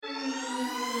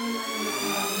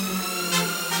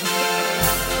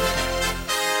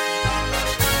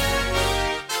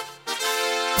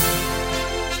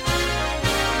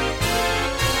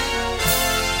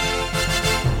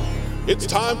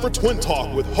It's time for Twin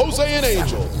Talk with Jose and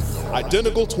Angel.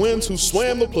 Identical twins who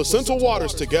swam the placental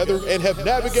waters together and have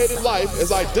navigated life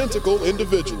as identical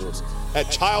individuals.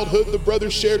 At childhood, the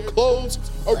brothers shared clothes,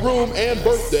 a room, and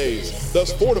birthdays,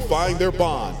 thus fortifying their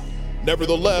bond.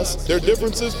 Nevertheless, their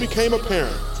differences became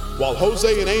apparent. While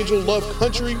Jose and Angel love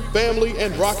country, family,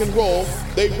 and rock and roll,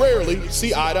 they rarely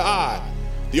see eye to eye.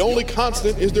 The only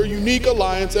constant is their unique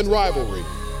alliance and rivalry.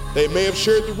 They may have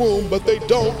shared the room, but they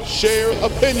don't share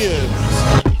opinions.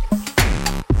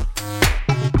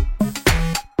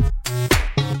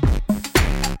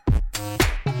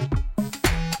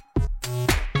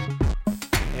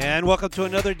 And welcome to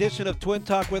another edition of Twin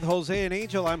Talk with Jose and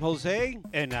Angel. I'm Jose.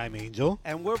 And I'm Angel.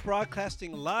 And we're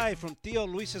broadcasting live from Tio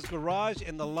Luis's garage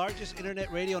in the largest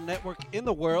internet radio network in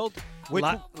the world,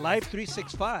 Live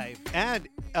 365. And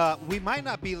we might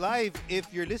not be live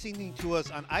if you're listening to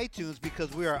us on iTunes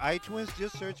because we are iTwins.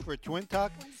 Just search for Twin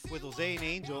Talk with Jose and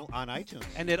Angel on iTunes.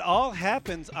 And it all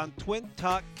happens on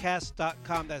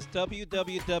twintalkcast.com. That's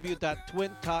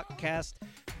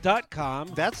www.twintalkcast.com.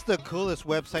 That's the coolest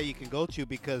website you can go to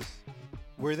because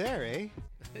we're there, eh?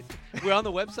 We're on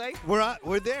the website?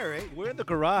 We're there, eh? We're in the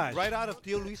garage. Right out of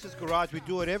Tio Luis's garage. We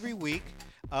do it every week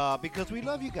because we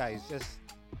love you guys.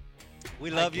 We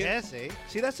love you. Yes, eh?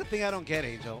 See, that's the thing I don't get,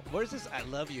 Angel. Where's this I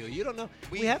love you? You don't know.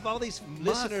 We have all these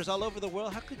listeners all over the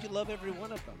world. How could you love every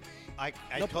one of them?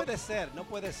 No puede ser.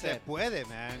 Se puede,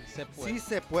 man. Se puede. Sí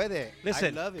se puede.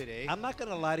 Listen, I love it, eh? I'm not going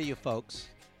to lie to you folks.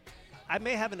 I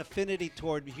may have an affinity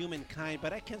toward humankind,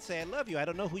 but I can't say I love you. I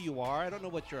don't know who you are. I don't know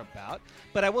what you're about.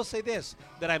 But I will say this,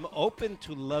 that I'm open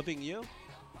to loving you.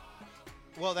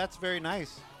 Well, that's very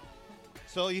nice.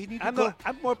 So you need to go.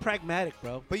 I'm more pragmatic,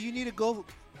 bro. But you need to go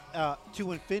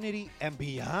to infinity and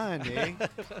beyond, eh?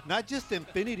 Not just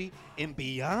infinity and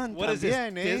beyond. What is this, eh?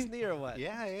 Disney or what?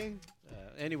 Yeah, eh?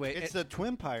 Anyway, it's the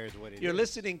Twin Pyres. What it you're is.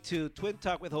 listening to Twin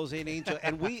Talk with Jose and Angel,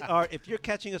 and we are. If you're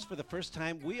catching us for the first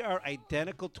time, we are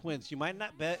identical twins. You might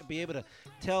not be able to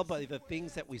tell by the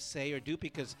things that we say or do,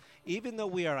 because even though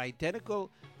we are identical,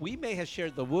 we may have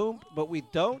shared the womb, but we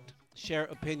don't share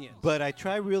opinions. But I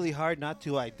try really hard not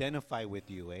to identify with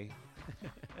you, eh?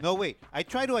 No, wait. I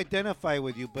try to identify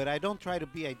with you, but I don't try to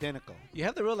be identical. You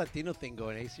have the real Latino thing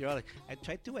going, eh? So you're all like, I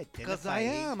try to identify. Because I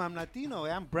am. I'm Latino.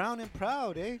 I'm brown and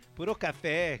proud, eh? Puro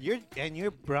café.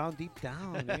 You're brown deep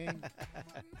down, eh?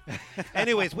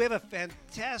 Anyways, we have a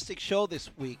fantastic show this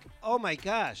week. Oh, my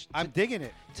gosh. I'm digging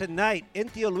it. Tonight, in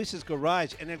Tio Luis's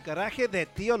garage, en el garaje de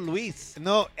Tio Luis.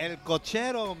 No, el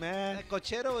cochero, man. El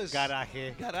cochero is...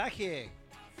 Garaje. Garaje.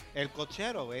 El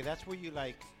cochero, eh? That's where you,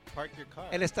 park your car.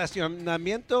 El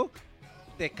estacionamiento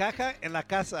de caja en la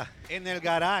casa. En el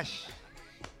garage.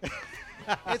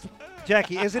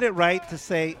 Jackie, isn't it right to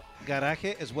say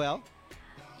garaje as well?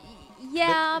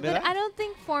 Yeah, but I don't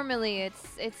think formally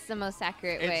it's the most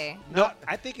accurate way. No,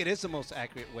 I think it is the most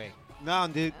accurate way. No,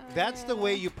 dude, that's the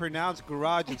way you pronounce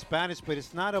garage in Spanish, but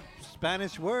it's not a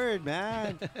Spanish word,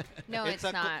 man. No, it's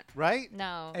not. Right?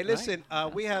 No. Hey, listen,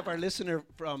 we have our listener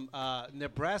from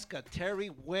Nebraska, Terry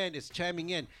Wen, is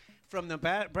chiming in from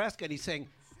Nebraska, and he's saying,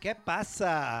 ¿Qué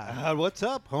pasa? What's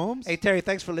up, Holmes? Hey, Terry,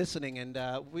 thanks for listening, and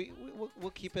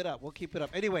we'll keep it up. We'll keep it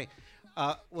up. Anyway,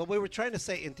 what we were trying to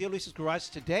say in Tio Luis's garage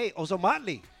today,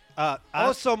 Ozomatli.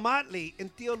 Ozomatli in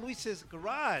Tio Luis's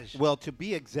garage. Well, to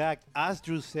be exact,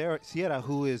 Asdru Sierra,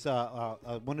 who is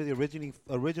one of the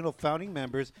original founding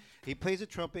members, he plays a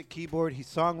trumpet, keyboard, he's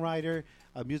songwriter,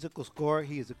 a musical score.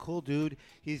 He is a cool dude.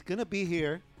 He's going to be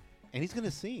here, and he's going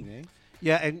to sing, eh?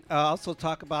 Yeah, and also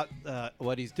talk about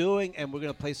what he's doing, and we're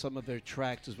going to play some of their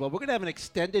tracks as well. We're going to have an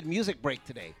extended music break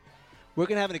today. We're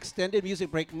going to have an extended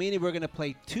music break, meaning we're going to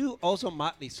play 2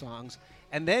 Ozomatli songs,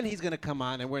 and then he's going to come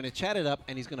on, and we're going to chat it up,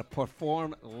 and he's going to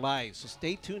perform live. So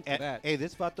stay tuned for that. Hey,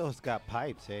 this vato's got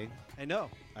pipes, eh? I know.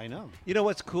 You know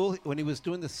what's cool? When he was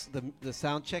doing the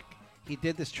sound check, he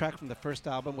did this track from the first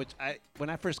album, which when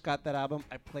I first got that album,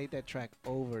 I played that track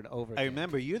over and over again. I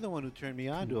remember. You're the one who turned me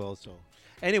on to it also.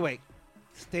 Anyway,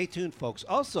 stay tuned, folks.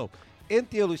 Also, in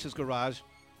Tio Luis's garage,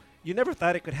 you never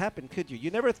thought it could happen, could you?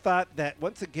 You never thought that,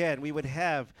 once again, we would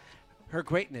have her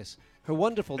greatness, her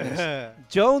wonderfulness,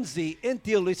 Jonesy in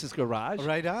Tio Luis's garage.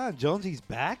 Right on. Jonesy's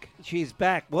back? She's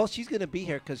back. Well, she's going to be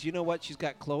here because you know what? She's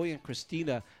got Chloe and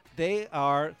Christina. They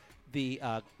are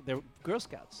they're Girl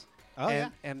Scouts. Oh, yeah.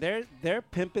 And they're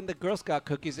pimping the Girl Scout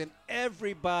cookies, and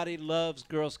everybody loves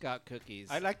Girl Scout cookies.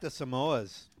 I like the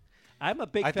Samoas. I'm a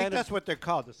big fan I think that's what they're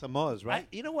called, the Samoas, right?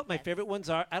 You know what my favorite ones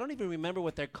are? I don't even remember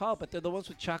what they're called, but they're the ones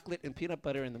with chocolate and peanut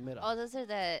butter in the middle. Oh, those are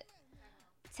the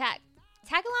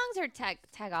Tagalongs or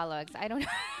Tagalogs? I don't know.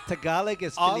 Tagalog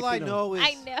is All Filipino. I know is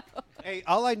I know. Hey,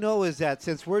 all I know is that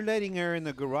since we're letting her in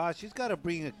the garage, she's got to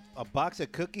bring a box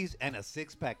of cookies and a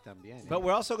six-pack también. But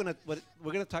we're also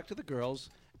gonna talk to the girls.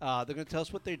 They're gonna tell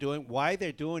us what they're doing, why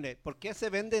they're doing it. ¿Por qué se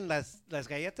venden las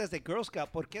galletas de Girl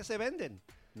Scout? ¿Por qué se venden?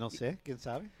 No sé, ¿quién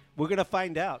sabe? We're gonna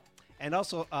find out. And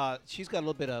also, she's got a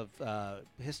little bit of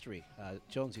history.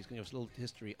 Jonesy's gonna give us a little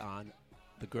history on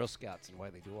the Girl Scouts and why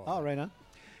they do all that. All right, huh?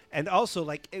 And also,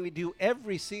 like we do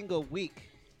every single week,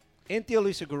 in Tío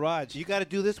Luis' garage. You got to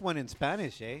do this one in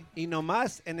Spanish, eh? Y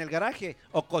nomás en el garaje,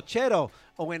 o cochero,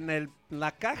 o en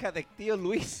la caja de Tío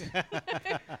Luis.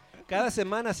 Cada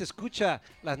semana se escucha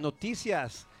las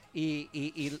noticias y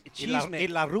chisme. Y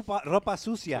la ropa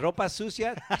sucia. Ropa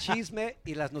sucia, chisme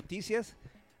y las noticias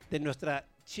de nuestra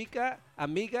chica,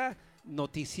 amiga,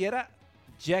 noticiera,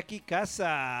 Jackie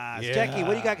Casas. Yeah. Jackie,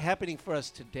 what do you got happening for us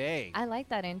today? I like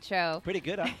that intro. Pretty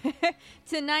good, huh?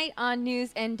 Tonight on News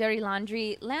and Dirty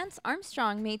Laundry, Lance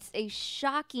Armstrong makes a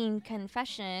shocking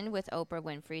confession with Oprah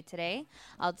Winfrey today.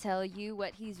 I'll tell you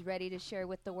what he's ready to share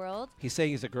with the world. He's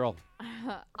saying he's a girl.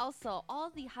 Also,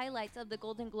 all the highlights of the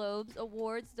Golden Globes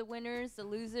awards, the winners, the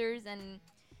losers, and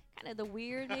kind of the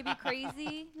weird, maybe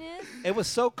craziness. It was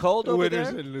so cold over there.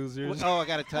 Winners and losers. Oh, I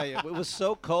got to tell you. It was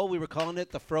so cold, we were calling it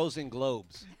the Frozen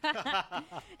Globes.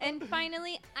 And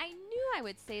finally, I knew I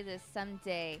would say this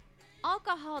someday.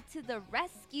 Alcohol to the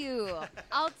rescue.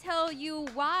 I'll tell you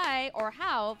why or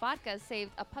how vodka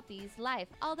saved a puppy's life.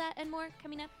 All that and more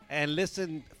coming up. And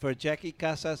listen for Jackie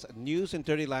Casas, News and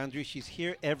Dirty Laundry. She's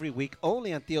here every week,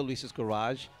 only on Tío Luis's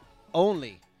Garage.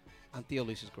 Only on Tío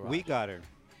Luis's Garage. We got her.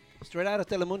 Straight out of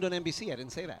Telemundo and NBC. I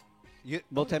didn't say that.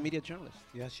 Multimedia journalist.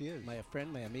 Yeah, she is. My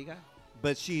friend, my amiga.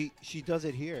 But she does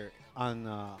it here on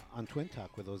Twin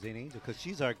Talk with Jose and Angel because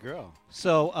she's our girl.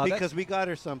 So Because we got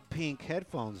her some pink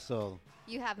headphones, so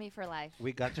You have me for life.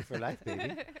 we got you for life,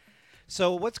 baby.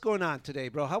 so what's going on today,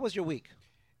 bro? How was your week?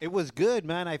 It was good,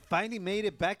 man. I finally made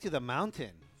it back to the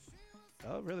mountain.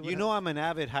 Oh, really? You know I'm an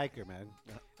avid hiker, man.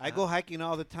 I go hiking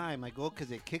all the time. I go because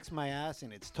it kicks my ass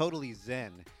and it's totally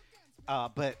zen.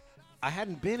 But I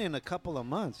hadn't been in a couple of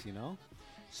months, you know?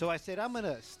 So I said, I'm going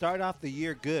to start off the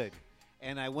year good.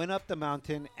 And I went up the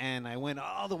mountain and I went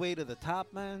all the way to the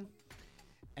top, man.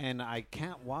 And I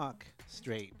can't walk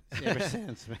straight ever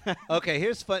since, man. Okay,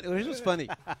 here's what's funny.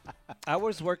 I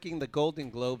was working the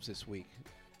Golden Globes this week.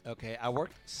 Okay, I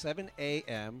worked 7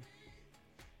 a.m.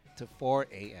 to 4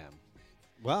 a.m.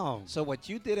 Wow. So what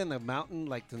you did in the mountain,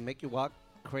 like to make you walk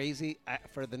crazy,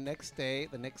 for the next day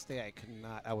I could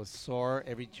not. I was sore,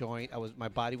 every joint. My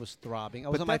body was throbbing. I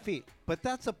was on my feet. But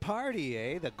that's a party,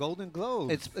 eh? The Golden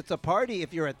Globes. It's a party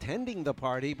if you're attending the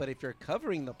party, but if you're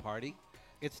covering the party,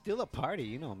 It's still a party.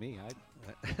 You know me.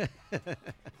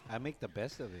 I make the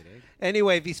best of it, eh?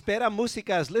 Anyway, Vispera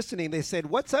Música is listening. They said,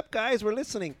 "What's up, guys? We're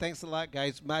listening." Thanks a lot,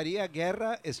 guys. Maria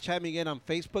Guerra is chiming in on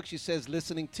Facebook. She says,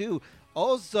 "Listening too."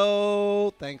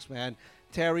 Ozo, thanks, man.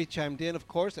 Terry chimed in, of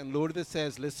course, and Lourdes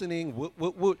says, "Listening." Woot,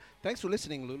 woot, woot. Thanks for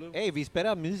listening, Lulu. Hey,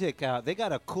 Vispera Music, they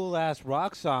got a cool-ass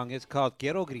rock song. It's called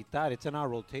Quiero Gritar. It's in our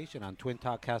rotation on Twin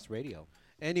Talk Cast Radio.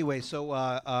 Anyway, so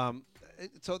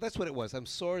that's what it was. I'm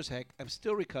sore as heck. I'm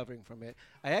still recovering from it.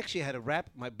 I actually had to wrap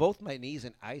both my knees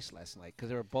in ice last night because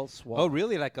they were both swollen. Oh,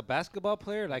 really? Like a basketball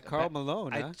player? Like Karl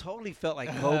Malone, I huh? totally felt like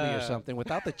Kobe or something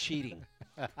without the cheating.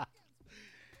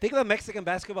 Think of a Mexican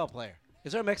basketball player.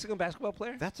 Is there a Mexican basketball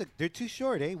player? They're too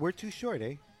short, eh? We're too short,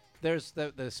 eh? There's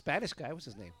the Spanish guy. What's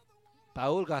his name?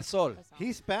 Paul Gasol.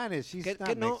 He's Spanish. He's Que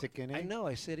not no- Mexican, eh? I know.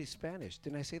 I said he's Spanish.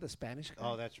 Didn't I say the Spanish guy?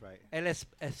 Oh, that's right. El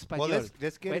español. Well,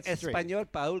 let's get it straight. Español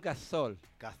Paul Gasol.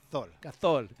 Gasol.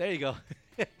 Gasol. There you go.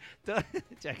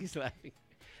 Jackie's laughing.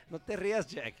 No te rías,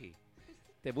 Jackie.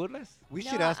 ¿Te burlas? We no,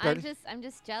 should ask our... I'm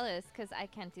just jealous because I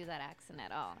can't do that accent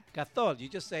at all. Gasol. You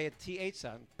just say a TH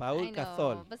sound. Paul I know,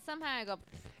 Gasol. but somehow I go.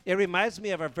 It reminds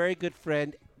me of our very good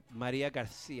friend, Maria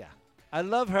Garcia. I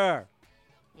love her.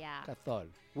 Yeah. Gasol.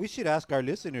 We should ask our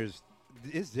listeners,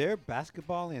 is there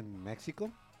basketball in Mexico?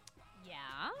 Yeah.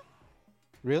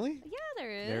 Really? Yeah,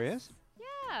 there is. There is?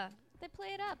 Yeah, they play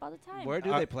it up all the time. Where do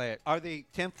they play it? Are they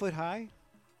 10 foot high?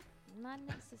 Not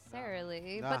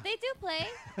necessarily, Nah. but they do play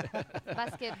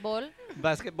basketball.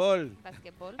 Basketball.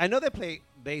 Basketball. I know they play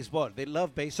baseball. They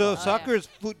love baseball. So Oh, soccer is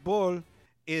football.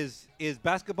 Is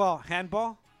basketball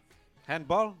handball?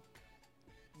 Handball?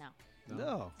 No.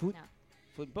 No. Foot. No.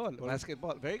 Football.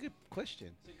 Basketball. Very good question.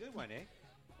 It's a good one, eh?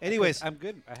 Anyways, I'm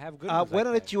good. I have good I ones want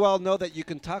to like let you all know that you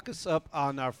can talk us up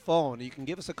on our phone. You can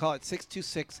give us a call at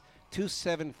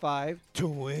 626-275. to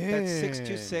win. That's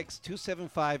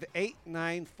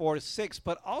 626-275-8946.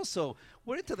 But also,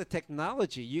 we're into the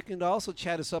technology. You can also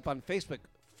chat us up on Facebook.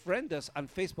 friend us on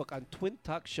Facebook on Twin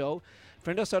Talk Show.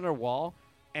 Friend us on our wall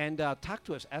and talk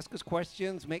to us. Ask us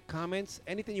questions, make comments,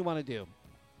 anything you want to do.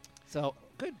 So,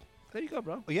 good. There you go,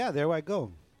 bro. Oh, yeah, there I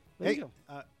go. There Hey, you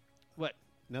go. What?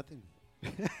 nothing.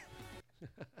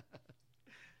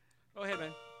 Go ahead,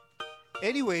 man.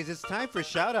 Anyways, it's time for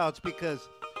shout-outs because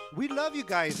we love you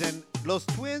guys. And Los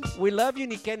Twins, We love you,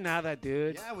 ni que nada,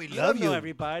 dude. yeah, we You love don't know you.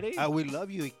 everybody. We love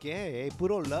you, Ike, eh?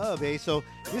 Puro love, eh? So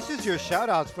this is your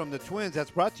shout-outs from the Twins.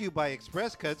 That's brought to you by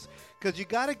Express Cuts because you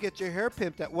got to get your hair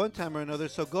pimped at one time or another.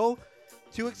 So go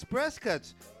to Express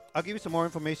Cuts. I'll give you some more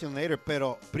information later,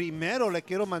 pero primero le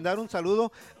quiero mandar un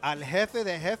saludo al jefe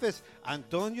de jefes,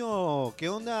 Antonio. ¿Qué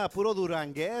onda? Puro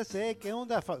durangués, eh? ¿Qué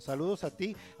onda? Saludos a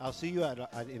ti. I'll see you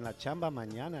in la chamba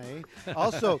mañana, eh?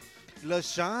 Also,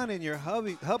 LaShawn and your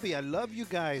hubby, I love you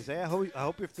guys. Eh? I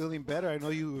hope you're feeling better. I know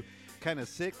you kind of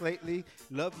sick lately.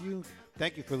 Love you.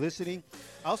 Thank you for listening.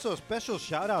 Also, a special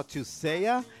shout out to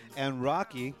Seiya and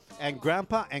Rocky and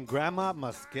Grandpa and Grandma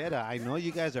Mosqueda. I know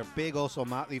you guys are big Oso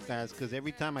Motley fans because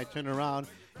every time I turn around,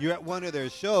 you're at one of their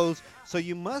shows. So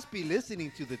you must be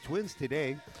listening to the Twins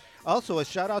today. Also, a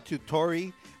shout out to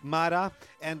Tori, Mara,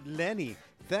 and Lenny.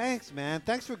 Thanks, man.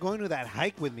 Thanks for going to that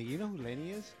hike with me. You know who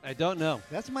Lenny is? I don't know.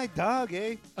 That's my dog,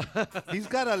 eh? He's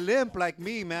got a limp like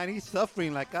me, man. He's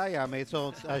suffering like I am, eh?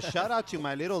 So shout out to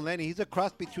my little Lenny. He's a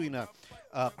cross between a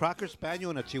Crocker Spaniel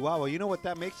and a Chihuahua. You know what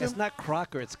that makes him? It's not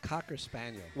Crocker, it's Cocker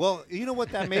Spaniel. Well, you know what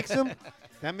that makes him?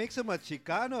 That makes him a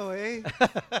Chicano, eh?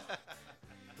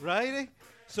 Right? Eh?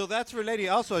 So that's for Lenny.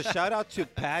 Also, a shout out to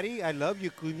Patty. I love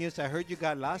you, Cunhas. I heard you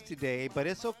got lost today, but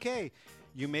it's okay.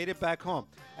 You made it back home.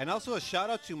 And also a shout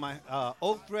out to my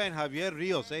old friend Javier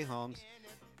Rios. Hey, Holmes.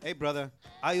 Hey, brother.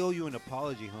 I owe you an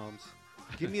apology, Holmes.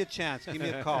 Give me a chance. Give me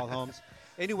a call, Holmes.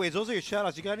 Anyways, those are your shout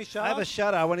outs. You got any shout I outs? have a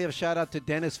shout out. I want to give a shout out to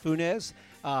Dennis Funes,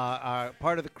 our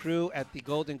part of the crew at the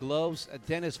Golden Globes.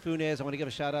 Dennis Funes. I want to give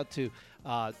a shout out to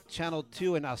Channel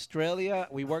 2 in Australia.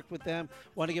 We worked with them.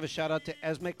 Want to give a shout out to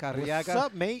Esme Carriaga. What's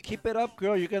up, mate? Keep it up,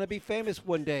 girl. You're going to be famous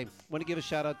one day. Want to give a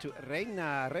shout out to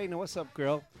Reina. Reina, what's up,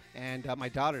 girl? And my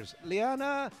daughters.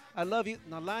 Liana, I love you.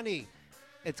 Nalani,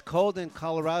 it's cold in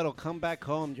Colorado. Come back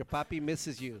home. Your papi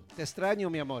misses you. Te extraño,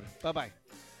 mi amor. Bye-bye.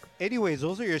 Anyways,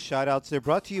 those are your shout outs. They're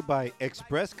brought to you by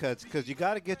Express Cuts because you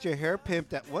got to get your hair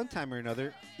pimped at one time or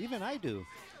another. Even I do.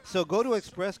 So go to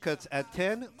Express Cuts at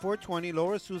 10420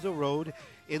 Lower Souza Road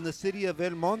in the city of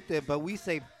El Monte, but we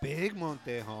say Big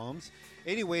Monte, Holmes.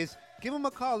 Anyways, give them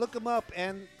a call, look them up,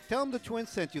 and tell them the Twins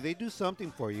sent you. They do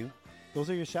something for you. Those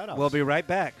are your shout outs. We'll be right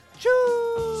back.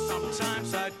 Choo!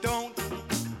 Sometimes I don't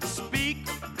speak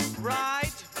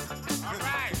right. All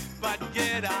right. But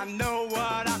yet I know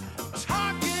what I'm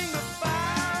talking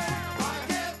about. Why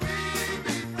can't we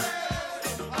be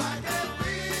friends? Why can't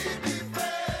we be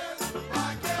friends?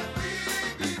 Why can't we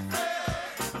be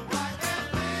friends? Why can't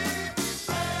we be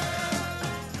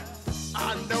friends? I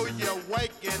know you're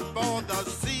waiting for the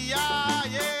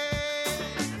CIA.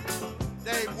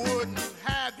 They wouldn't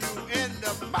have you in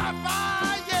the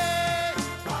mafia.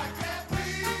 Why can't we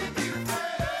be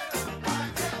friends? Why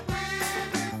can't we be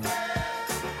friends?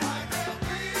 Why can't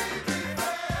we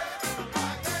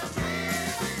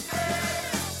be friends?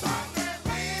 Why can't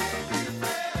we be friends?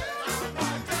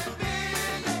 Why can't we be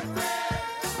friends?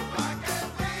 Why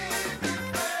can't we be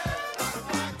friends?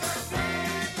 Why can't we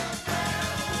be friends?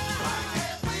 Why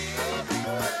can't we be friends? Why can't we be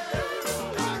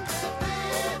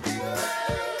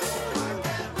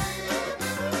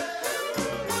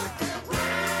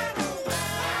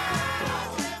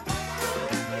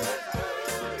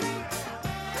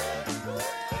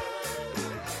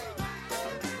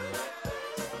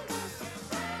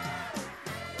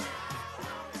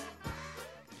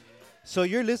So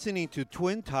you're listening to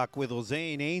Twin Talk with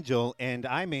Jose and Angel, and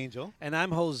I'm Angel. And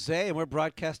I'm Jose, and we're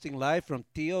broadcasting live from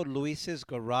Tío Luis's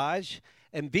garage.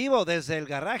 En vivo desde el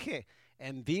garaje.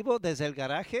 En vivo desde el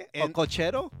garaje o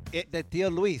cochero de Tío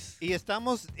Luis. Y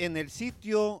estamos en el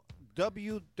sitio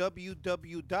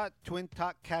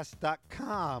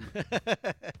www.twintalkcast.com.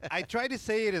 I tried to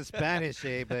say it in Spanish,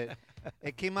 but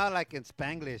it came out like in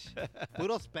Spanglish.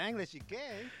 Puro Spanglish, you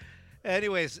can.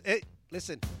 Anyways,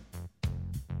 listen.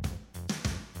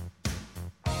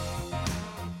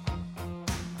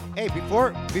 Hey,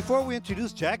 before we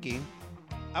introduce Jackie,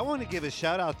 I want to give a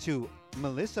shout out to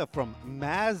Melissa from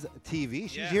Maz TV.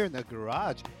 She's here in the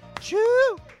garage.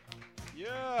 Choo!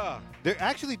 Yeah. They're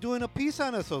actually doing a piece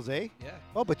on us, Jose. Yeah.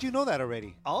 Oh, but you know that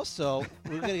already. Also,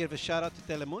 we're going to give a shout out to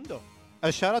Telemundo.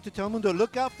 A shout out to Telemundo.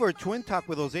 Look out for Twin Talk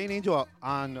with Jose and Angel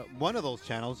on one of those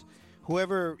channels.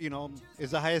 Whoever,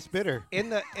 is the highest bidder. In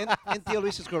Tío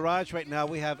Luis's garage right now,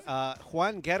 we have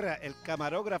Juan Guerra, el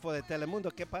camarógrafo de Telemundo.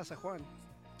 ¿Qué pasa, Juan?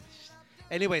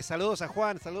 Anyway, saludos a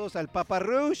Juan. Saludos al Papa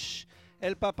Rouge.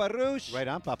 El Papa Rouge. Right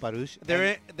on, Paparouche.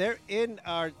 They're in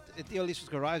our Tío Lisa's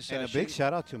garage. And a big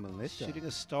shout out to Melissa. Shooting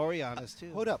a story on us,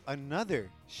 too. Hold up, another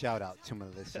shout out to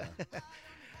Melissa.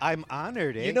 I'm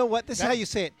honored, eh? You know what? This is how you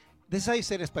say it. This is how you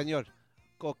say it in español.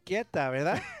 Coqueta,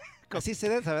 ¿verdad? Así se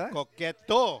dice, ¿verdad?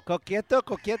 Coqueto. Coqueto,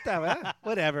 coqueta, ¿verdad?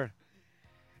 Whatever.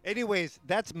 Anyways,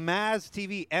 that's Maz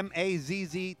TV, Mazz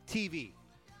TV.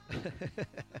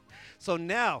 So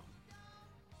now,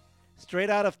 straight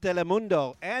out of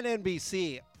Telemundo and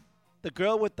NBC, the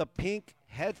girl with the pink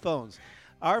headphones,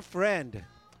 our friend,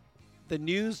 the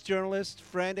news journalist,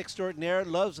 friend extraordinaire,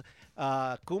 loves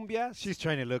cumbia. She's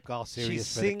trying to look all serious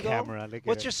She's for single. the camera. Look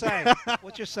What's at your her. sign?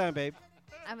 What's your sign, babe?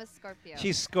 I'm a Scorpio.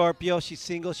 She's Scorpio. She's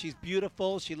single. She's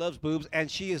beautiful. She loves boobs. And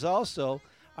she is also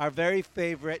our very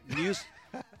favorite news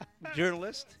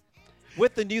journalist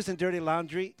with the News and Dirty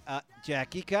Laundry,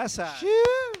 Jackie Casa.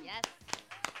 Yes.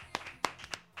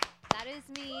 That is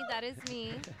me. That is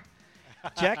me.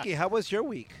 Jackie, how was your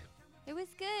week? It was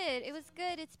good. It was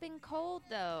good. It's been cold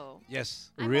though.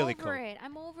 Yes. I'm Really over cold. it.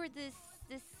 I'm over this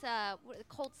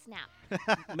cold snap.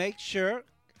 Make sure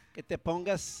que te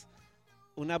pongas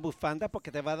una bufanda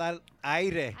porque te va a dar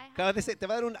aire. I Acabas de decir, te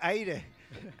va a dar un aire.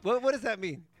 What does that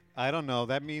mean? I don't know.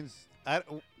 That means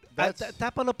that's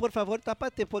Tápalo, por favor,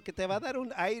 tápate porque te va a dar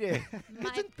un aire. My-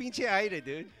 Es un pinche aire,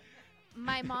 dude.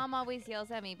 My mom always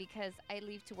yells at me because I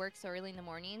leave to work so early in the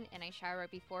morning and I shower right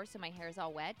before, so my hair is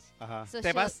all wet. uh-huh. So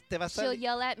Te vas a she'll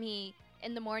yell at me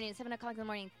in the morning, 7 o'clock in the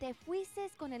morning. Te fuiste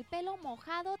con el pelo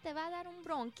mojado, te va a dar un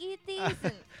bronquitis.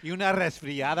 And Y una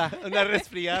resfriada. Una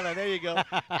resfriada. There you go.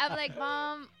 I'm like,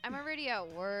 Mom, I'm already at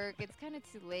work. It's kind of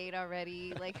too late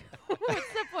already. Like,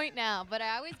 what's the point now? But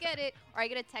I always get it, or I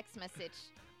get a text message.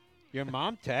 Your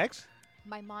mom texts?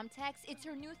 My mom texts. It's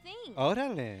her new thing.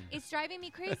 Órale. It's driving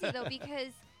me crazy though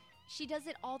because she does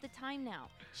it all the time now.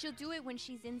 She'll do it when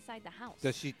she's inside the house.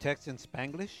 Does she text in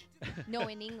Spanglish? No,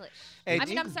 in English. Hey, I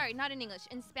mean, I'm sorry, not in English,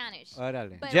 in Spanish.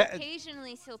 Órale. But Ja-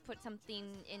 occasionally she'll put something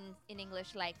in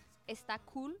English like "Está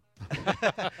cool."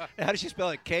 How does she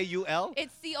spell it? K-U-L?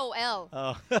 It's C-O-L.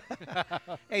 Oh.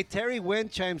 Hey, Terry Wynn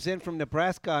chimes in from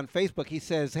Nebraska on Facebook. He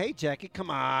says, hey, Jackie, come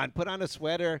on, put on a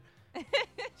sweater.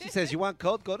 She says, you want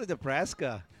cold? Go to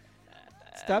Nebraska.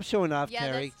 Stop showing off, Yeah,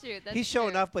 Terry. that's true. That's He's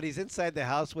showing true. off, but he's inside the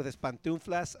house with his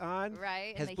pantuflas on,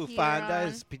 Right, his and the heater bufanda, on.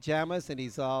 his pajamas, and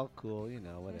he's all cool,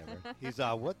 whatever. He's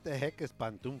what the heck is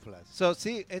pantuflas? So,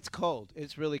 see, it's cold.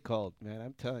 It's really cold, man.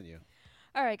 I'm telling you.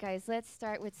 All right, guys, let's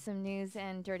start with some news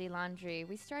and dirty laundry.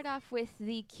 We start off with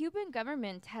the Cuban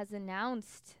government has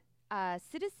announced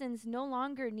citizens no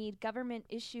longer need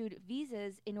government-issued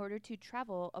visas in order to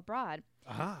travel abroad.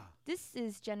 Ah. This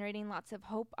is generating lots of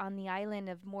hope on the island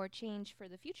of more change for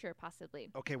the future,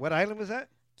 possibly. Okay, what island was that?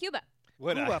 Cuba.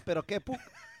 Cuba, pero qué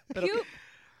pero Cu-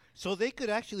 So they could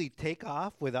actually take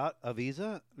off without a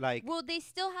visa? Like, well, they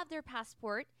still have their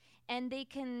passport, and they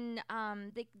can.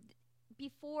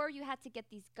 Before you had to get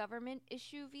these government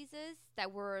issue visas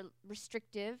that were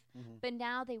restrictive, but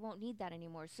now they won't need that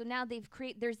anymore. So now they've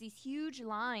created. There's these huge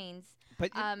lines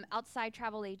But you- outside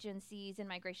travel agencies and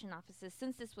migration offices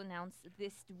since this was announced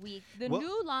this week. The Well-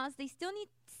 new laws, they still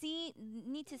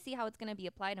need to see how it's going to be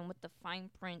applied and what the fine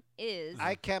print is.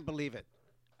 I can't believe it.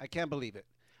 I can't believe it.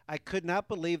 I could not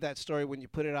believe that story when you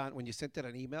put it on, when you sent it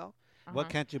an email, what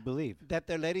can't you believe? that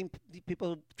they're letting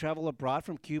people travel abroad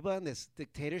from Cuba in this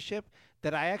dictatorship.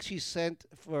 That I actually sent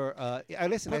for. I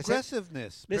said,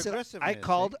 Progressiveness. listen, Progressiveness. I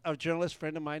called a journalist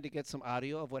friend of mine to get some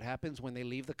audio of what happens when they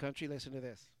leave the country. Listen to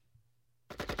this.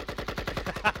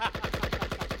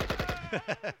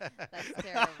 That's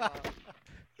terrible.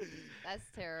 That's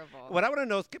terrible. What I want to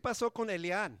know is qué pasó con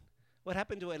Elian. What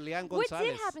happened to Elian What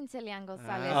Gonzalez? did happen to Leon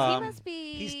Gonzalez? Um, he must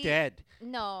be. He's dead.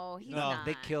 No, he's No, not.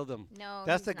 they killed him. No,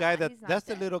 That's he's the guy not. that. He's not That's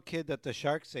the dead. little kid that the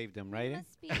shark saved him, He right?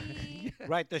 must be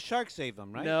Right. The shark saved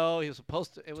him, right? No, he was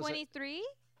supposed to. It was 23.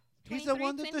 He's the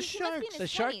one that the 20? He must be in sharks. the his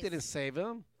shark 20s. didn't save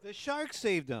him. The shark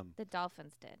saved him. The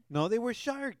dolphins did. No, they were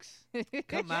sharks.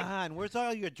 Come on, where's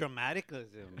all your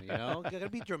dramaticism? You gotta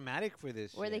be dramatic for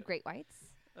this. Were they shit. great whites?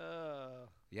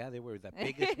 Yeah, they were the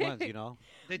biggest ones. You know.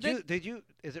 Did you?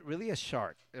 Is it really a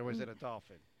shark or was it a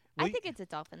dolphin? I Well, think it's a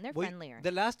dolphin. They're Well, friendlier.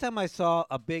 The last time I saw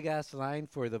a big ass line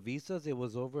for the visas, it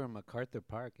was over in MacArthur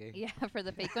Park. Eh? Yeah, for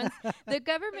the fake ones. The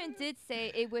government did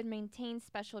say it would maintain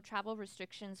special travel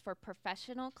restrictions for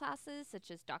professional classes, such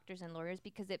as doctors and lawyers,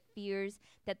 because it fears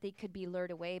that they could be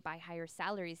lured away by higher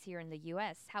salaries here in the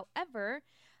U.S. However,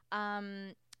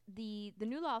 the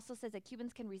new law also says that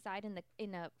Cubans can reside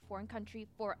in a foreign country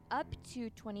for up to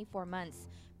 24 months.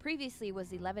 Previously, it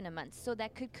was 11 a month, so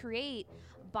that could create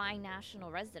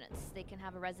binational residence. They can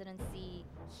have a residency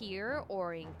here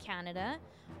or in Canada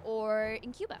or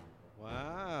in Cuba.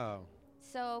 Wow.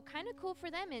 So kind of cool for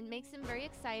them. It makes them very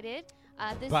excited.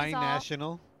 This is all,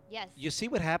 Binational. yes. You see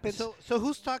what happens? So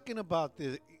who's talking about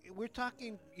this? We're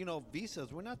talking,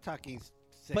 visas. We're not talking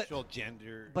sexual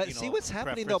gender. But see what's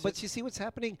happening, though. But you see what's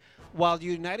happening? While the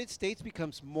United States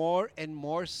becomes more and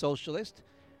more socialist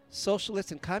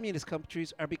and communist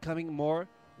countries are becoming more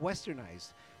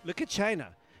westernized. Look at China.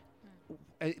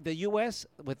 The U.S.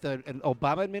 with the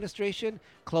Obama administration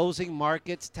closing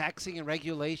markets, taxing and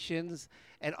regulations,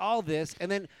 and all this. And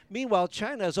then, meanwhile,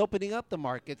 China is opening up the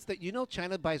markets. That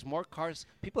China buys more cars.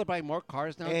 People are buying more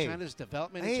cars now. Hey. China's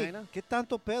development Hey, in China. ¿qué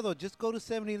tanto pedo? Just go to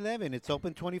 7-Eleven. It's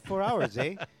open 24 hours,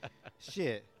 eh?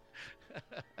 Shit.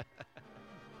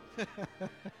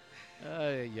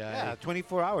 Yeah,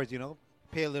 24 hours,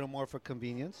 Pay a little more for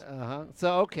convenience.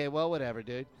 So okay, well, whatever,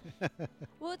 dude.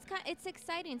 Well, it's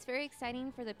exciting. It's very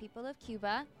exciting for the people of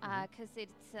Cuba because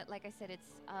it's like I said, it's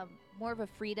more of a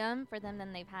freedom for them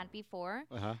than they've had before.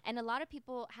 And a lot of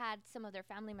people had some of their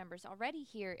family members already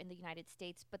here in the United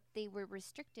States, but they were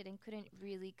restricted and couldn't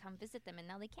really come visit them, and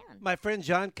now they can. My friend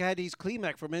John Cadiz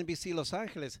Klimak from NBC Los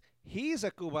Angeles, he's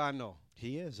a Cubano.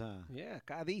 He is, Yeah,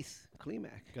 Cadiz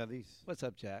Klimak. Cadiz. What's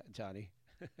up, Johnny?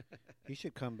 He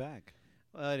should come back.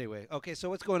 Well, anyway, okay. So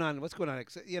what's going on?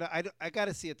 I got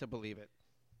to see it to believe it.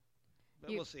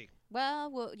 But we'll see.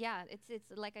 Well, yeah. It's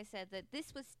like I said that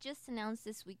this was just announced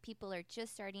this week. People are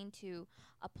just starting to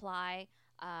apply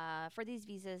for these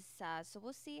visas. So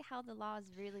we'll see how the law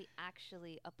is really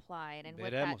actually applied and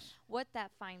what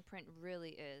that fine print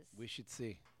really is. We should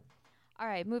see. All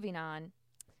right, moving on.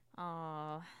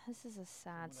 Oh, this is a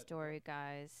sad story,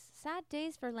 guys. Sad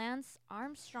days for Lance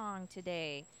Armstrong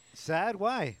today. Sad?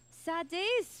 Why? Sad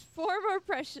days. Former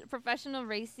professional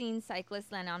racing cyclist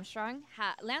Lance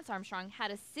Armstrong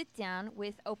had a sit-down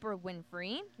with Oprah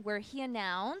Winfrey where he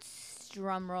announced,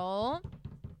 drumroll,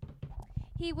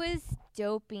 he was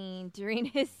doping during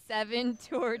his 7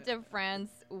 Tour de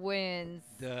France wins.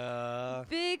 Duh.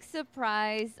 Big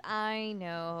surprise, I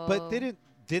know. But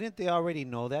didn't they already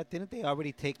know that? Didn't they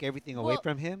already take everything away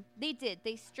from him? They did.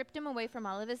 They stripped him away from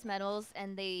all of his medals,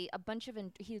 and he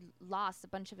lost a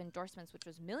bunch of endorsements, which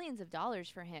was millions of dollars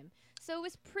for him. So it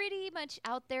was pretty much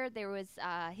out there. There was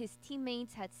his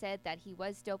teammates had said that he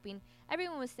was doping.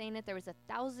 Everyone was saying that there was a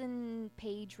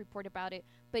 1,000-page report about it,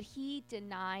 but he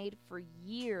denied for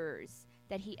years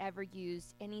that he ever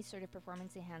used any sort of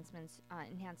performance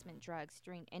enhancement drugs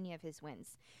during any of his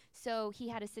wins. So he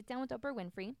had a sit down with Oprah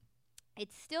Winfrey.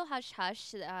 It's still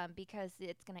hush-hush because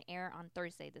it's going to air on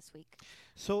Thursday this week.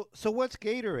 So what's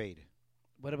Gatorade?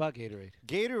 What about Gatorade?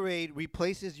 Gatorade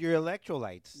replaces your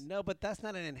electrolytes. No, but that's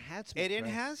not an enhancement. It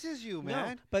enhances you,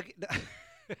 man. No, but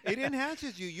it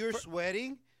enhances you. You're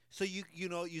sweating, so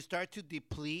you start to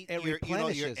deplete It your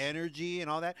replenishes. energy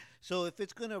and all that. So if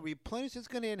it's going to replenish, it's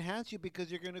going to enhance you because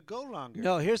you're going to go longer.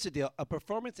 No, here's the deal. A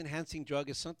performance-enhancing drug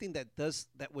is something that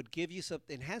would give you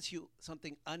enhance you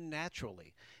something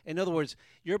unnaturally. In other words,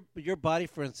 your body,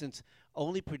 for instance,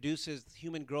 only produces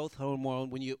human growth hormone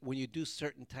when you do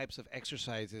certain types of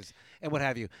exercises and what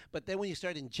have you. But then when you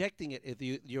start injecting it,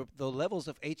 the levels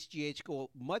of HGH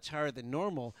go much higher than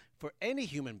normal for any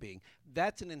human being.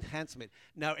 That's an enhancement.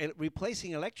 Now,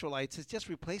 replacing electrolytes is just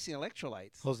replacing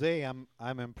electrolytes. Jose,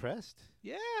 I'm impressed.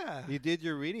 Yeah. You did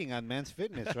your reading on Men's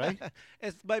Fitness, right?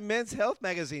 It's by Men's Health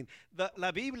magazine,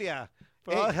 La Biblia,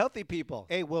 for all healthy people.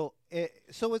 Hey, well,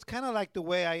 so it's kind of like the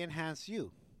way I enhance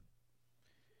you.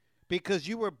 Because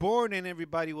you were born and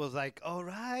everybody was like, all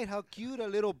right, how cute, a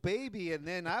little baby. And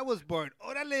then I was born,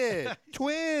 orale,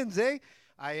 twins, eh?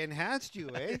 I enhanced you,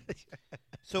 eh?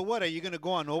 So what, are you going to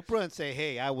go on Oprah and say,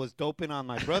 hey, I was doping on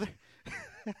my brother?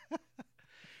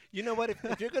 You know what?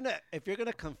 If you're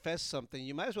gonna confess something,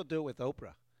 you might as well do it with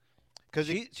Oprah. Because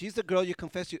she's the girl you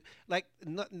confess to. Like,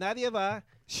 nadie va.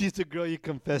 She's the girl you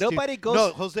confess Nobody to. goes.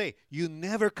 No, Jose, you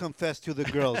never confess to the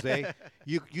girls, eh?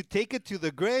 You take it to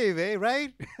the grave, eh?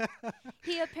 Right?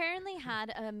 He apparently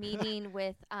had a meeting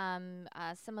with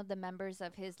some of the members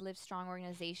of his Live Strong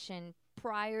organization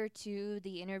prior to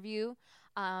the interview.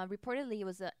 Reportedly, it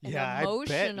was an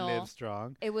emotional. I bet Live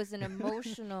Strong. It was an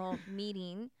emotional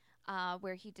meeting.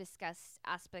 Where he discussed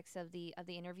aspects of the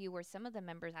interview where some of the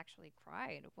members actually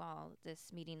cried while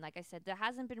this meeting. Like I said, that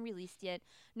hasn't been released yet,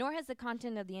 nor has the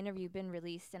content of the interview been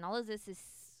released. And all of this is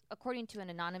according to an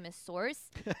anonymous source.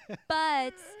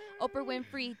 But Oprah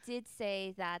Winfrey did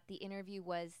say that the interview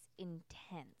was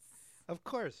intense. Of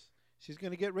course. She's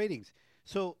going to get ratings.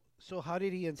 So how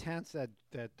did he enhance that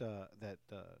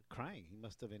crying? He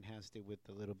must have enhanced it with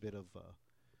a little bit of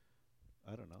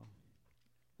I don't know.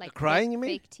 Like crying, fake, you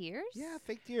mean? fake tears? Yeah,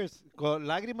 fake tears.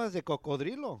 Lágrimas de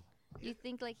cocodrilo. You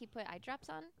think like he put eye drops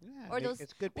on? Yeah, Or those?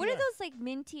 it's good What are PR. those like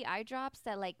minty eye drops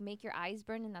that like make your eyes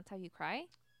burn and that's how you cry?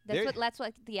 There- That's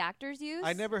what the actors use.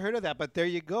 I never heard of that, but there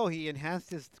you go. He enhanced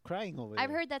his crying over I've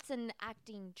there. heard that's an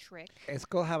acting trick. Es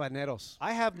called habaneros.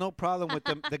 I have no problem with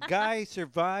them. The guy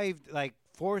survived like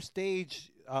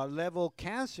 4-stage level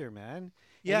cancer, man.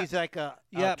 Yeah. And he's like a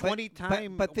Yeah,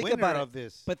 20-time but think winner about of it.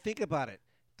 this. But think about it.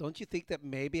 Don't you think that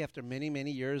maybe after many, many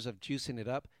years of juicing it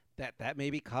up, that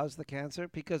maybe caused the cancer?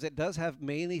 Because it does have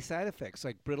mainly side effects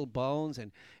like brittle bones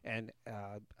and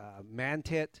man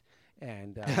tit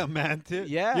and man,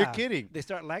 yeah, you're kidding. They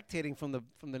start lactating from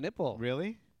the nipple.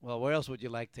 Really? Well, where else would you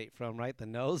lactate from, right? The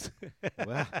nose.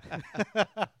 Well,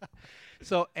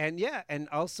 So and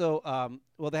also,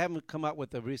 well, they haven't come out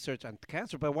with the research on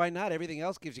cancer, but why not? Everything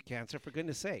else gives you cancer, for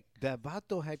goodness sake. that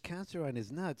vato had cancer on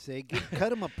his nuts.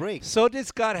 Cut him a break. So did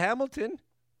Scott Hamilton.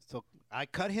 So I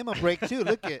cut him a break too.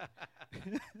 Look at.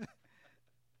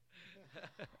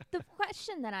 The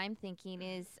question that I'm thinking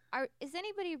is is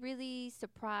anybody really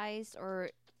surprised or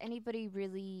anybody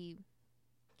really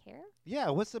care? Yeah,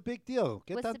 what's the big deal?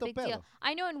 ¿Qué What's the tanto big pelo? deal?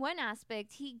 I know in one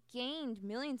aspect he gained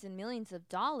millions and millions of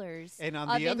dollars And on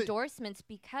of the other- endorsements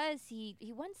because he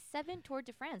won 7 Tour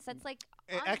de France. That's like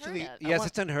unheard actually, of. Yes, want-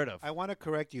 it's unheard of. I want to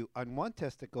correct you. On one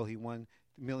testicle, he won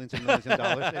millions and millions of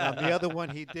dollars, and on the other one,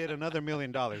 he did another $1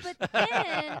 million.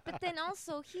 but then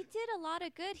also he did a lot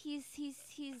of good. He's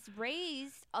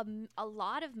raised a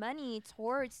lot of money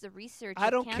towards the research. I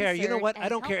of don't care. You know cancer what? and I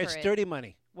don't care. help It's for it. dirty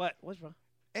money. What's wrong?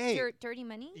 Hey, Dirty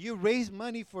money. you raise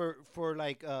money for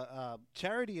like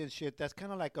charity and shit. That's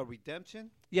kind of like a redemption.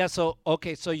 Yeah. So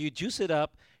okay. So you juice it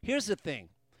up. Here's the thing.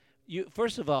 You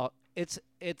first of all, it's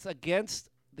against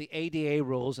the ADA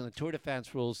rules and the Tour de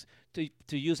France rules to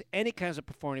use any kinds of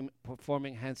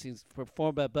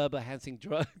enhancing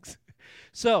drugs.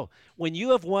 So when you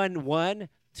have won 1,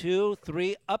 2,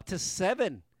 3, up to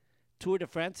 7 Tour de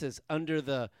France's under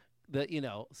the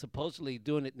supposedly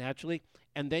doing it naturally,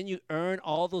 and then you earn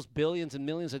all those billions and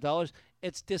millions of dollars,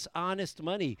 it's dishonest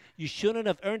money. You shouldn't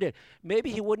have earned it.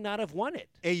 Maybe he would not have won it.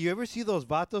 Hey, you ever see those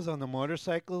vatos on the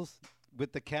motorcycles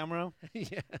with the camera?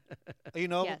 Yeah. You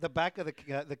know, Yes. the back of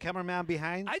the cameraman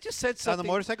behind I just said on something.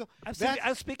 the motorcycle. I'm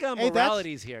That's- speaking on hey, that's-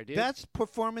 moralities here, dude. That's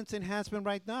performance enhancement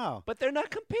right now. But they're not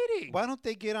competing. Why don't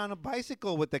they get on a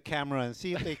bicycle with the camera and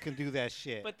see if they can do that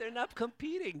shit? But they're not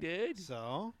competing, dude.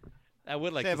 So, I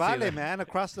would like se to see vale, that. man,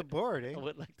 across the board, eh? I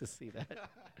would like to see that.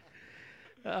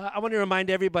 I want to remind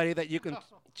everybody that you can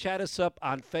chat us up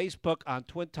on Facebook on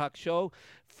Twin Talk Show.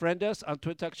 Friend us on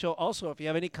Twin Talk Show. Also, if you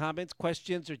have any comments,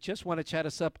 questions, or just want to chat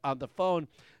us up on the phone,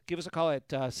 give us a call at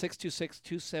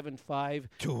 626-275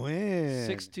 Twin.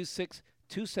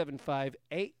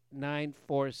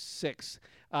 626-275-8946.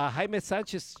 Jaime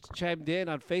Sanchez chimed in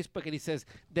on Facebook and he says,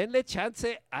 denle chance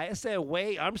a ese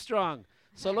güey Armstrong.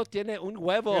 Solo tiene un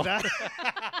huevo.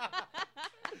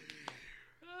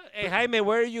 Hey, Jaime,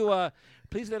 where are you?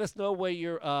 Please let us know where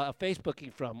you're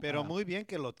Facebooking from. Pero muy bien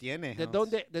que lo tiene. ¿De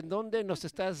Hans. dónde nos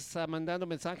estás mandando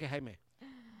mensaje, Jaime?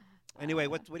 Anyway,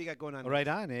 what do you got going on? Right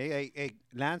on, eh? Hey,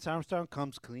 Lance Armstrong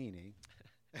comes clean,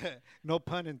 eh? No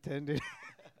pun intended.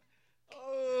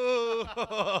 Oh.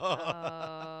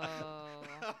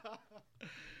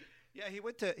 Yeah, he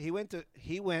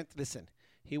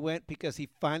went because he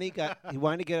finally he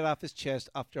wanted to get it off his chest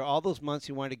after all those months.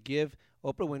 He wanted to give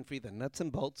Oprah Winfrey the nuts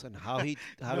and bolts and how he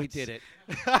did it.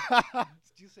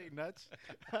 Did you say nuts?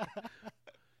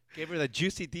 Gave her the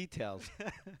juicy details.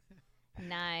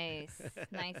 Nice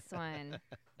one.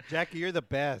 Jackie, you're the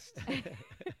best.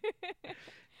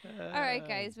 All right,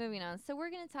 guys, moving on. So we're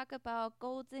going to talk about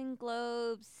Golden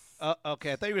Globes.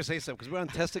 Okay, I thought you were going to say something because we're on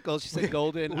testicles. She said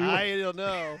golden. I don't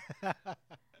know. No,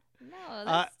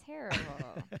 that's terrible.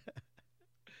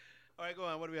 All right, go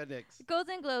on. What do we got next?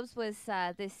 Golden Globes was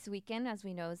this weekend, as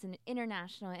we know, is an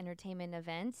international entertainment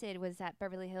event. It was at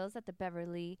Beverly Hills at the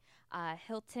Beverly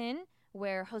Hilton,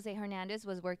 where Jose Hernandez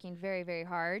was working very, very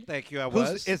hard. Thank you. I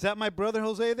was. Is that my brother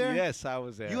Jose there? Yes, I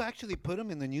was there. You actually put him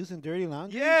in the News and Dirty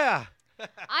Lounge? Yeah.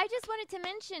 I just wanted to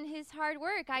mention his hard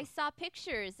work. I saw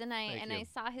pictures and Thank you. I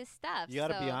saw his stuff. You got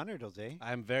to be so- honored, Jose.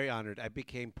 I'm very honored. I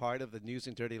became part of the News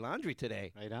and Dirty Laundry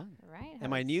today. Right on. Right. Am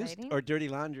how I news exciting. or dirty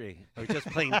laundry? Or just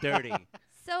plain dirty?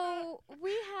 So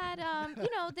we had,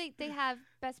 they have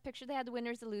Best Picture. They had the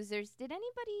winners, the losers. Did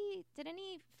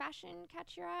any fashion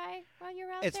catch your eye while you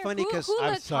were out It's there? funny Who- 'cause who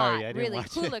I'm looked sorry, hot, I didn't really?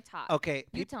 watch Who it. looked hot? Okay.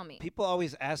 You tell me. People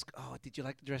always ask, oh, did you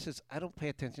like the dresses? I don't pay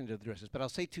attention to the dresses, but I'll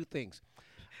say two things.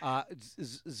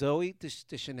 Zoe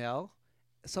Deschanel.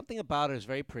 Something about her is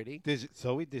very pretty.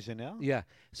 Zoe Deschanel? Yeah,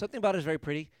 something about her is very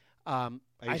pretty. Are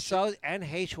I you saw Anne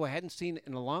Heche, who I hadn't seen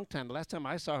in a long time. The last time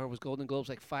I saw her was Golden Globes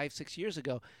like 5-6 years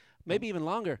ago, maybe even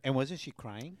longer. And wasn't she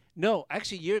crying? No,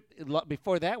 actually,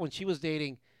 before that, when she was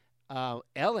dating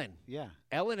Ellen, Yeah.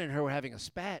 Ellen and her were having a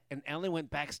spat, and Ellen went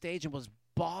backstage and was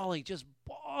bawling, just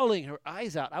bawling her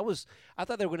eyes out. I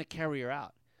thought they were going to carry her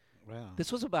out. Wow.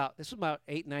 This was about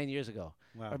 8-9 years ago,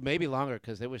 Wow. or maybe longer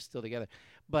because they were still together.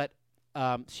 But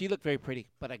she looked very pretty.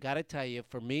 But I got to tell you,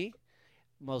 for me,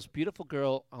 most beautiful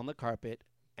girl on the carpet,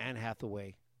 Anne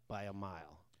Hathaway by a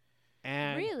mile.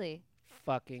 Anne Really?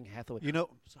 fucking Hathaway. You know,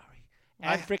 Sorry,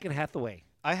 Anne I- freaking Hathaway.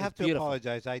 I was have to beautiful.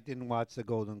 apologize. I didn't watch the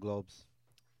Golden Globes.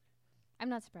 I'm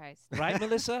not surprised. Right,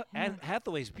 Melissa? Anne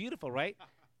Hathaway's beautiful, right?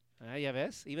 Yeah,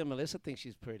 ves? Even Melissa thinks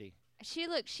she's pretty. She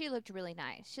looked really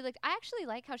nice. I actually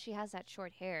like how she has that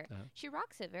short hair. Uh-huh. She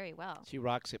rocks it very well. She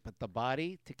rocks it, but the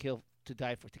body to kill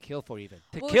for even.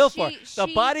 To Well, kill for. she- The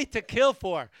she- body to kill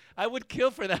for. I would kill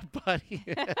for that body.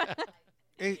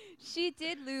 She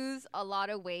did lose a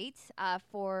lot of weight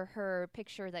for her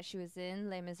picture that she was in,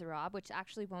 Les Miserables, which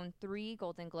actually won 3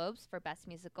 Golden Globes for Best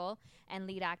Musical and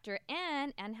Lead Actor,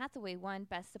 and Anne Hathaway won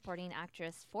Best Supporting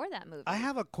Actress for that movie. I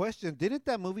have a question. Didn't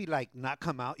that movie not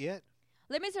come out yet?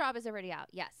 Les Miserables is already out,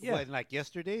 yes. Yeah. What, like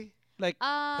yesterday? like,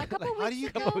 A couple How do weeks you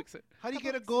ago. couple weeks. How do you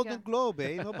Couple get a weeks Golden ago. Globe,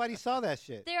 eh? Nobody saw that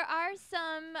shit. There are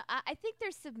some. I think they're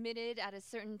submitted at a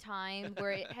certain time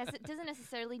where it doesn't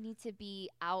necessarily need to be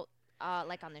out,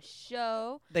 like on the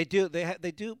show. They do.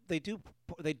 They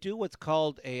do what's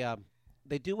called a.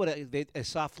 They do a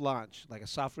soft launch, like a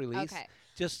soft release, Okay.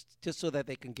 just so that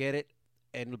they can get it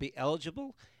and it'll be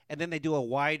eligible, and then they do a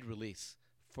wide release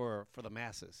for the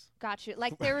masses. Got you.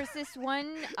 Like there was this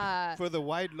one. For the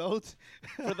wide loads?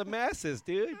 For the masses,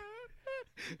 dude.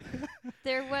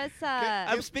 There was.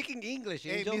 I'm speaking English,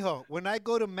 Hey, Angel. mijo, when I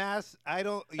go to mass, I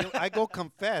don't. I go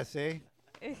confess, eh?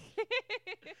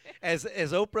 As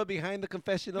Oprah behind the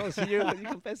confessional is here, are you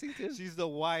confessing too? She's the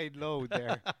wide load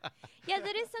there. Yeah,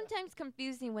 that is sometimes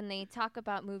confusing when they talk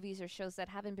about movies or shows that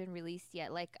haven't been released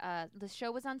yet. Like the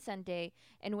show was on Sunday,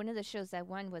 and one of the shows that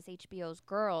won was HBO's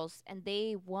Girls, and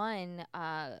they won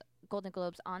Golden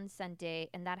Globes on Sunday,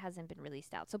 and that hasn't been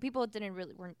released out. So people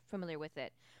weren't familiar with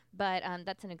it, but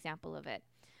that's an example of it.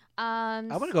 I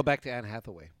want to go back to Anne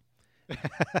Hathaway.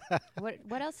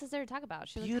 What else is there to talk about?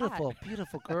 She looks Beautiful, hot.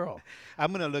 beautiful girl.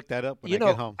 I'm gonna look that up when You I know,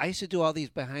 get home. I used to do all these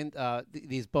behind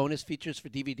these bonus features for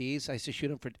DVDs. I used to shoot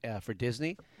them for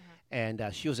Disney, and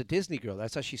she was a Disney girl.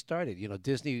 That's how she started. You know,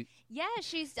 Disney Yeah,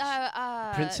 she's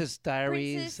Princess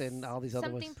Diaries Princess and all these other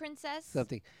something ones. princess.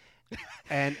 Something.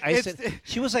 And I said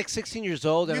she was like 16 years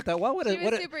old, and I thought, wow, what She a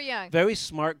was super young. very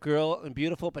smart girl and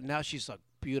beautiful. But now she's a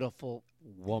beautiful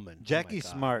woman. Jackie oh my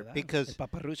God. Smart, Yeah. because- And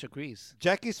Papa Ruth agrees.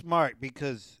 Jackie Smart,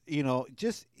 because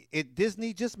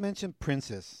Disney just mentioned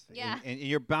princess. Yeah. And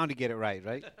you're bound to get it right,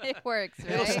 right? It works,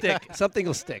 It'll right? stick. Something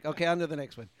will stick. Okay, on to the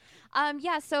next one.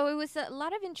 Yeah, so it was a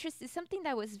lot of interest. Something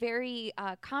that was very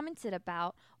commented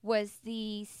about was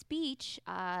the speech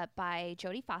by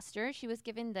Jodie Foster. She was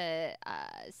given the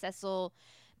Cecil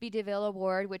B. DeVille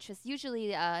Award, which is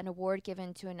usually an award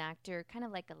given to an actor, kind of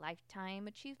like a lifetime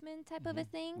achievement type of a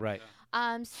thing. Right.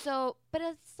 But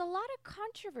it's a lot of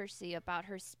controversy about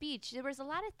her speech. There was a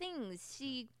lot of things.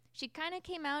 She kind of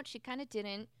came out. She kind of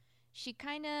didn't. She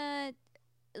kind of.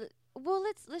 Well,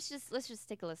 let's just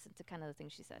take a listen to kind of the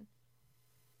things she said.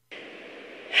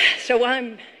 So while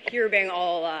I'm here being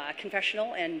all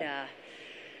confessional, and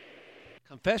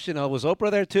Confessional. Was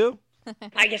Oprah there too?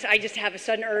 I guess I just have a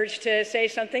sudden urge to say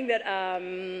something that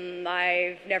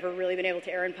I've never really been able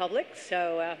to air in public.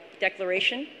 So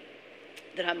declaration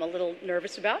that I'm a little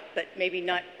nervous about, but maybe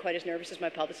not quite as nervous as my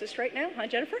publicist right now, huh,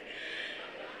 Jennifer?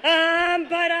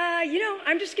 But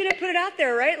I'm just going to put it out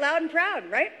there, right? Loud and proud,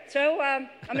 right? So I'm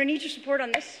going to need your support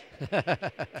on this.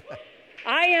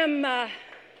 I am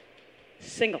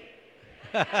single.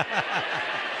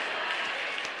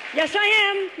 Yes, I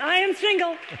am. I am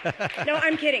single. No,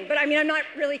 I'm kidding. But I mean, I'm not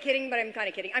really kidding, but I'm kind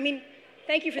of kidding. I mean,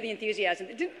 thank you for the enthusiasm.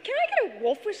 Can I get a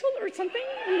wolf whistle or something?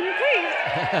 Please.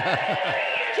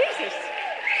 Jesus.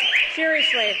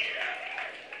 Seriously.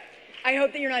 I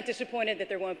hope that you're not disappointed that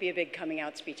there won't be a big coming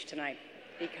out speech tonight,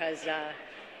 because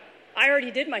I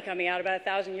already did my coming out about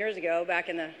 1,000 years ago, back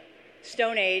in the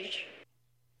Stone Age.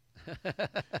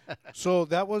 So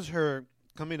that was her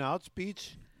coming out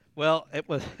speech. Well, it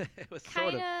was. It was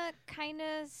sort of. Kind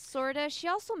of, sorta. She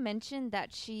also mentioned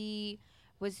that she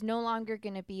was no longer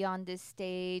going to be on this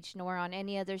stage nor on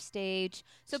any other stage.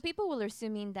 So people were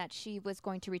assuming that she was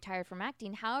going to retire from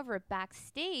acting. However,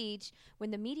 backstage, when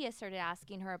the media started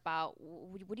asking her about,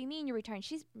 what do you mean you're retiring?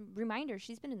 Reminder,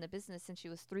 she's been in the business since she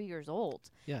was 3 years old.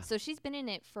 Yeah. So she's been in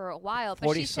it for a while. But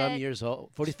 40 she some said, years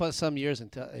old. 40 some years in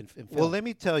film. Well, let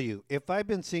me tell you, if I've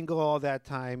been single all that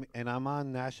time and I'm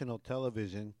on national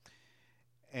television,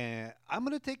 and I'm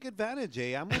going to take advantage,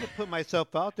 eh? I'm going to put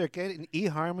myself out there, que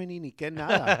eHarmony ni que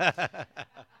nada.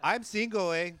 I'm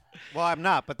single, eh? Well, I'm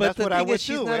not, but that's the what I thing would is,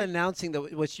 she's do. not eh? announcing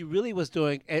what she really was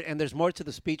doing, and there's more to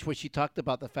the speech where she talked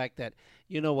about the fact that,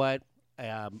 you know what,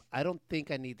 I don't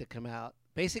think I need to come out.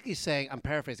 Basically saying, I'm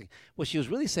paraphrasing, what she was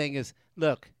really saying is,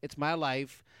 look, it's my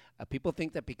life. People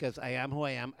think that because I am who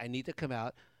I am, I need to come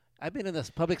out. I've been in this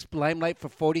public limelight for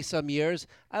 40-some years.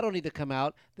 I don't need to come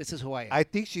out. This is who I am. I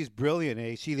think she's brilliant,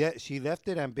 eh? She left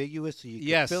it ambiguous so you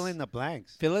Yes. can fill in the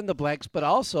blanks. Fill in the blanks, but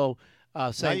also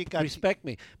say, you got- respect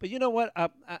me. But you know what?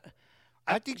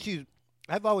 I think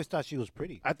I've always thought she was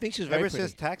pretty. I think she's very Ever pretty.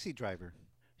 since Taxi Driver.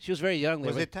 She was very young.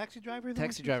 Was it Taxi Driver?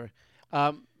 Taxi Driver?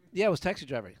 Yeah, it was Taxi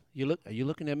Driver. Are you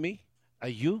looking at me? Are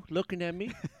you looking at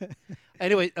me?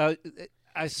 Anyway,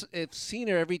 I've seen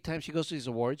her every time she goes to these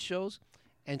awards shows,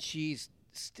 and she's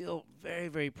still very,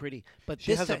 very pretty. But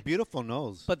She this has a time, beautiful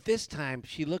nose. but this time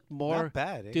she looked more Not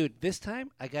bad, eh? Dude, this time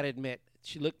I gotta admit,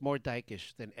 she looked more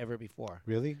dykish than ever before.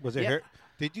 Really? Was it Yeah. her?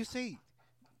 Did you say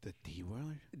the D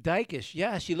word? Dykish,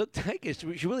 yeah, she looked dykish.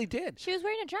 She really did. she was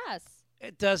wearing a dress.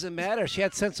 It doesn't matter. She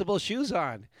had sensible shoes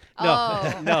on.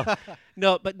 No,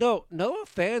 Oh. no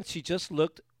offense. She just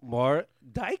looked more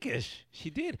dykish. She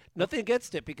did. Nothing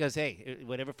against it because, hey,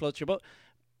 whatever floats your boat.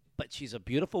 But she's a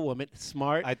beautiful woman,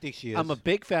 smart. I think she is. I'm a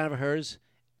big fan of hers.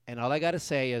 And all I got to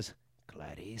say is,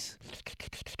 Gladys. Ooh, that's gross.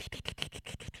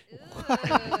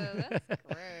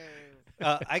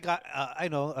 I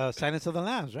know, Silence of the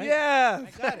Lambs, right? Yeah.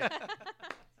 I got it.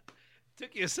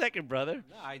 Took you a second, brother.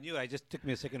 No, I knew. It just took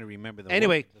me a second to remember the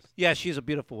Anyway, word. yeah, she's a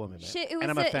beautiful woman, man. It and was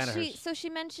I'm a fan of hers. So she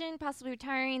mentioned possibly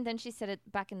retiring. Then she said it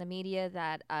back in the media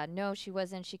that no, she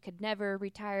wasn't. She could never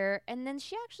retire. And then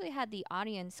she actually had the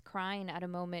audience crying at a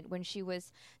moment when she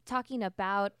was talking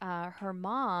about her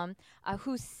mom,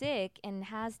 who's sick and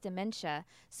has dementia.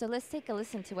 So let's take a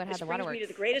listen to what This How the brings Water me to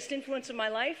the Works. greatest influence of my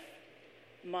life,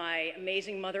 my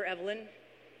amazing mother, Evelyn.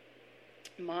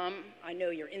 Mom, I know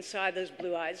you're inside those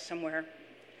blue eyes somewhere,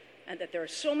 and that there are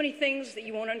so many things that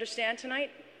you won't understand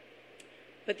tonight,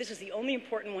 but this is the only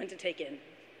important one to take in.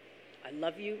 I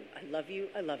love you, I love you,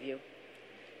 I love you.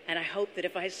 And I hope that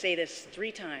if I say this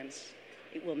 3 times,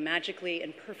 it will magically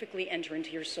and perfectly enter into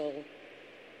your soul,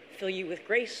 fill you with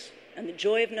grace and the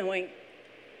joy of knowing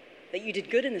that you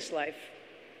did good in this life.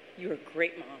 You're a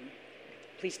great mom.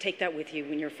 Please take that with you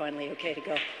when you're finally okay to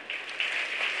go.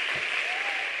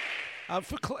 I'm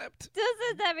verklempt.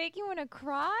 Doesn't that make you want to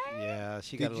cry? Yeah,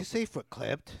 she got Did you say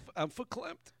verklempt? I'm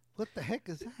verklempt. What the heck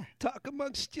is that? Talk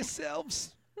amongst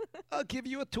yourselves. I'll give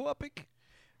you a topic.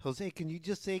 Jose, can you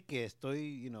just say que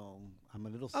estoy, I'm a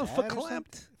little sad I'm or something?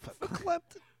 verklempt.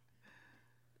 Verklempt.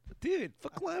 Dude,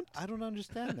 verklempt. I don't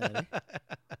understand that. Eh?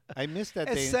 I missed that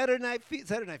It's day. Saturday Night Fever,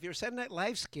 Saturday Night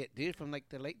Live skit, dude, from like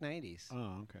the late 90s.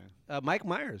 Oh, okay. Mike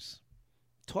Myers.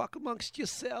 Talk amongst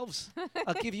yourselves.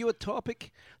 I'll give you a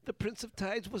topic. The Prince of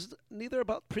Tides was neither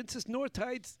about princes nor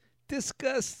tides.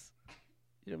 Discuss.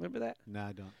 You remember that? No,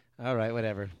 I don't. All right,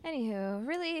 whatever. Anywho,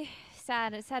 really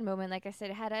sad moment. Like I said,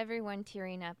 it had everyone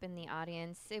tearing up in the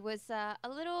audience. It was a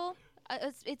little.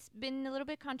 It's been a little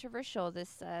bit controversial,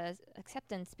 this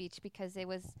acceptance speech, because it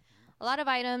was a lot of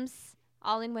items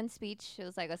all in one speech. It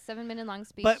was like a 7-minute long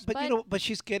speech. But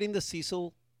she's getting the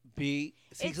Cecil B.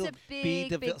 Cecil a B. big,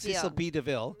 DeVille. big Cecil deal. B.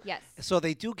 DeVille. Yes. So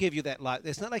they do give you that lot.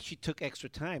 It's not like she took extra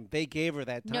time. They gave her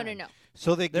that time. No.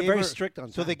 So they They're gave very her, strict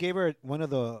on So time. they gave her one of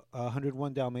the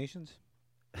 101 Dalmatians?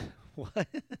 What?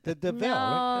 The DeVille,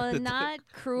 right? No, not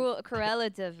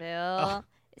Cruella DeVille.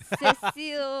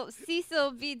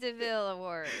 Cecil B. DeVille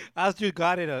Award. Astrid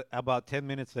got it about 10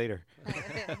 minutes later.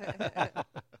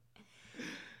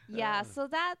 Yeah, so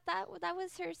that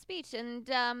was her speech, and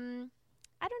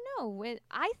I don't know.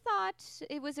 I thought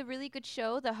it was a really good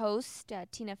show. The host,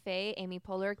 Tina Fey, Amy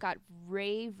Poehler, got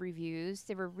rave reviews.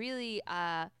 They were really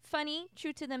funny,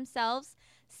 true to themselves.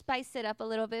 Spiced it up a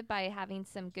little bit by having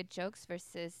some good jokes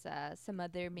versus some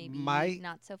other maybe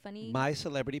not so funny. My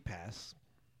celebrity pass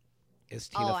is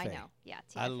Tina Fey. I know. Yeah,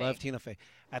 Tina I Fey. love Tina Fey.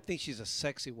 I think she's a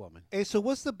sexy woman. Hey, so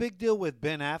what's the big deal with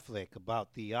Ben Affleck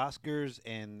about the Oscars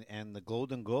and the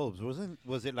Golden Globes?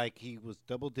 Was it like he was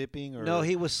double dipping or No,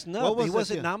 he was snubbed. What was He the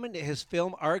wasn't deal? nominated. His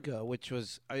film Argo, which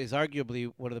is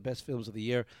arguably one of the best films of the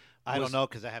year, I was- don't know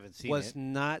because I haven't seen was it.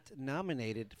 not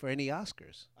nominated for any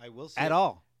Oscars I will see at it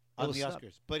all. It on was the snubbed.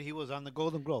 Oscars, but he was on the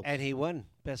Golden Globe. And he won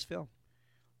Best Film.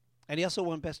 And he also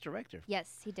won Best Director.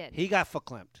 Yes, he did. He got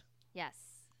verklempt. Yes.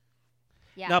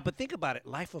 Yeah. No, but think about it.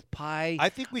 Life of Pi. I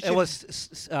think we should. It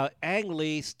was Ang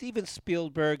Lee, Steven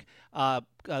Spielberg,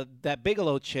 that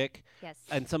Bigelow chick, yes.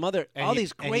 and some other, And all he-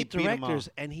 these and he great beat 'em all. directors,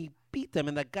 and he beat them.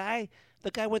 And the guy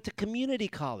went to community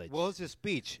college. What was his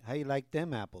speech? How you like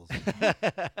them apples?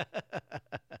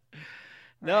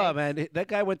 No, Right. man, that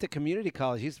guy went to community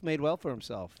college. He's made well for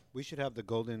himself. We should have the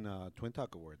Golden Twin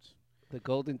Talk Awards The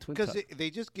Golden Twin. because they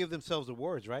just give themselves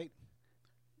awards, right?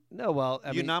 No, well,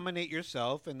 I you mean, nominate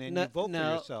yourself and then no, you vote no,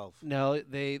 for yourself. No, I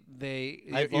you're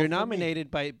vote for me. nominated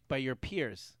by your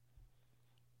peers.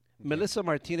 Melissa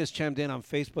Martinez chimed in on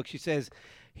Facebook. She says,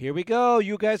 "Here we go.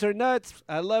 You guys are nuts.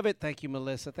 I love it. Thank you,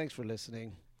 Melissa. Thanks for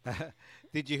listening."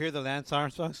 Did you hear the Lance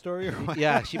Armstrong story? Or what?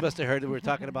 Yeah, she must have heard that we were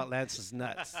talking about Lance's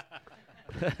nuts.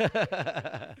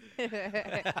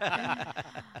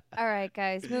 All right,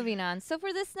 guys, moving on. So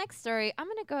for this next story, I'm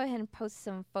going to go ahead and post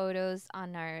some photos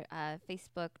on our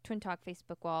Facebook, Twin Talk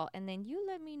Facebook wall, and then you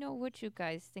let me know what you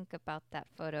guys think about that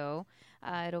photo.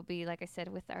 It'll be, like I said,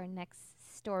 with our next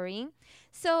story.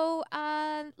 So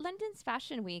London's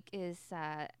Fashion Week is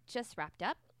just wrapped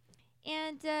up.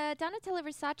 And Donatella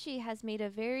Versace has made a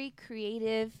very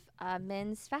creative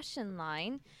men's fashion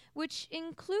line, which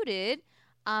included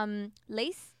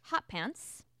lace hot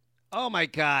pants Oh my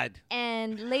God,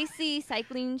 and lacy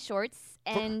cycling shorts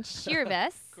and sheer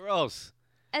vests, gross.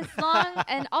 as long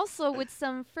and also with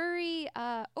some furry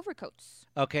overcoats.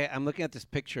 Okay, I'm looking at this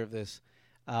picture of this.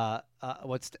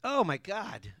 Oh my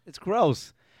God, it's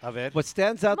gross. Of it. What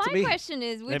stands out My to me? question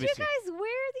is, would Let you me see. guys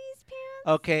wear these pants?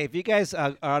 Okay, if you guys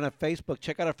are on a Facebook,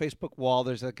 check out our Facebook wall.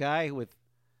 There's a guy with.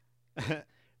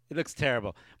 It looks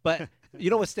terrible, but you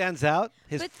know what stands out?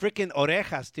 His But- freaking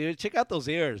orejas, dude. Check out those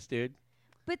ears, dude.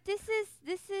 But this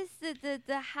is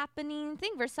the happening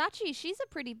thing. Versace, she's a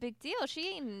pretty big deal.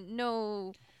 She ain't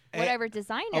no Eh, whatever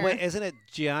designer. Oh wait, isn't it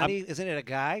Gianni? Isn't it a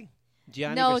guy?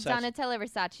 Gianni no, Versace. Donatella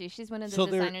Versace. She's one of the So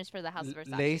they're designers for the House of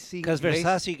Versace. Lacy. Because lace-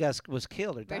 Versace was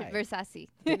killed or Ver- died. Versace.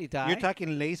 Didn't he die? You're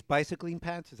talking lace bicycling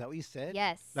pants? Is that what you said?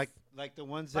 Yes. Like the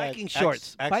ones Biking that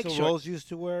shorts. Bike Axl shorts. Rose used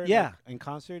to wear. Yeah. like, in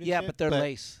concert. And Yeah, shit? but they're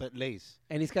lace. But lace.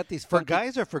 and he's got these For funky-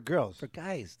 guys or for girls? For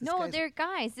guys. This No, guy's- they're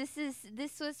guys.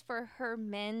 This was for her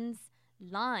men's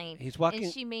line. He's walking-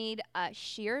 And she made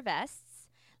sheer vests,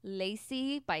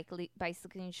 lacy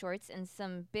bicycling shorts, and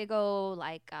some big old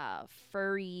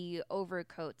furry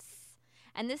overcoats.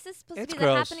 And this is supposed It's to be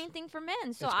gross. the happening thing for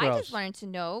men. So It's I gross. just wanted to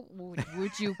know,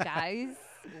 would you guys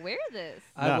wear this?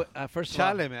 No. First of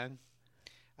all, Chale, man.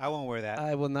 I won't wear that.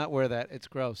 I will not wear that. It's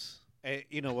gross.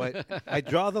 You know what? I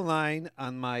draw the line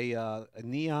on my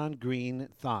neon green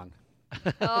thong.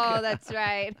 Oh, that's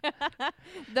right.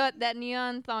 that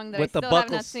neon thong that with I the still have not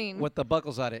buckles, seen. with the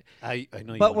buckles on it. I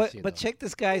know you But want to see it, but though. check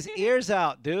this guy's ears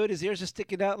out, dude. His ears are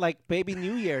sticking out like Baby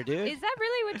New Year, dude. Is that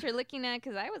really what you're looking at?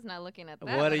 Because I was not looking at that.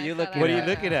 What when are I you saw looking that What are you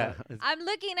photo. looking at? I'm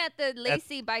looking at the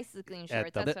lacy bicycling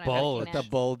shorts. the That's what bulge. I'm looking the at.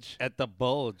 bulge. At the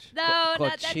bulge. No,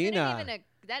 that Cochina.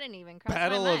 didn't even cross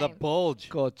Battle my of the mind. bulge.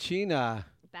 Cochina.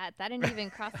 That didn't even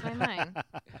cross my mind.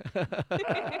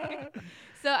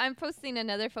 So I'm posting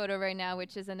another photo right now,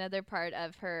 which is another part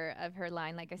of her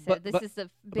line. Like I said, But- this is a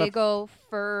big old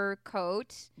fur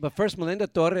coat. But first, Melinda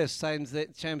Torres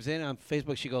chimes in on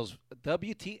Facebook. She goes,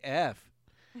 WTF.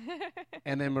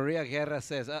 And then Maria Guerra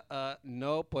says,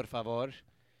 no, por favor.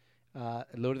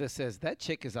 Lourdes says, that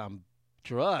chick is on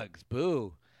drugs.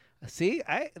 Boo. See,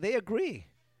 they agree.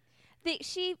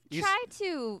 She You s- tried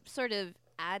to sort of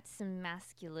add some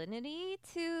masculinity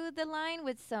to the line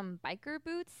with some biker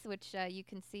boots, which you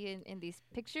can see in these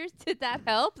pictures. Did that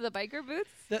help, the biker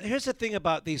boots? Here's the thing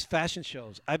about these fashion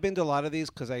shows. I've been to a lot of these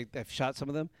because I've shot some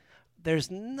of them. There's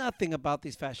nothing about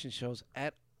these fashion shows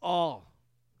at all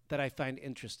that I find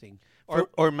interesting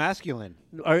Or masculine.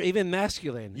 or even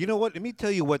masculine. You know what? Let me tell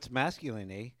you what's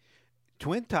masculine, eh?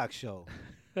 Twin Talk Show.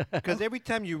 Because every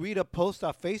time you read a post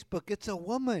off Facebook, it's a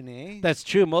woman, eh? That's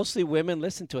true. Mostly women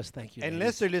listen to us. Thank you. Unless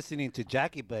ladies. they're listening to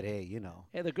Jackie, but hey, you know.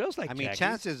 Hey, the girls like I mean, Jackie.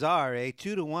 chances are,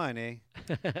 2-1,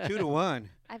 eh? 2-1.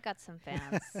 I've got some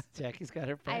fans. Jackie's got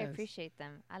her I fans. appreciate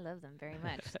them. I love them very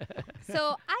much.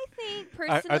 So I think Are,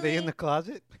 personally, are they in the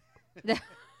closet?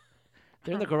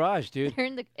 They're in the garage, dude. they're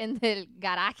in the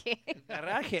garaje.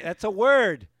 Garaje. That's a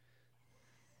word.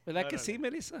 ¿Verdad que sí,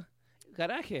 Melissa?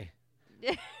 Garaje.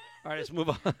 All right, let's move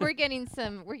on. We're getting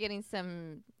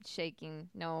some shaking.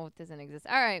 No, it doesn't exist.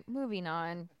 All right, moving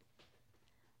on.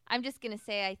 I'm just gonna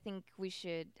say I think we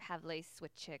should have lace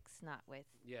with chicks, not with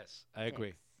Yes, I agree.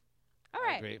 dicks. All I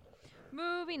right. agree.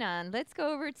 Moving on, let's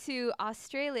go over to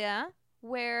Australia,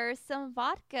 where some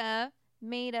vodka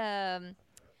made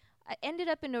ended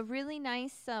up in a really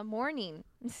nice morning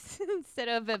instead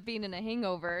of being in a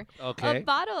hangover. Okay. A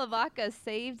bottle of vodka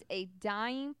saved a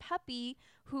dying puppy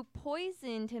who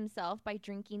poisoned himself by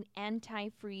drinking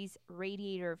antifreeze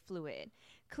radiator fluid.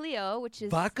 Cleo, which is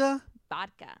Vodka?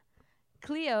 vodka.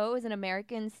 Cleo is an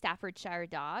American Staffordshire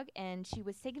dog, and she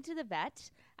was taken to the vet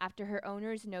after her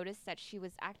owners noticed that she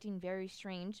was acting very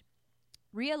strange,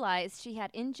 realized she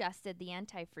had ingested the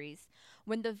antifreeze.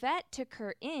 When the vet took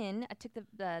her in, took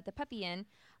the puppy in,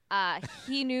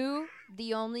 he knew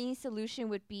the only solution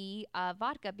would be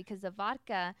vodka, because the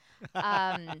vodka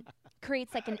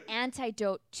creates like an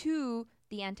antidote to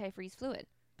the antifreeze fluid.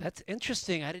 That's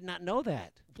interesting. I did not know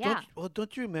that. Yeah.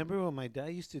 Don't you remember when my dad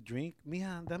used to drink?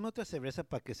 Mija, dame otra cerveza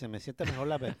para que se me sienta mejor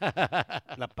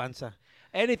la panza.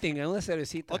 Anything, una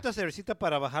cervecita. Otra cervecita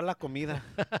para bajar la comida.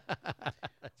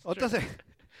 Otra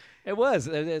It was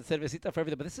a cervecita for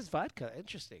everything, but this is vodka.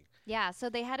 Interesting. Yeah, so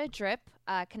they had a drip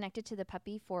connected to the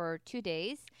puppy for 2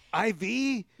 days. IV?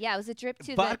 Yeah, it was a drip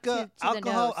to Vodka, the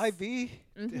alcohol, nose. IV?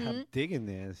 I'm digging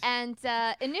this. And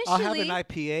initially, I'll have an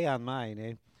IPA on mine,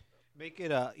 eh? Make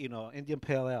it a, Indian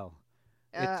Pale Ale.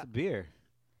 It's beer.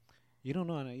 You don't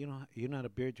know, you're not a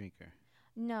beer drinker.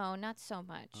 no, not so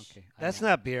much. Okay. That's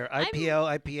not beer.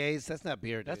 IPAs, that's not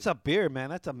beer, dude. That's a beer, man.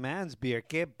 That's a man's beer.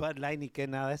 Que Bud Light ni que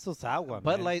nada. Eso es agua,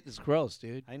 Bud man. Light is gross,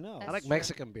 dude. I know. I That's like true.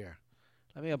 Mexican beer.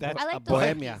 I mean, That's I like a Dos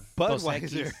Bohemia. Equis.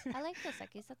 Budweiser. I like Dos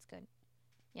Equis. That's good.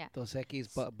 Dos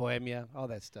Equis, Bohemia, all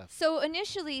that stuff. So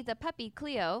initially, the puppy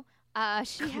Cleo,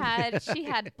 she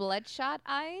had bloodshot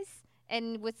eyes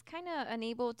and was kind of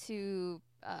unable to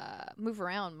move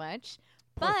around much.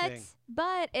 Poor thing.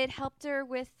 But it helped her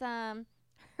with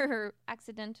her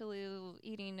accidentally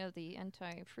eating of the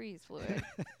antifreeze fluid.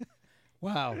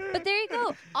 Wow. But there you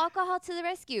go, alcohol to the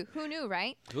rescue. Who knew,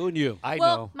 right? Who knew? I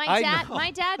well, know.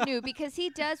 my dad knew, because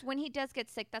when he does get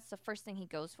sick, that's the first thing he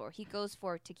goes for. He goes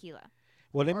for tequila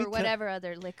Well, or whatever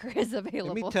other liquor is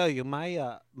available. Let me tell you,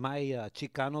 my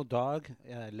Chicano dog,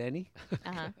 Lenny,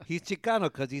 Uh-huh. he's Chicano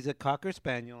because he's a Cocker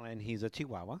Spaniel and he's a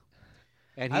Chihuahua.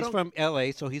 And I he's don't- from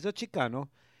L.A., so he's a Chicano.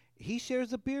 He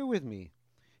shares a beer with me.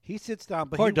 He sits down,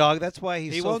 but Poor he, dog. That's why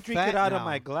he's he so won't drink fat it out of now.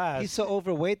 my glass. He's so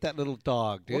overweight, that little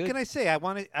dog, dude. What can I say? I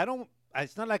don't.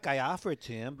 It's not like I offer it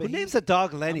to him. But Who names the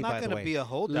dog Lenny, I'm not by the gonna way? be a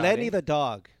holdout, Lenny eh? the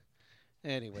dog.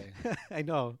 Anyway. I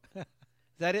know. Is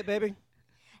that it, baby?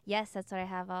 Yes, that's what I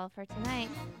have all for tonight.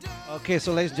 Okay,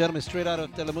 so ladies and gentlemen, straight out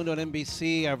of Telemundo and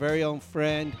NBC, our very own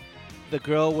friend, the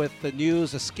girl with the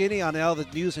news, the skinny on all the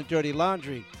news and dirty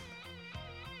laundry.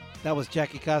 That was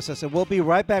Jackie Casas, and we'll be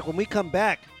right back. When we come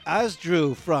back,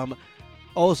 Asdru from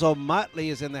Ozo Motley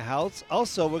is in the house.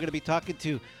 Also, we're going to be talking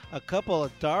to a couple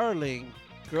of darling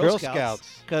Girl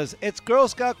Scouts, because it's Girl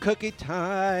Scout cookie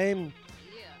time.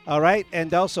 All right,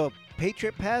 and also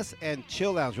Patriot Pass and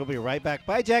Chill Lounge. We'll be right back.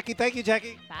 Bye, Jackie. Thank you,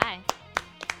 Jackie. Bye.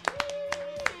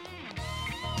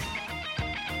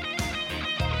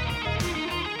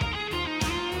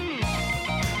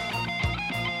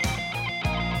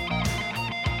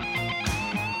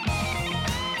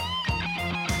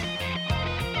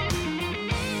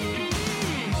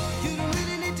 You don't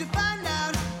really need to find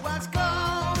out what's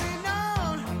going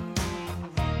on.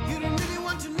 You don't really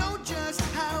want to know just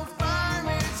how far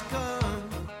it's come.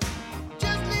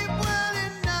 Just live well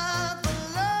enough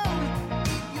alone.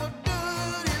 If you're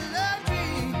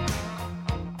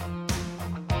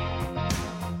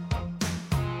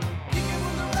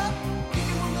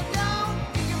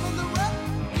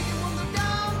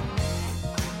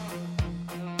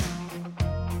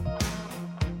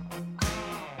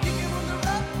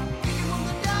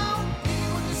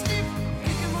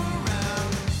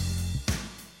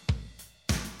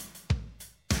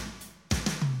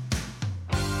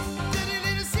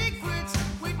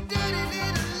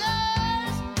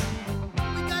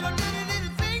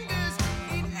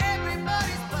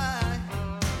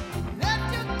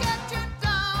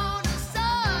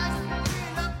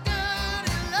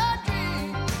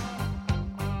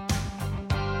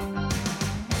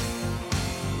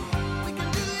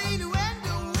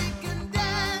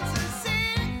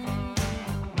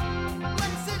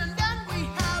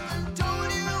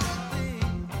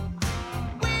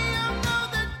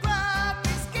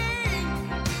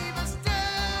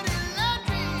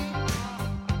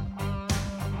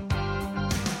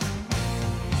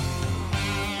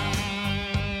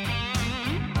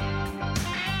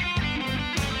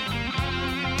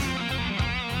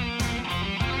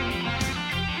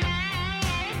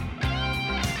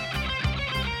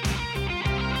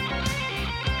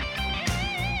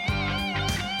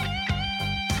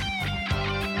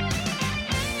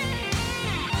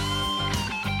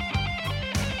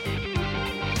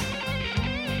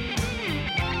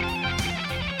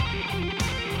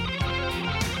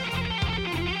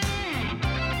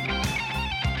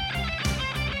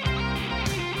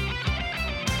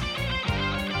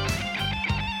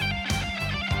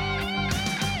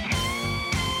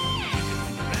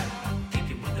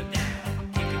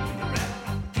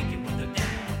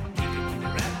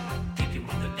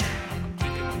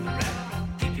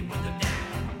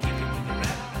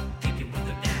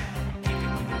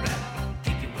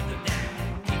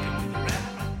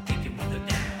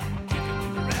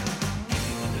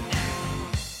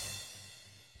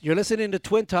You're listening to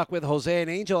Twin Talk with Jose and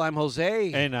Angel. I'm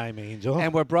Jose. And I'm Angel.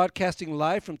 And we're broadcasting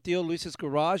live from Theo Luis's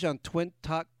garage on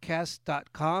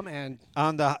twintalkcast.com and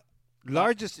on the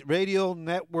largest radio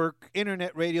network,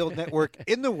 internet radio network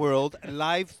in the world,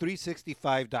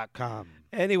 live365.com.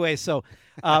 Anyway, so,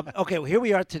 okay, well, here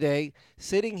we are today,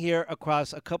 sitting here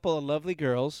across a couple of lovely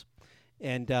girls,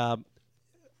 and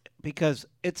because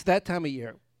it's that time of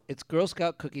year, it's Girl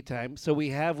Scout cookie time, so we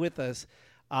have with us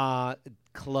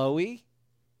Chloe.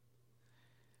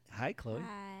 Hi, Chloe.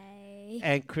 Hi.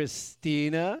 And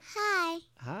Christina. Hi.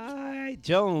 Hi,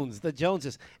 Jones, the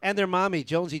Joneses, and their mommy,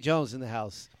 Jonesy Jones, in the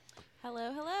house.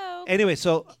 Hello, hello. Anyway,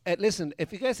 so listen,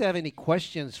 if you guys have any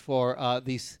questions for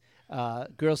these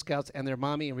Girl Scouts and their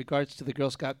mommy in regards to the Girl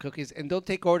Scout cookies, and don't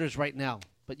take orders right now,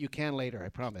 but you can later, I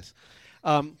promise.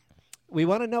 We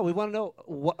want to know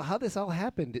how this all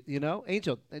happened. You know,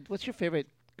 Angel, what's your favorite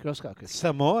Girl Scout cookie?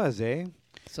 Samoas, eh?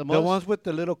 Samoas? The ones with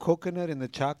the little coconut and the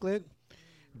chocolate.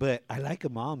 But I like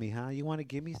them all, mija. You want to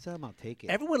give me some? I'll take it.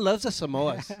 Everyone loves the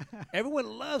Samoas.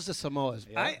 Everyone loves the Samoas.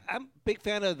 Yeah. I'm a big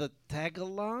fan of the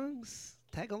Tagalongs.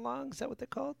 Tagalongs, is that what they're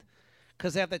called?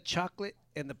 Because they have the chocolate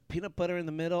and the peanut butter in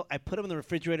the middle. I put them in the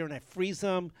refrigerator and I freeze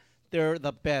them. They're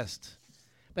the best.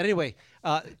 But anyway,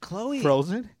 Chloe.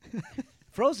 Frozen?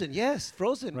 Frozen, yes.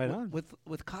 Frozen. Right on.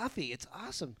 With coffee. It's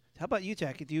awesome. How about you,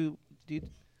 Jackie? Do you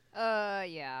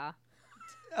Yeah.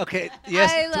 Okay,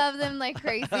 yes. I love them like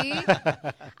crazy.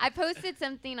 I posted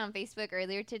something on Facebook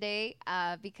earlier today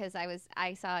because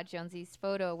I saw Jonesy's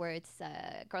photo where it's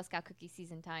Girl Scout cookie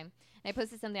season time. And I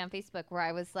posted something on Facebook where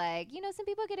I was like, some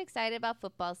people get excited about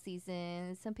football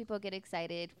season. Some people get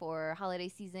excited for holiday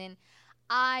season.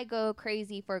 I go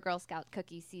crazy for Girl Scout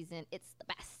cookie season. It's the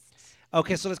best.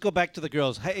 Okay, so let's go back to the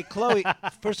girls. Hey, Chloe,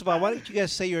 first of all, why don't you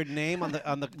guys say your name on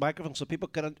the microphone so people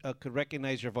could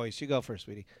recognize your voice? You go first,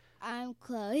 sweetie. I'm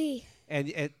Chloe.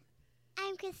 And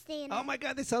I'm Christina. oh my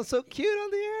God, they sound so cute on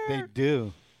the air. They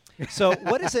do. So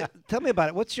what is it? Tell me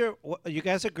about it. You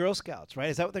guys are Girl Scouts, right?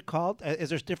 Is that what they're called? Is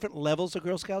there different levels of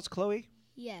Girl Scouts, Chloe?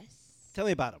 Yes. Tell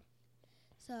me about them.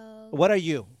 So What are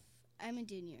you? I'm a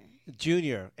junior.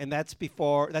 Junior, and that's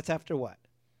after what?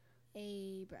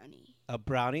 A brownie. A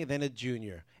brownie, then a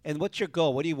junior. And what's your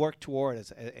goal? What do you work toward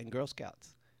in Girl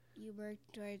Scouts? You work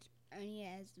towards earning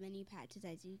as many patches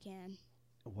as you can.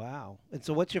 Wow. And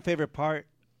so what's your favorite part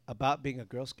about being a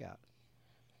Girl Scout?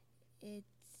 It's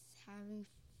having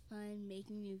fun,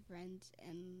 making new friends,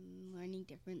 and learning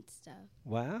different stuff.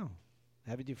 Wow.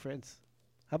 Having new friends.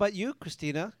 How about you,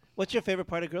 Christina? What's your favorite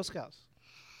part of Girl Scouts?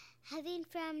 Having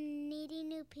fun, meeting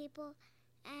new people,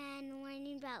 and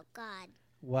learning about God.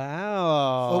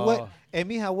 Wow. Well, what? And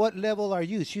mija, what level are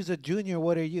you? She's a junior.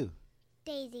 What are you?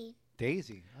 Daisy.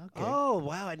 Daisy. Okay. Oh,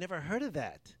 wow. I never heard of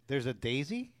that. There's a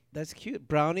Daisy? That's cute.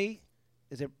 Brownie.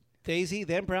 Is it Daisy,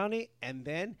 then Brownie, and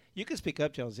then you can speak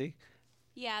up, Jonesy.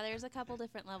 Yeah, there's a couple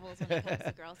different levels when it comes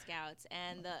to Girl Scouts.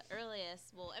 And the earliest,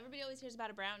 everybody always hears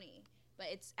about a brownie, but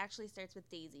it actually starts with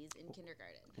daisies in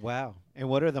kindergarten. Wow. And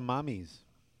what are the mommies?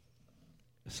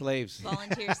 Slaves.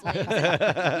 Volunteer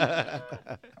slaves.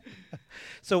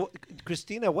 So,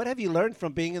 Christina, what have you learned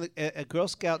from being a Girl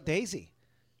Scout Daisy?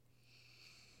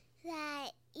 That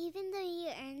even though you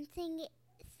earn things,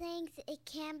 it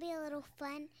can be a little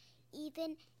fun,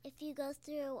 even if you go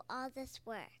through all this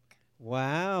work.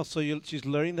 Wow. So she's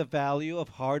learning the value of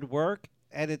hard work,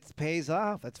 and it pays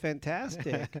off. That's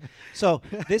fantastic. So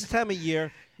this time of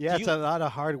year, Yeah, it's a lot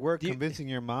of hard work do you- convincing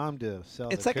your mom to sell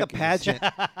it's the like cookies. a pageant.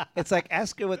 It's like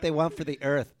ask her what they want for the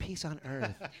earth. Peace on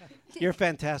earth. You're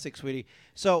fantastic, sweetie.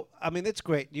 So I mean, it's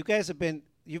great. You guys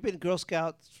you've been Girl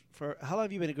Scouts for how long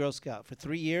have you been a Girl Scout? For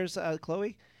 3 years,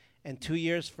 Chloe, and 2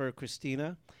 years for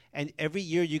Christina. And every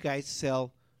year you guys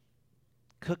sell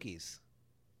cookies.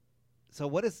 So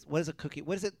what is a cookie?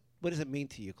 What does it mean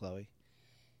to you, Chloe?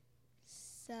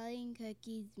 Selling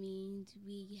cookies means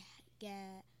we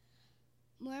get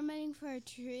more money for a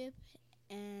trip,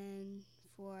 and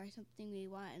for something we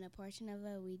want, and a portion of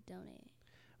it we donate.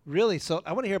 Really? So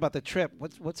I want to hear about the trip.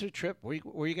 What's your trip? Where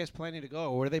are you guys planning to go?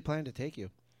 Or where are they planning to take you?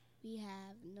 We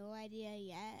have no idea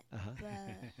yet, Uh-huh.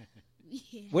 but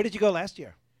yeah, Where did you go last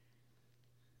year?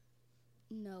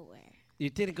 nowhere. You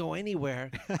didn't go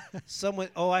anywhere.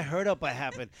 I heard of what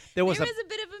happened. There There was was a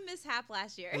bit of a mishap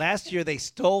last year. last year they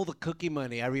stole the cookie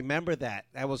money. I remember that.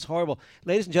 That was horrible.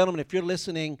 Ladies and gentlemen, if you're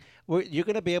listening, you're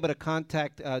going to be able to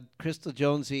contact Crystal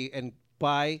Jonesy and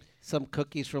buy some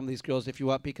cookies from these girls if you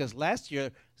want, because last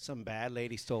year some bad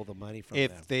lady stole the money from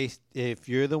them. If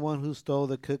you're the one who stole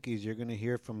the cookies, you're gonna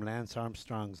hear from Lance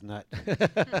Armstrong's nut.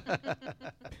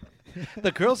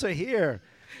 The girls are here.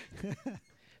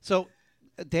 So,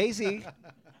 Daisy,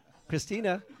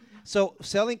 Christina, So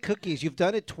selling cookies, you've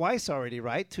done it twice already,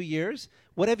 right? 2 years.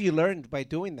 What have you learned by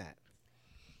doing that?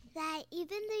 That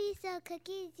even though you sell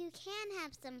cookies, you can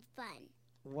have some fun.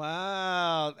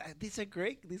 Wow, these are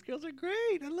great. These girls are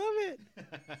great. I love it.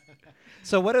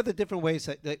 So, what are the different ways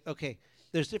okay,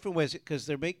 there's different ways because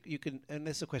you can, and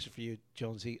this is a question for you,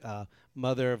 Jonesy,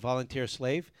 mother, volunteer,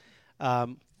 slave.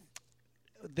 Obviously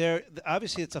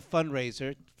it's a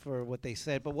fundraiser for what they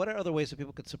said, but what are other ways that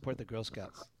people could support the Girl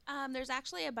Scouts? There's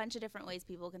actually a bunch of different ways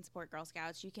people can support Girl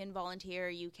Scouts. You can volunteer.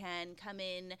 You can come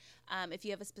in if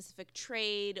you have a specific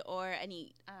trade or a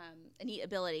neat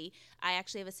ability. I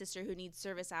actually have a sister who needs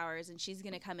service hours, and she's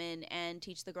going to come in and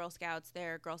teach the Girl Scouts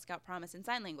their Girl Scout promise in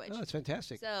sign language. Oh, that's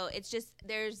fantastic. So it's just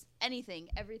there's anything.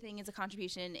 Everything is a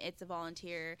contribution. It's a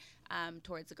volunteer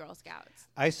towards the Girl Scouts.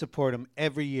 I support them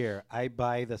every year. I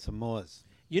buy the Samoas.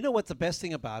 You know what's the best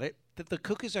thing about it? That the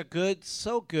cookies are good,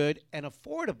 so good, and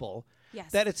affordable. Yes.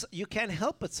 That you can't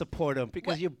help but support them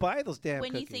because you buy those damn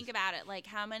cookies. When you think about it, like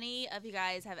how many of you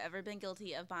guys have ever been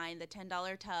guilty of buying the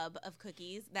 $10 tub of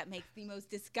cookies that makes the most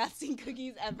disgusting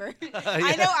cookies ever?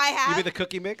 I know I have. You mean the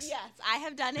cookie mix? Yes, I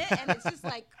have done it, and it's just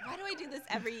like, why do I do this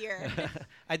every year?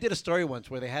 I did a story once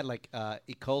where they had like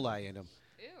E. coli in them.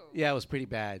 Ew. Yeah, it was pretty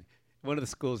bad. One of the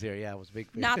schools here, yeah, it was big.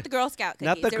 Not the Girl Scout cookies.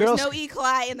 Not the there Girl was no E.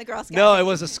 coli in the Girl Scout No, cookies. it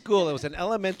was a school. It was an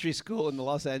elementary school in the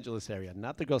Los Angeles area,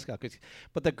 not the Girl Scout cookies.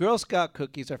 But the Girl Scout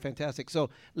cookies are fantastic.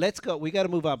 So let's go. We got to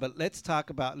move on, but let's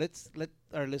talk about, let's let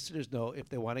our listeners know if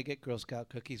they want to get Girl Scout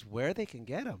cookies, where they can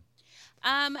get them.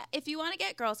 If you want to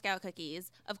get Girl Scout cookies,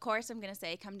 of course, I'm going to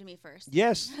say, come to me first.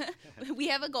 Yes. We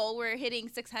have a goal. We're hitting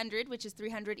 600, which is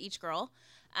 300 each girl.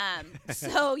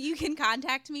 So you can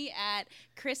contact me at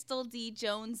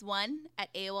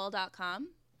crystaldjones1@aol.com.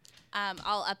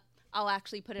 I'll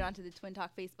actually put it onto the Twin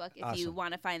Talk Facebook if you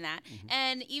want to find that. Mm-hmm.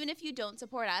 And even if you don't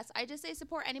support us, I just say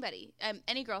support anybody.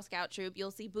 Any Girl Scout troop.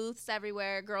 You'll see booths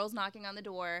everywhere, girls knocking on the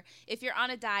door. If you're on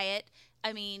a diet,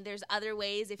 I mean, there's other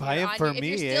ways. If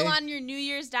you're still on your New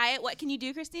Year's diet, what can you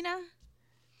do, Christina?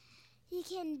 You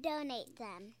can donate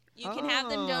them. You can have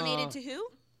them donated to who?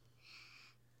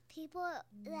 People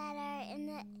that are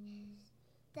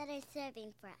that are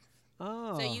serving for us.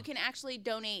 Oh. So you can actually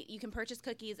donate. You can purchase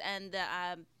cookies, and the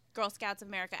Girl Scouts of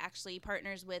America actually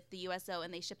partners with the USO,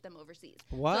 and they ship them overseas.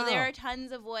 Wow. So there are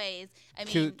tons of ways. I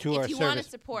mean, To if our you want to service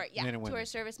support, men and to women. our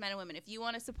servicemen and women. If you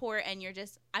want to support, and you're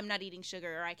just, I'm not eating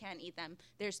sugar or I can't eat them.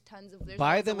 There's tons of.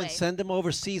 Buy them and send them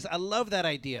overseas. I love that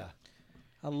idea.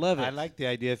 I love it. I like the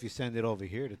idea if you send it over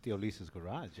here to Theo Lisa's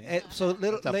garage. So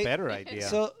It's a better idea.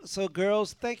 So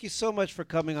girls, thank you so much for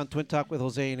coming on Twin Talk with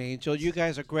Jose and Angel. You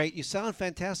guys are great. You sound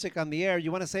fantastic on the air.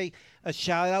 You want to say a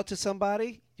shout out to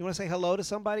somebody? You want to say hello to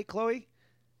somebody, Chloe?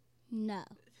 No.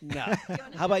 No.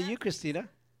 How about you, Christina?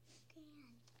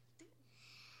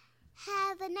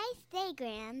 Have a nice day,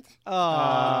 Grand.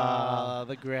 Oh,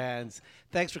 the Grands.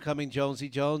 Thanks for coming, Jonesy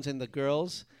Jones and the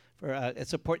girls. For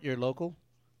support your local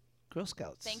Girl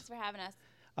Scouts. Thanks for having us.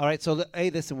 All right, so hey,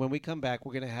 listen, when we come back,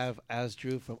 we're going to have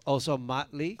Asdru from also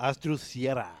Motley. Asdru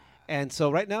Sierra. And so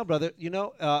right now, brother,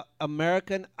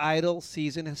 American Idol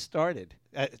season has started.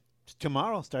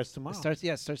 Tomorrow. Starts tomorrow.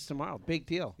 It starts tomorrow. Big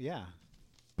deal. Yeah.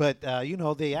 But,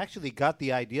 they actually got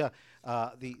the idea,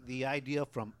 the idea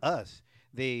from us.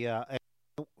 They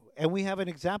and we have an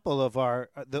example of our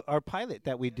pilot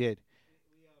that we did.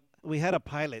 We had a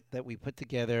pilot that we put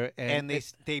together, and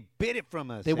they bid it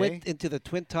from us. They went into the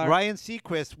Twin Talk. Ryan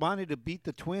Seacrest wanted to beat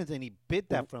the Twins, and he bid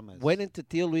that from us. Went into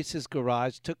Theo Luis's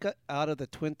garage, took it out of the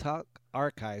Twin Talk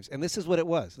archives, and this is what it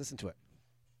was. Listen to it.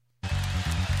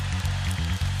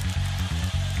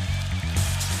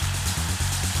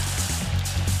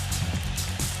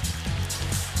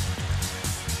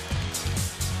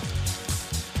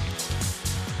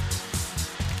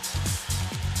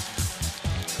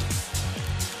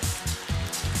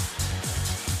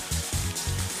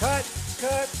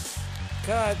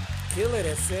 Cut. Kill it,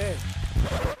 ese.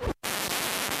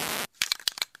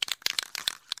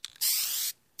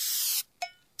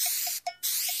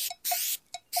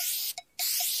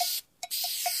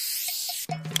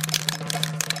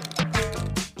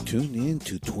 Tune in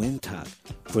to Twin Talk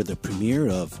for the premiere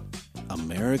of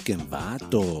American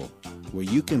Vato, where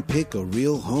you can pick a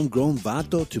real homegrown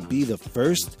vato to be the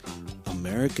first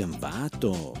American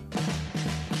Vato.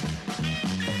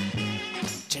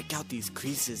 Check out these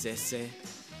creases, ese.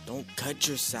 Don't cut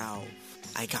yourself.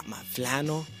 I got my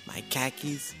flannel, my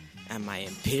khakis, and my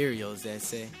imperials,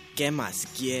 ese. ¿Qué más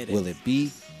quieres? Will it be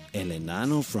El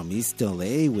Enano from East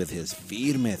LA with his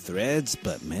firme threads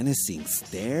but menacing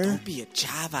stare? Don't be a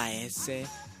chava, ese.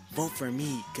 Vote for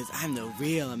me, because I'm the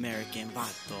real American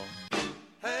vato.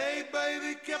 Hey,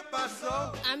 baby, ¿qué pasa?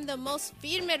 I'm the most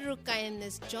firme ruca in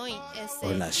this joint.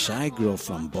 Or La Shy Girl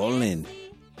from Bolin.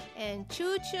 And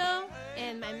Chucho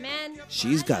and my man.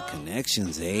 She's got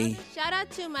connections, eh? Shout out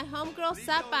to my homegirl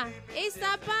Sapa. Hey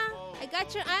Sapa, I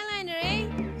got your eyeliner, eh?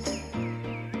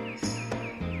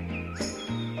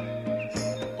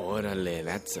 Orale,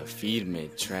 that's a firme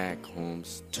track,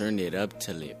 Holmes. Turn it up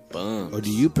till it bumps. Or do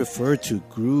you prefer to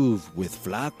groove with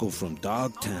Flaco from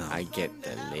Dogtown? I get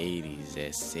the ladies,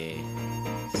 ese.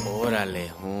 Orale,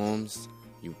 Holmes.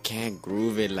 You can't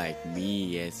groove it like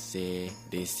me, ese.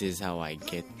 This is how I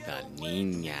get the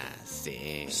niñas,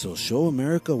 eh. So show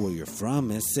America where you're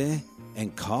from, ese.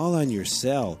 And call on your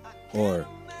cell or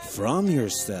from your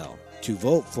cell to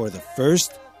vote for the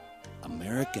first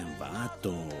American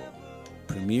Vato.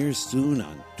 Premieres soon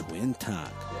on Twin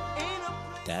Talk.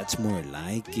 That's more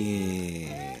like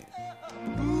it.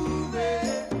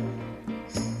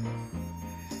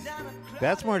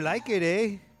 That's more like it,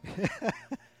 eh?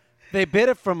 They bid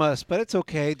it from us, but it's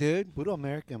okay, dude. Puro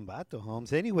American Vato,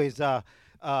 Holmes. Anyways,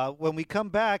 when we come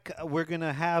back, we're going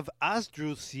to have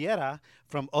Asdru Sierra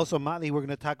from Oso Motley. We're going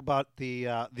to talk about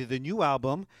the new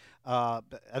album, a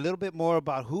little bit more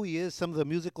about who he is, some of the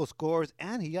musical scores,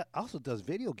 and he also does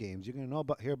video games. You're going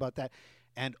to hear about that.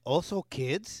 And also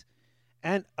kids.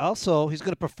 And also, he's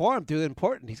going to perform, dude.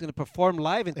 Important. He's going to perform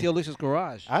live in Tio Luis's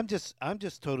garage. I'm just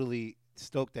totally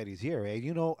stoked that he's here, eh?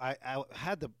 You know, I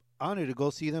had the honor to go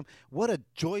see them. What a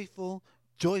joyful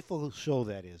show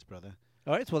that is, brother.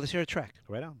 All right, well, let's hear a track.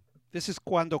 Right on. This is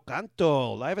Cuando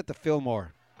Canto, live at the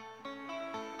Fillmore.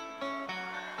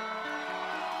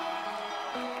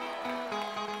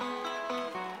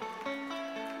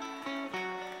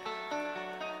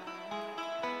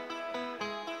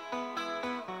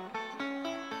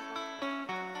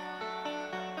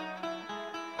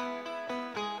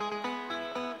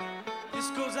 This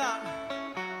goes out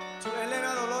to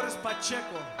Elena Dolores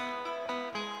Pacheco.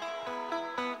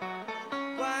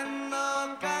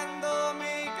 Cuando canto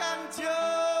mi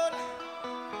canción,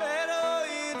 quiero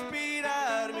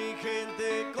inspirar mi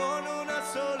gente con una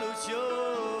solución.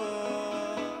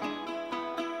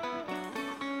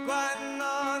 Cuando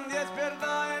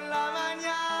despierto en la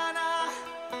mañana,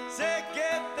 sé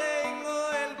que tengo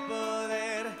el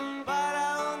poder para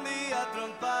un día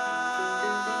trompar.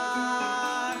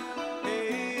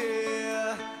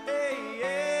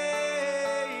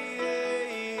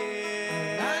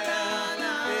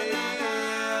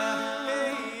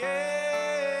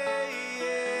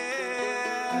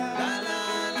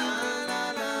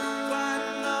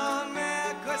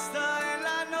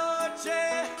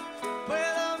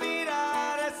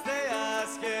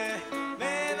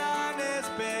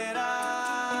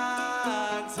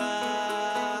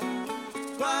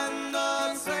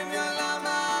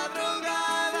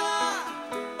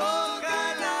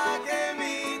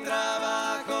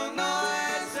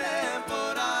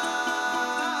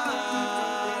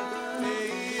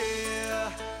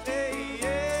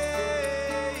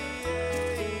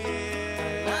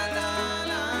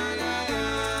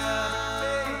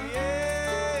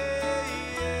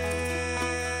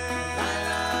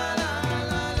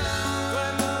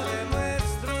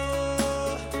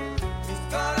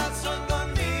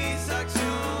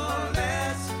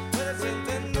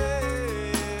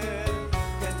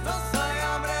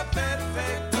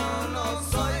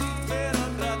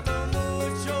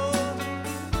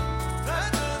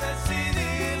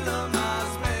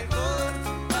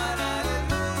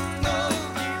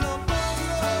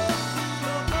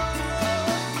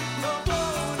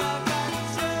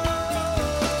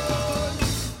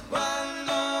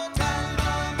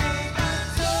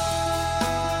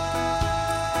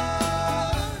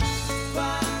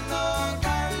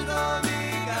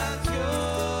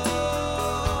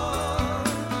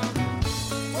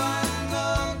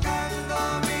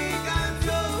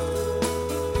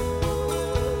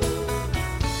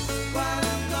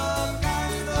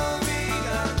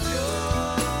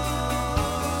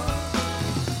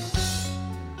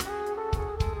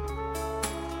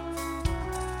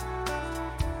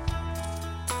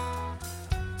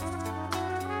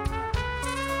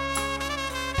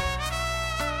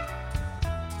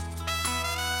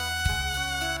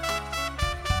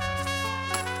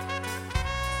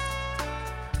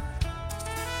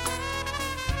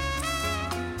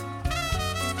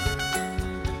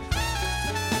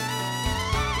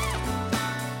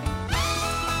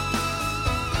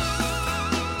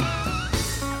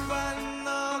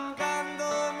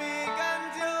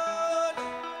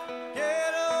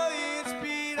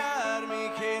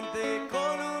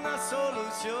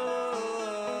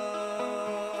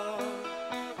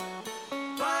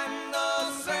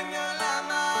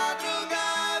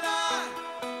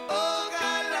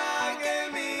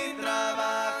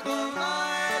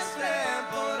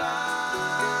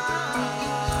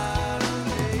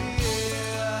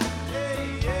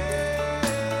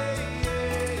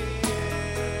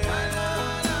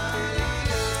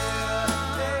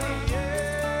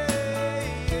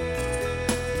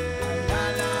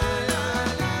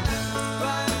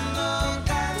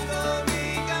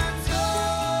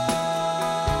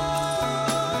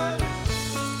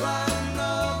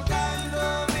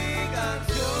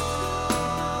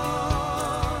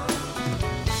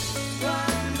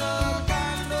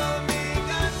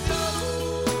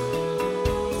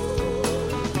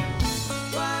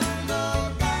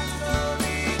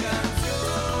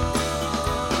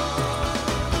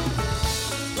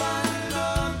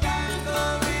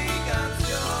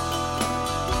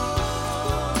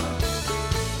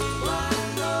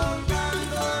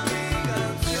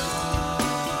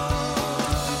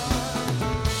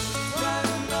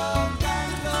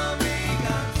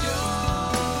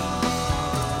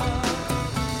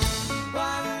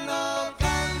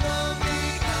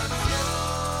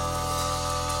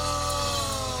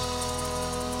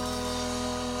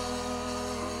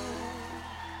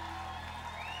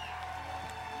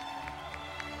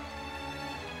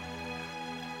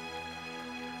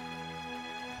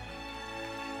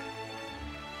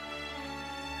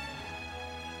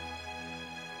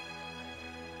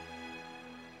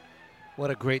 What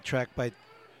a great track by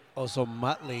also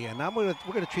Motley. And now we're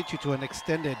going to treat you to an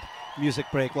extended music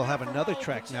break. We'll have another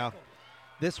track now.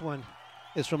 This one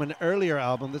is from an earlier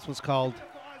album. This one's called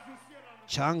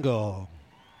Chango.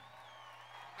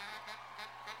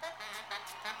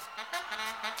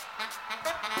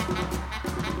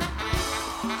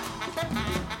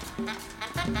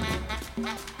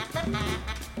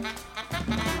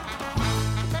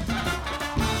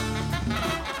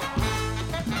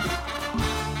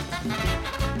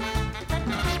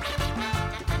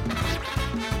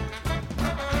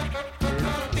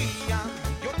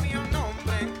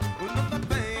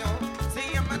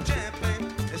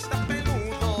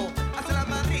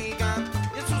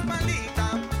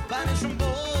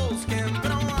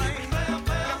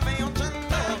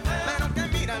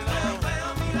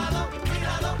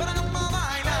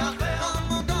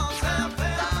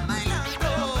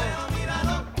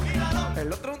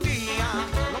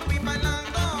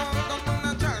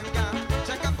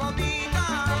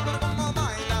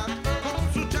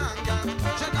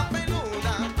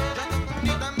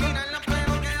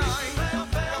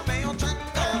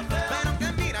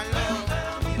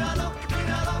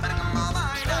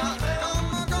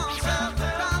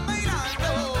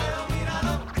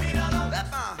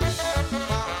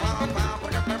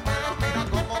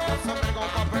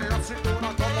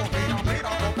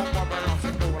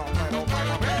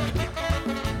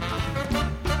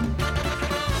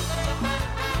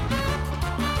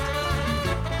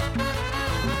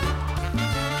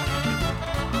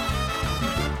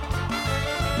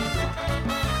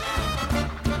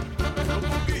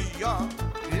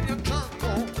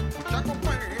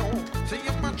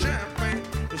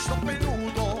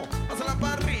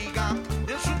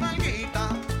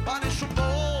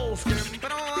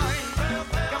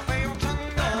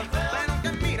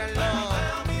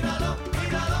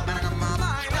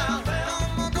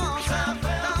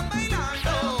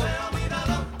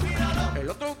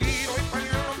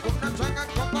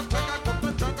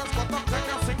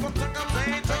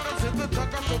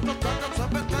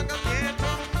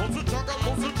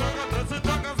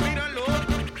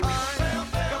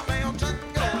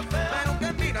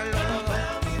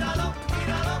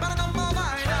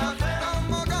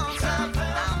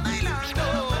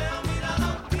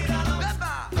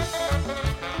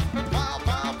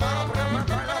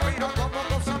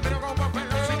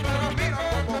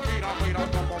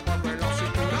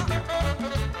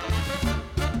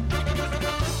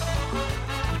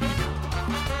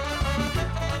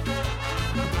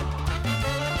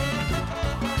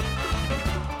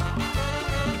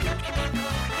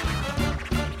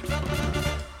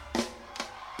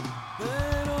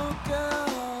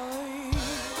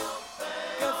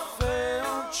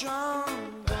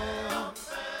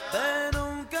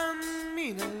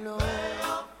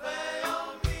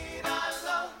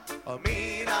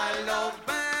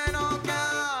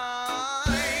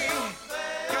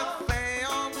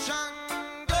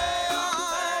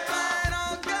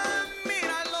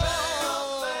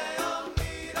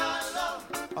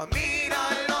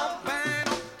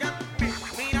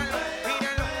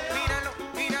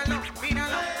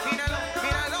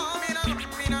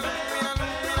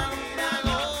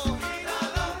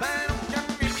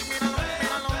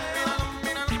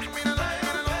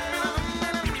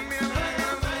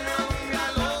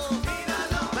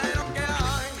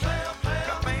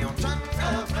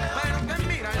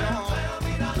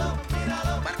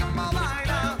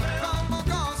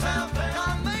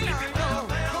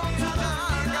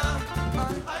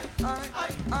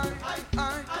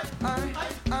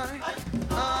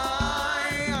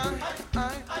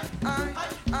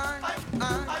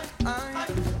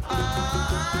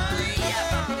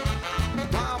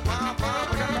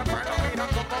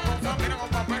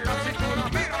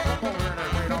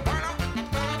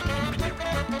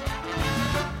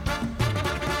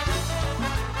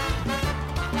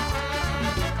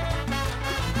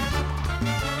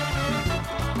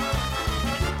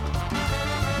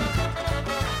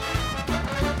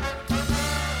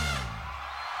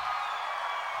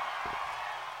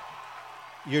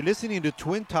 You're listening to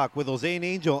Twin Talk with Jose and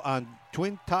Angel on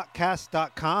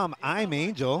twintalkcast.com. I'm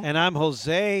Angel. And I'm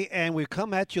Jose, and we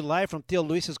come at you live from Theo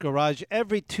Luis's garage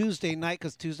every Tuesday night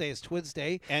because Tuesday is Twins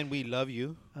Day. And we love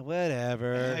you.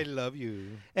 Whatever. I love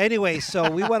you. Anyway,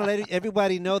 so we want to let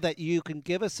everybody know that you can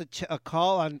give us a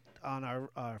call on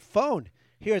our phone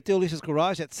here at Theo Luis's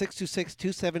garage at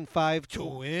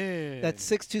 626-275-TWIN. That's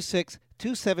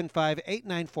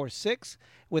 626-275-8946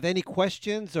 with any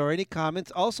questions or any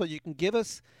comments. Also, you can give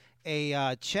us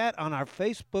a chat on our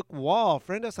Facebook wall.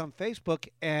 Friend us on Facebook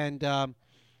and questions.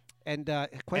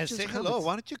 And say hello.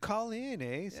 Why don't you call in,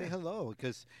 eh? Yeah. Say hello,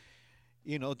 because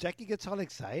You know, Jackie gets all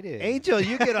excited. Angel,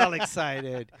 you get all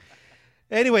excited.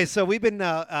 Anyway, so we've been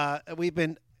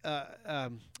talking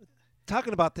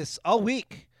about this all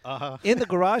week in the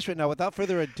garage right now. Without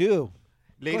further ado,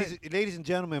 ladies and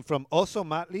gentlemen, from Oso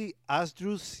Motley,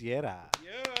 Asdru Sierra.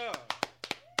 Yeah.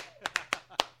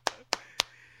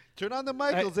 Turn on the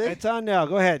Michaels, eh? It's on now.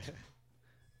 Go ahead.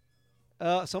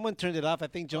 Someone turned it off. I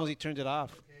think Jonesy turned it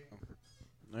off.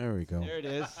 There we go. There it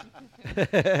is.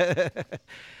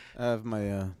 I have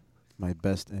my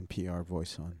best NPR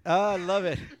voice on. Oh, I love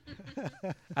it.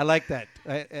 I like that.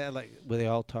 I like when they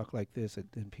all talk like this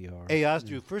at NPR. Hey,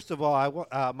 Asdru, first of all,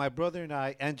 my brother and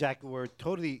I and Jackie were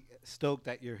totally stoked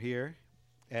that you're here,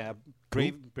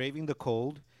 braving the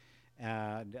cold,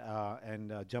 and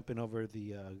jumping over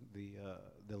the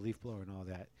leaf blower and all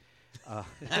that.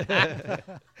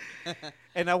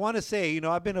 And I want to say, you know,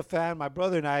 I've been a fan. My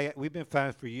brother and I, we've been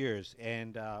fans for years,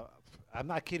 and I'm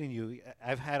not kidding you.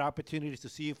 I've had opportunities to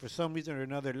see you for some reason or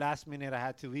another. Last minute, I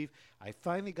had to leave. I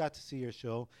finally got to see your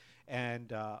show,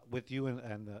 and with you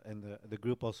and the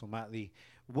group Oso Motley.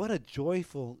 What a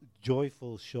joyful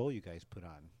show you guys put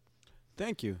on.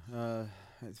 Thank you.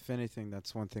 If anything,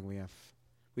 that's one thing we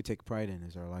take pride in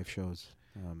is our live shows.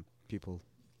 People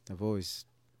have always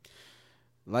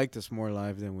liked us more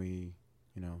live than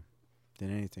than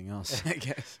anything else, I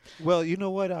guess. Well, you know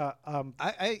what? I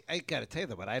got to tell you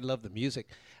that, but I love the music.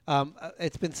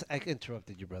 It's been I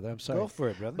interrupted you, brother. I'm sorry. Go for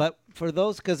it, brother. But for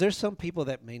those, because there's some people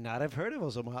that may not have heard of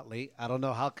Oso Motley. I don't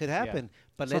know how it could happen. Yeah.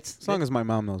 But as long as my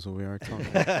mom knows who we are talking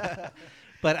about.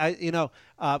 But a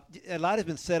lot has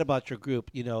been said about your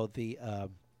group. You know, the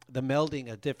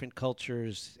melding of different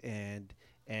cultures and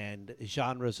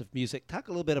genres of music. Talk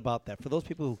a little bit about that for those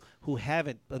people who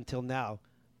haven't until now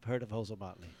heard of Oso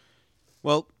Motley.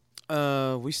 Well,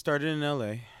 we started in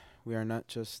L.A. We are not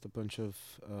just a bunch of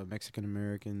Mexican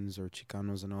Americans or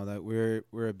Chicanos and all that.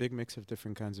 We're a big mix of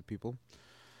different kinds of people.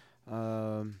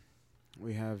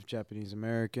 We have Japanese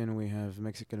American, we have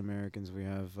Mexican Americans, we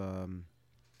have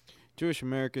Jewish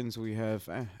Americans, we have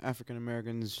African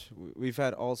Americans. We've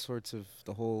had all sorts of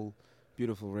the whole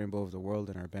beautiful rainbow of the world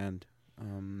in our band.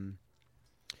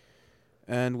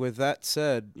 And with that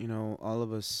said, you know, all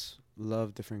of us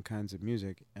love different kinds of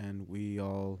music, and we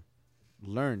all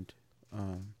learned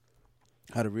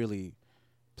how to really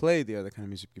play the other kind of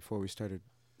music before we started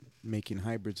making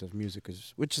hybrids of music,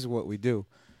 which is what we do.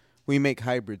 We make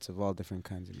hybrids of all different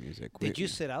kinds of music. Did you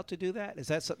set out to do that? Is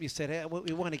that something you said, hey,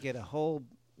 we want to get a whole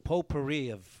potpourri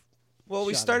of... Well,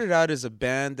 we started out as a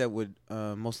band that would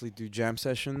mostly do jam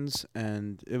sessions,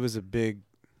 and it was a big,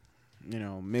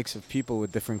 mix of people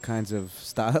with different kinds of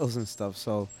styles and stuff.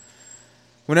 So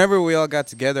whenever we all got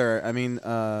together, I mean,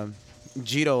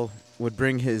 Jito would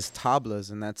bring his tablas,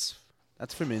 and that's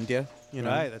from India,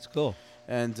 Right, that's cool.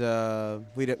 And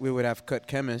we would have Cut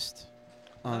Chemist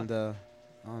on the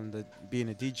being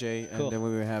a DJ, Cool. and then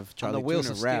we would have Charlie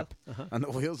Tuner rap on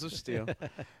the Wheels of Steel.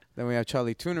 Then we have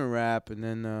Charlie Tuner rap, and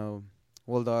then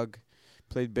Will Dog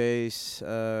played bass.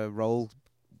 Raul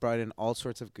brought in all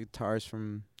sorts of guitars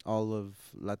from all of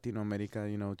Latino America,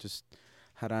 just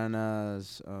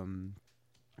jaranas,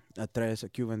 a tres, a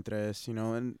Cuban tres,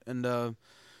 and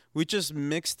we just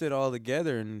mixed it all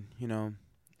together, and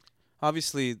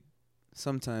obviously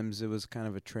sometimes it was kind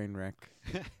of a train wreck.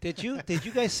 Did you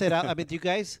guys set out? I mean, do you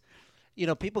guys,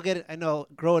 people get it. I know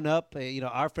growing up,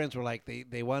 our friends were like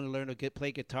they want to learn to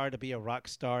play guitar to be a rock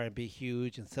star and be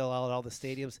huge and sell out all the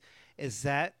stadiums. Is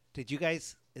that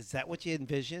what you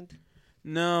envisioned?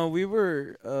 No, we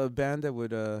were a band that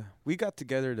would we got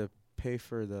together to pay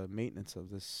for the maintenance of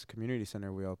this community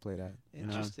center we all played at.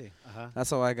 Interesting. That's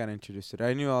how I got introduced to it.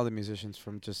 I knew all the musicians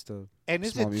from just the and small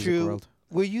is it music true? world.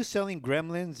 Were you selling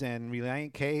Gremlins and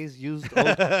Reliant K's used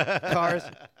old cars?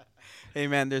 Hey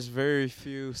man, there's very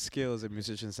few skills that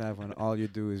musicians have when all you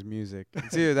do is music.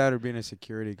 It's either that or being a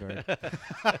security guard.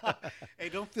 Hey,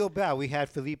 don't feel bad. We had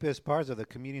Felipe Esparza, the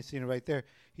comedian center right there.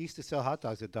 He used to sell hot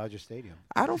dogs at Dodger Stadium.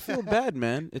 I don't feel bad,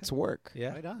 man. It's work.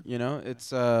 Yeah. Right on.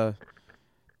 It's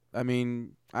I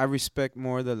mean, I respect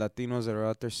more the Latinos that are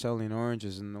out there selling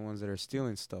oranges than the ones that are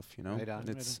stealing stuff, Right on.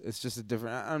 It's just a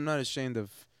different. I'm not ashamed of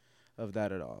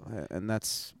that at all. And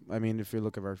that's, I mean, if you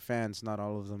look at our fans, not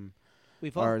all of them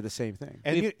are the same thing.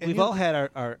 And we've all had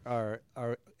our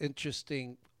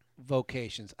interesting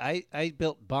vocations. I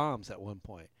built bombs at one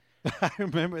point. I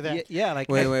remember that. Yeah, like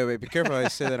wait. Be careful how you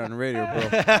say that on the radio,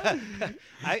 bro.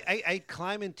 I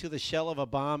climb into the shell of a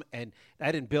bomb, and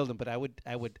I didn't build them, but I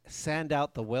would sand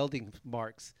out the welding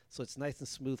marks so it's nice and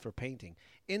smooth for painting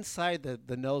inside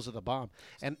the nose of the bomb,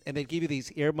 and they give you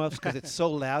these earmuffs because it's so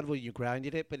loud when you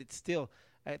grounded it, but it's still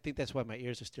I think that's why my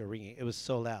ears are still ringing. It was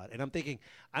so loud, and I'm thinking,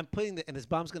 I'm putting and this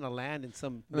bomb's gonna land in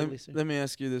some Middle Eastern. Let me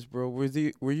ask you this, bro.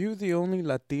 Were you the only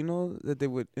Latino that they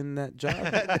would in that job,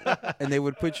 and they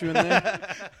would put you in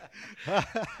there?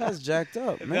 That's jacked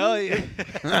up, man. No,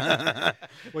 yeah.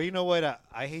 Well, you know what?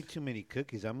 I hate too many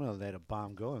cookies. I'm gonna let a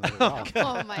bomb go. And let it off.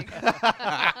 Oh my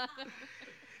god.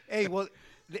 Hey, well,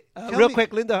 real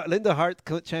quick, Linda Hart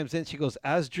chimes in. She goes,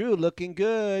 "As Drew, looking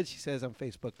good." She says on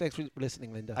Facebook. Thanks for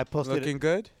listening, Linda. I posted Looking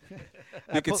good.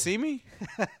 You can see me.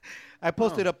 I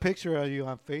posted a picture of you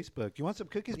on Facebook. You want some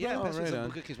cookies, Yeah, brother? pass me right some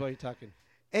on. cookies while you're talking.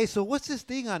 Hey, so what's this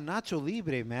thing on Nacho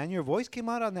Libre, man? Your voice came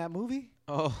out on that movie?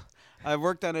 Oh, I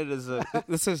worked on it as a.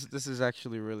 this is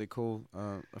actually really cool.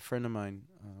 A friend of mine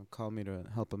called me to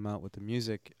help him out with the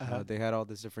music. They had all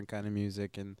this different kind of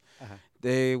music, and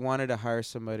they wanted to hire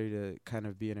somebody to kind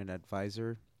of be an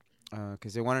advisor,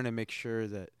 because they wanted to make sure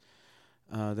that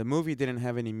the movie didn't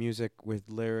have any music with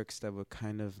lyrics that would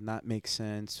kind of not make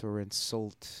sense or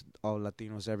insult all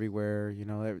Latinos everywhere. You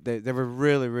know, they were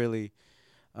really, really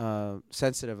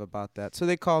sensitive about that. So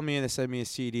they called me and they sent me a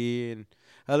CD, and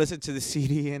I listened to the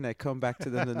CD, and I come back to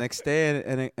them the next day,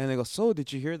 and they go, "So,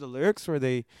 did you hear the lyrics?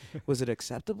 Was it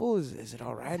acceptable? Is it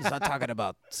all right? It's not talking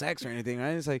about sex or anything,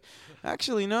 right?" It's like,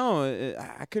 actually, no,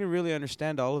 I couldn't really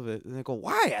understand all of it. And they go,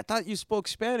 "Why? I thought you spoke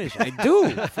Spanish." I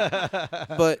do,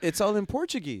 but it's all in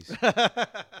Portuguese. No.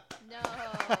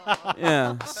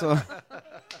 Yeah,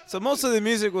 so most of the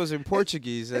music was in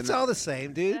Portuguese. It's and all the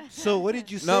same, dude. So what did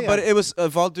you say? No, but it was,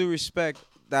 of all due respect,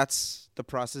 that's the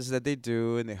process that they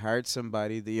do, and they hired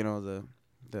somebody, the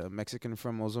Mexican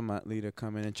from Ozomatli to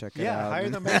come in and check it out. Yeah, hire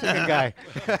and the Mexican guy.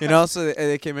 You know, so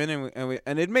they came in,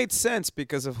 and it made sense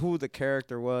because of who the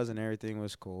character was, and everything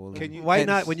was cool. Why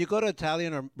not? When you go to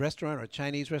Italian or restaurant or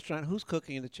Chinese restaurant, who's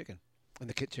cooking the chicken? In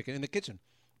the chicken in the kitchen.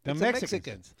 The It's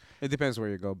Mexicans. It depends where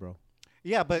you go, bro.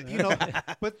 Yeah, but you know,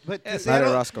 but Not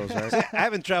at Roscoe's, right? I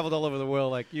haven't traveled all over the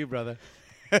world like you, brother.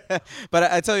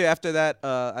 But I tell you, after that,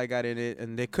 I got in it,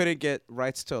 and they couldn't get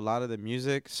rights to a lot of the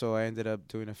music, so I ended up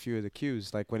doing a few of the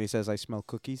cues, like when he says, "I smell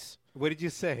cookies." What did you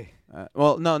say?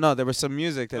 Well, no, there was some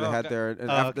music that I had okay. there, and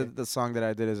Oh, after okay. the song that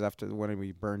I did is after when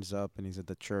he burns up, and he's at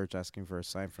the church asking for a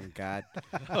sign from God.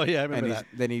 Oh yeah, I remember and that.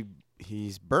 then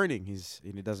he's burning.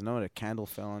 He doesn't know it. A candle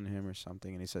fell on him or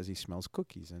something, and he says he smells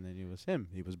cookies, and then it was him.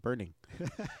 He was burning.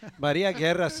 Maria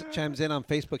Guerra chimes in on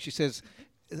Facebook. She says,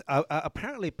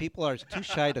 apparently people are too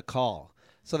shy to call.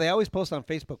 So they always post on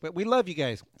Facebook. But we love you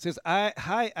guys. Says,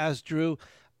 hi, as Drew.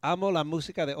 Amo la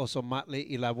música de Ozomatli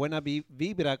y la buena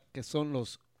vibra que son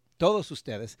todos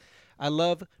ustedes. I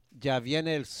love Ya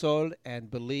Viene el Sol and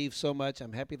Believe so much.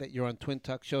 I'm happy that you're on Twin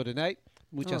Talk Show tonight.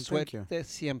 Mucha thank you. suerte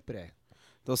siempre.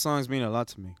 Those songs mean a lot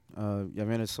to me. Ya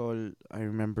Viene el Sol, I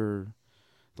remember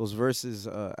those verses.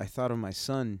 I thought of my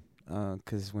son,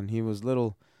 because when he was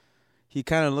little, he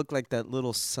kind of looked like that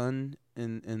little sun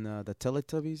in the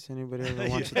Teletubbies. Anybody ever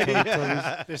watch the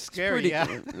Teletubbies? They're scary,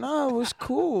 yeah. No, it was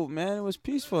cool, man. It was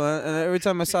peaceful. And every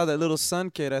time I saw that little sun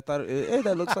kid, I thought, hey,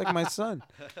 that looks like my son.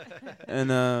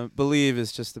 And Believe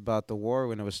is just about the war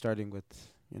when it was starting with,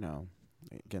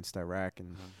 against Iraq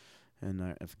and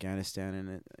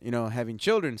Afghanistan. And, having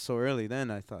children so early then,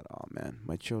 I thought, oh, man,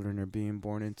 my children are being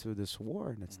born into this war,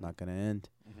 and it's not going to end.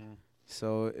 Mm-hmm.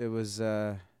 So it was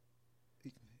a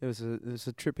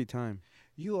trippy time.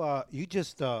 You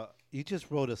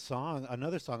just wrote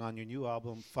another song on your new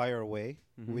album, Fire Away,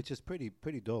 which is pretty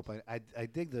dope. I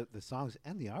dig the songs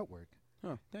and the artwork.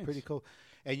 Oh, thanks. Pretty cool.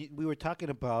 And we were talking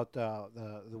about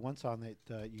the one song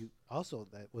that you also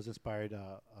that was inspired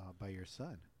by your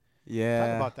son. Yeah.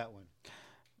 Talk about that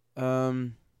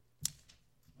one.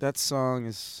 That song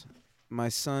is, my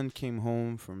son came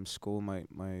home from school. My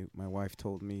wife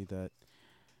told me that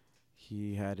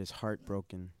he had his heart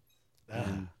broken.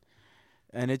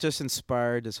 And it just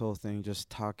inspired this whole thing, just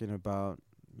talking about,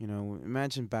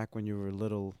 imagine back when you were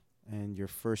little and your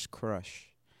first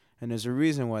crush. And there's a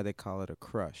reason why they call it a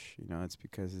crush. It's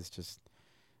because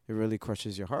it really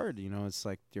crushes your heart. It's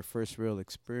like your first real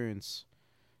experience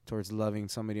towards loving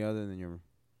somebody other than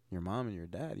your mom and your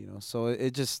dad, So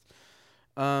it just,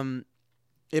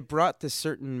 it brought this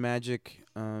certain magic,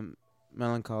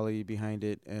 melancholy behind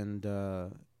it, and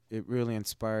it really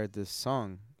inspired this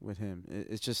song with him.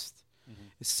 It's just,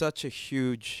 it's such a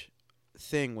huge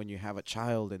thing when you have a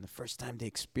child and the first time they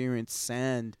experience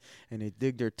sand and they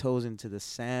dig their toes into the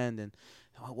sand and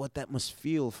what that must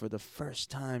feel for the first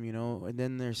time, and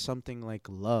then there's something like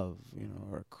love,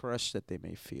 or a crush that they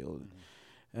may feel.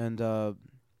 And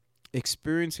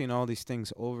experiencing all these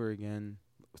things over again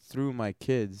through my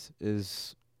kids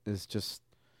is just,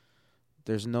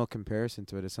 there's no comparison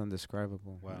to it. It's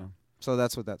indescribable. Wow. So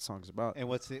that's what that song's about. And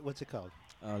what's it called?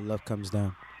 Love Comes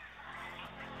Down.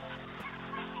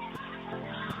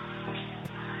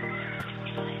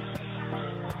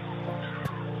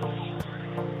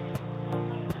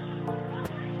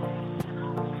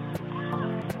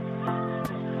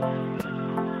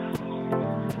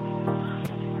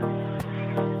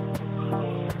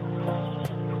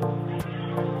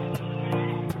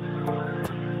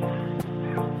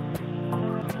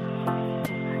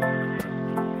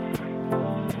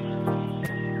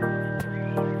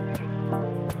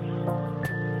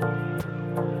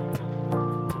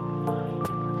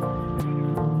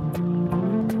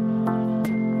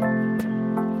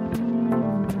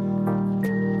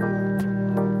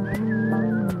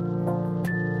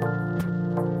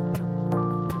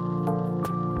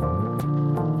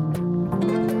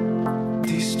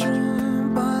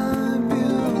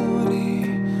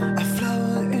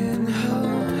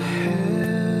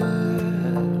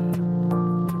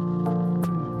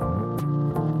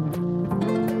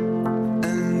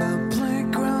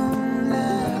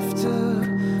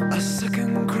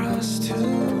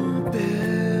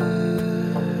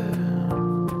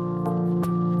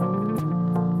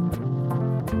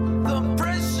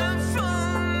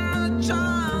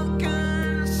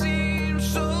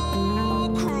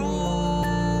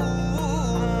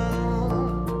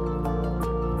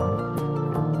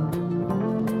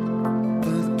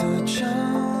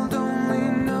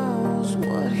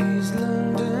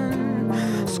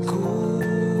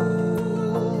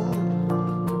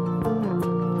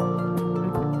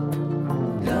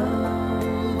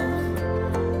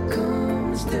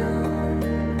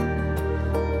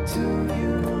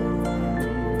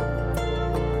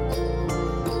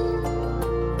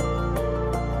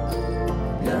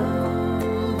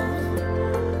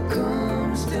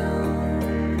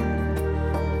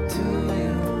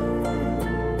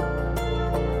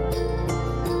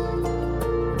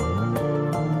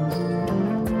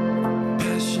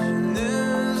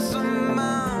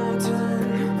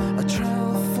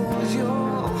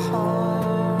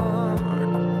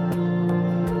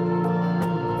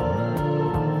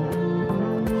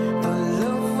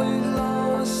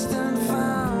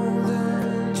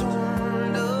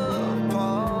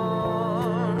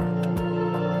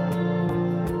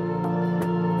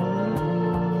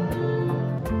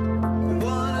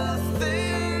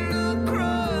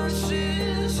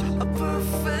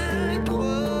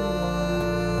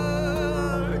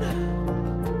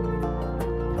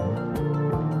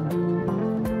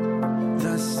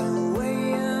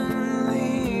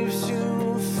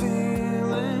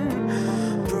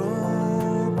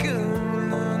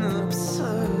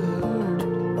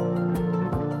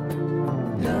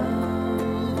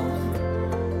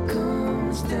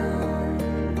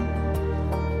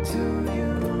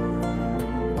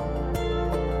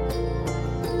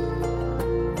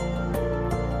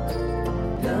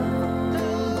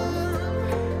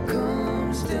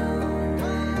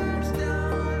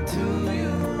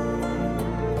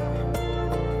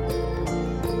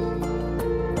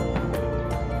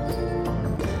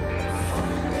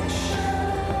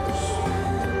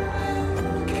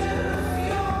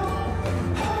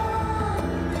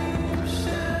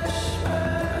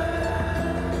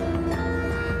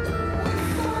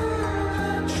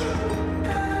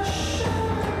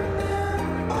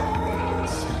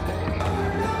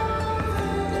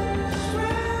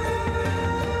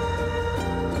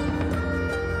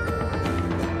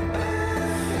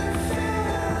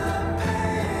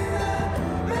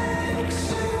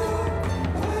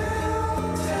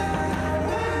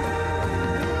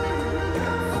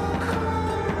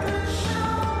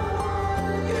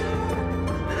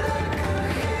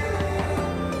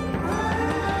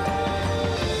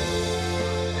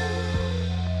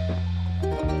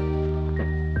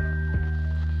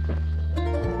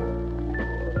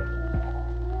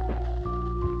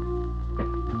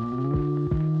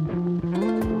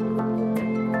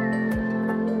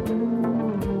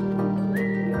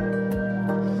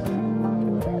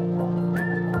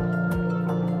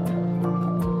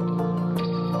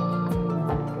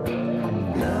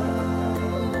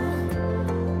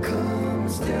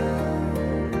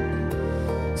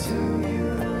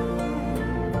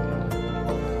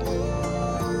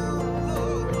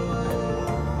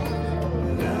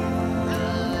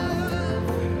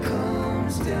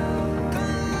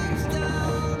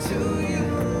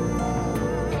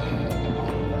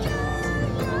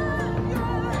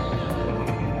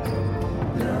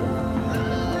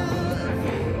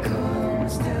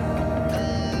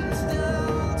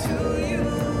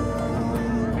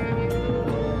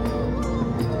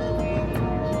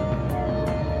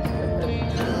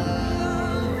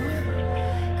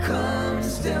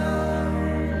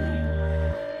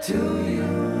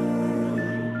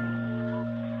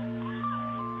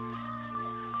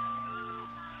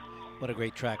 a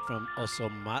great track from also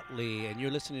Motley. And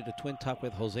you're listening to Twin Talk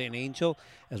with Jose and Angel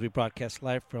as we broadcast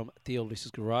live from Theo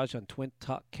Luis's Garage on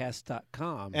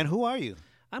twintalkcast.com. And who are you?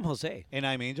 I'm Jose. And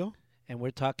I'm Angel. And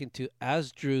we're talking to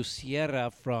Asdru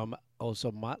Sierra from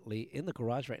also Motley in the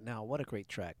garage right now. What a great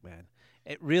track, man.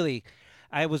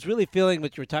 I was really feeling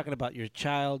what you were talking about, your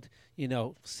child,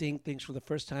 seeing things for the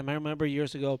first time. I remember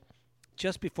years ago,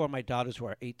 just before my daughters, who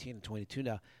are 18 and 22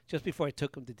 now, just before I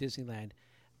took them to Disneyland,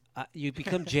 you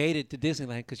become jaded to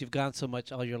Disneyland because you've gone so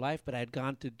much all your life. But I had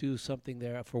gone to do something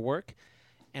there for work,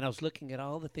 and I was looking at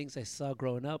all the things I saw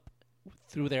growing up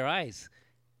through their eyes.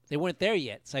 They weren't there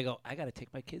yet, so I go, I got to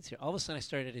take my kids here. All of a sudden, I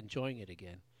started enjoying it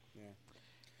again.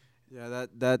 Yeah,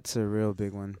 that's a real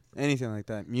big one. Anything like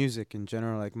that, music in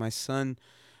general. Like my son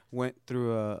went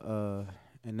through an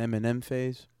Eminem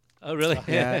phase. Oh, really?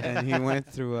 Yeah, and he went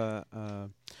through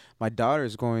my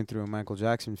daughter's going through a Michael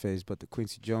Jackson phase, but the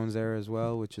Quincy Jones era as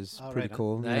well, which is pretty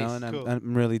cool. Nice. And Cool.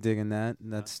 I'm really digging that.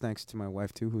 And that's thanks to my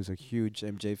wife too, who's a huge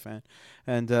MJ fan.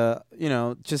 And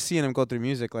just seeing him go through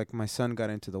music, like my son got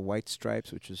into the White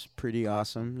Stripes, which is pretty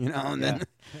awesome. And then,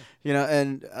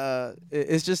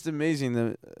 it's just amazing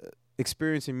the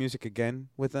experiencing music again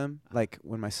with them. Like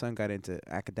when my son got into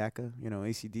Akadaka,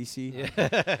 AC/DC.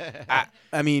 Yeah.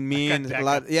 I mean, me and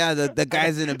the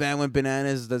guys in the band went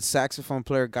bananas. The saxophone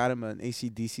player got him an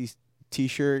AC/DC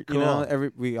T-shirt. Cool.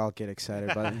 We all get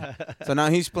excited about it. So now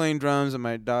he's playing drums, and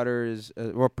my daughter is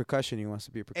percussion. He wants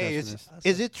to be a percussionist. Hey,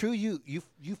 is it true you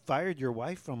fired your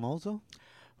wife from Ozo?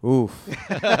 Oof.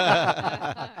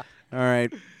 All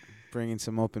right. Bringing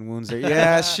some open wounds there.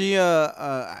 Yeah, she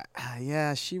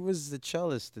she was the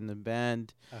cellist in the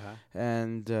band,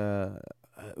 and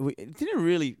we didn't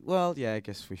really. Well, yeah, I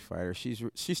guess we fired her.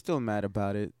 She's still mad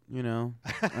about it, and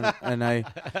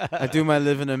I do my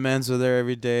living amends with her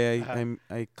every day.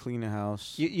 I clean the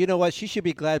house. You know what? She should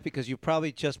be glad because you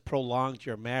probably just prolonged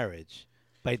your marriage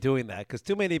by doing that. Because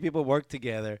too many people work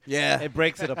together. Yeah, it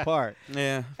breaks it apart.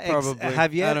 Yeah, probably.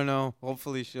 Have you? I don't know.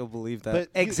 Hopefully, she'll believe that.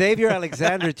 But Xavier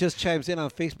Alexander just chimes in on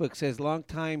Facebook. Says,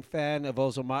 longtime fan of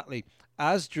Ozo Motley,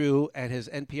 Asdru and his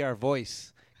NPR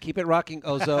voice. Keep it rocking,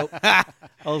 Ozo.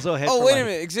 Ozo head. Oh, wait a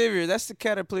minute, Xavier. That's the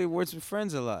cat I play Words with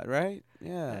Friends a lot, right?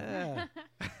 Yeah.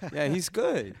 Yeah, he's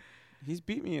good. He's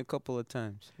beat me a couple of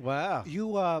times. Wow.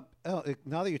 You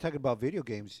now that you're talking about video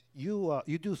games, you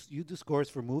do scores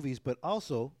for movies, but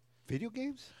also video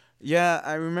games. Yeah,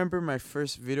 I remember my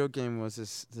first video game was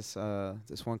this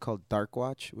one called Dark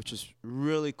Watch, which is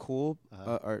really cool,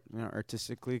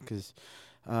 artistically, because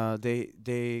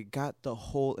they got the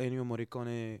whole Ennio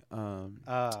Morricone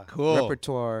cool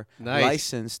repertoire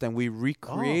licensed, and we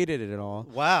recreated it all.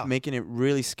 Wow. Making it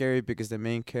really scary because the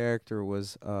main character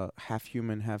was half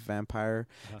human, half vampire,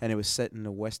 and it was set in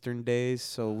the Western days.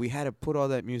 So we had to put all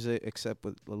that music except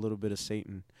with a little bit of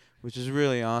Satan, which is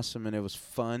really awesome, and it was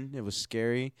fun. It was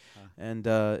scary, and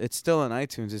it's still on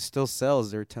iTunes. It still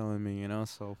sells. They're telling me,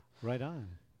 So right on.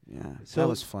 Yeah, So that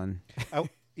was fun. I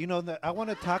want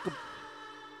to talk.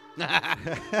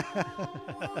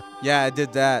 Yeah, I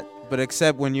did that, but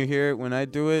except when you hear it, when I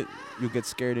do it, you get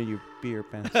scared and you pee your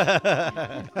pants.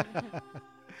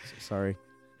 Sorry.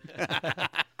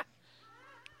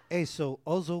 Hey, so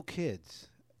Ozo Kids.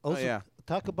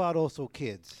 Talk about Ozo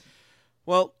Kids.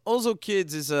 Well, Ozo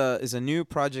Kids is a new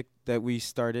project that we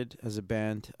started as a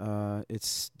band.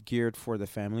 It's geared for the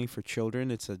family, for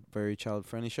children. It's a very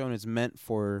child-friendly show, and it's meant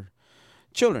for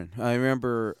children. I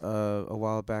remember a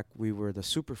while back we were the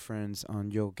Super Friends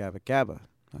on Yo Gabba Gabba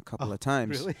a couple of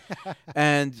times. Really?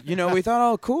 And, we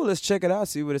thought, oh, cool, let's check it out,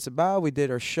 see what it's about. We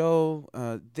did our show.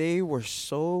 They were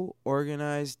so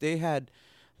organized. They had,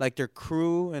 their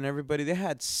crew and everybody. They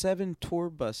had 7 tour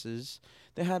buses.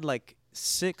 They had,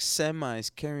 6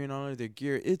 semis carrying all of their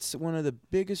gear. It's one of the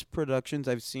biggest productions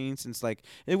I've seen since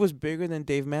it was bigger than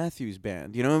Dave Matthews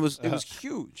Band. It was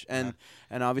huge, and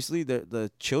obviously the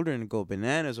children go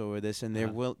bananas over this, and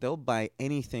they'll buy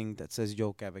anything that says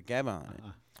Yo Gabba Gabba on it.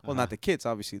 Well, not the kids,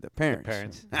 obviously the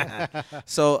parents.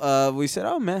 So we said,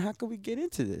 oh man, how can we get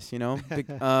into this? There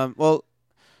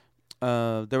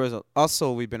was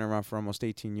also we've been around for almost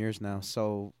 18 years now,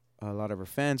 so a lot of our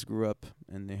fans grew up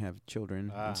and they have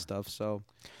children and stuff. So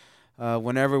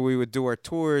whenever we would do our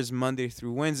tours Monday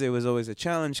through Wednesday, it was always a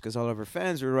challenge because all of our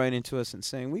fans were writing to us and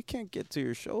saying, we can't get to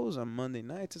your shows on Monday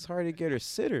nights. It's hard to get a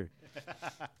sitter.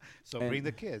 So bring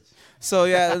the kids. So,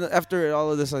 yeah, after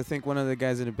all of this, I think one of the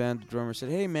guys in the band, the drummer, said,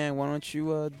 hey, man, why don't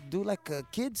you do a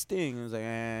kids thing? I was like,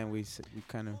 we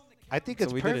kind of. I think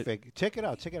it's perfect. Check it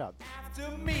out.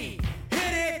 After me, hit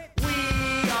it.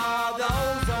 We are the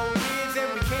Ozo Kids,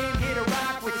 and we came here to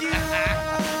rock with you. We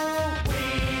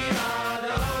are the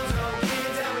Ozo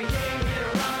Kids, and we came here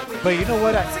to rock with But you know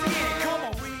what?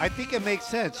 I think it makes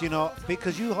sense, you know,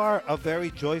 because you are a very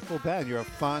joyful band. You're a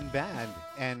fun band.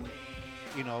 And,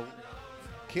 you know,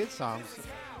 kid songs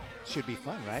should be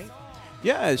fun, right?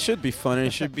 Yeah, it should be fun.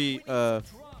 It should be.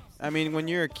 I mean, when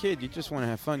you're a kid, you just want to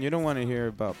have fun. You don't want to hear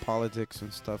about politics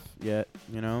and stuff yet.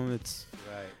 You know, it's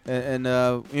right. And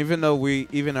even though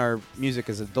even our music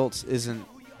as adults isn't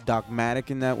dogmatic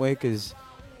in that way, because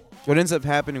what ends up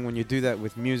happening when you do that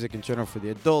with music in general for the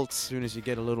adults, as soon as you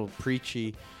get a little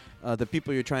preachy, the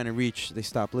people you're trying to reach, they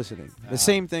stop listening. The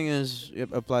same thing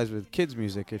applies with kids'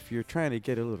 music. If you're trying to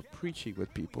get a little preachy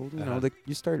with people, you know,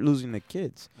 you start losing the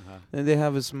kids, and they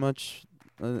have as much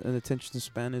an attention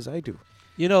span as I do.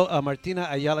 You know, Martina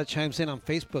Ayala chimes in on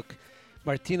Facebook.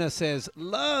 Martina says,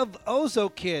 "Love Ozo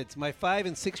Kids. My 5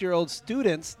 and 6-year-old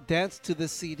students dance to the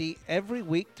CD every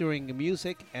week during a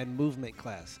music and movement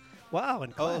class." Wow,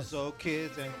 and Ozo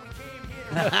Kids. And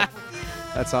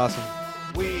That's awesome.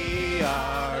 We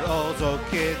are Ozo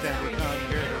Kids, and we come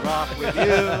here to rock with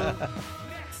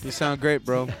you. You sound great,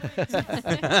 bro. Put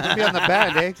me on the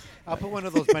band, eh? I'll put one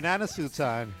of those banana suits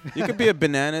on. You could be a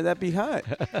banana. That'd be hot.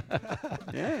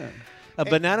 Yeah. A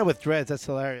banana with dreads. That's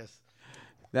hilarious.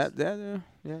 Yeah,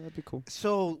 that'd be cool.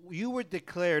 So you were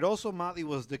declared, also Motley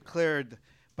was declared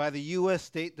by the U.S.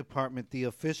 State Department the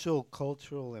official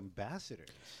cultural ambassador.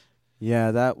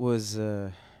 Yeah, that was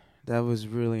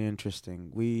really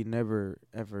interesting. We never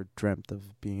ever dreamt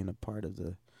of being a part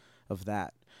of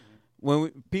that.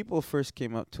 When people first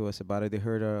came up to us about it, they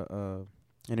heard an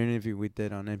interview we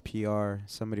did on NPR.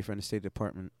 Somebody from the State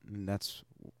Department, and that's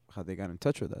how they got in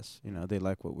touch with us. You know, they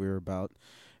liked what we were about,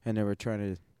 and they were trying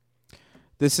to.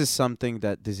 This is something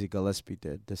that Dizzy Gillespie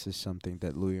did. This is something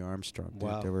that Louis Armstrong did.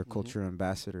 Wow. They were cultural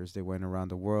ambassadors. They went around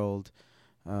the world,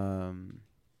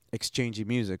 exchanging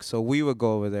music. So we would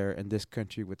go over there, and this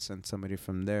country would send somebody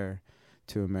from there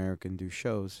to America and do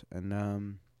shows.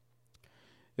 And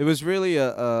it was really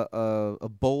a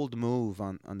bold move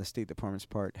on the State Department's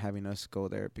part, having us go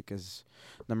there, because,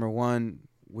 number one,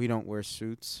 we don't wear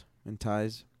suits and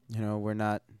ties. You know, we're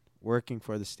not working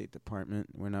for the State Department.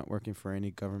 We're not working for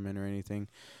any government or anything.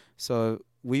 So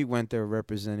we went there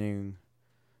representing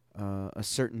a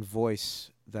certain voice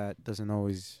that doesn't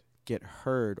always get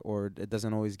heard, or it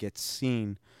doesn't always get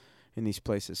seen in these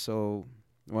places. So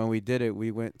when we did it,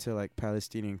 we went to like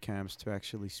Palestinian camps to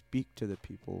actually speak to the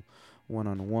people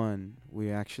one-on-one.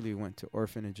 We actually went to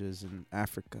orphanages in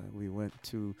Africa. We went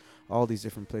to all these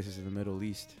different places in the Middle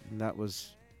East. And that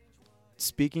was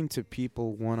speaking to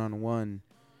people one-on-one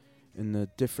in a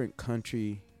different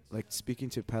country, like speaking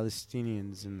to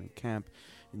Palestinians in the camp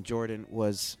in Jordan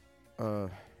was,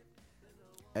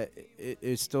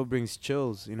 it still brings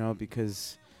chills, you know,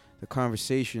 because the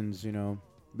conversations, you know,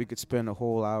 we could spend a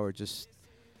whole hour just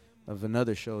of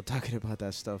another show talking about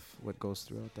that stuff, what goes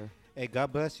through out there. Hey,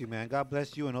 God bless you, man. God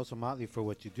bless you and also Motley for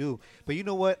what you do. But you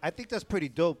know what? I think that's pretty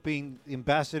dope being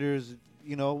ambassadors,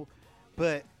 you know.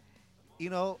 But, you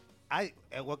know,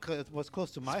 what's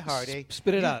close to my heart, eh?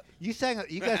 Spit it out. You sang.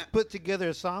 You guys put together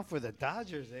a song for the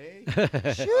Dodgers, eh?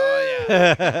 Oh,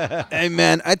 yeah. Hey,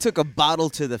 man, I took a bottle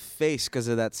to the face because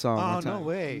of that song. Oh, one no time.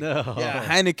 way. No. Yeah,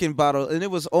 Heineken bottle, and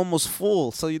it was almost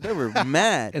full, so they were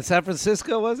mad. In San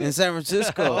Francisco, was it? In San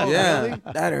Francisco, Oh, yeah. really?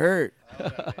 That hurt.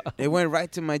 It went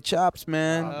right to my chops,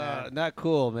 man. Not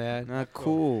cool, man. Not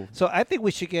cool. So I think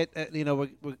we should get, you know,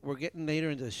 we're getting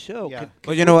later into the show. Yeah.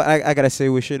 Well, you know what? I got to say,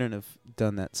 we shouldn't have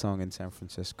done that song in San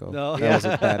Francisco. No. That was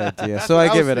a bad idea. That's So what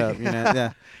I I give was it up. thinking. You know,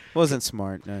 yeah. Wasn't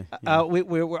smart. No, you know.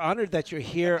 We're honored that you're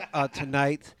here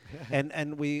tonight,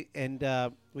 and we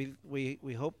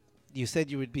hope you said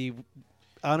you would be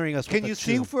honoring us. Can with you a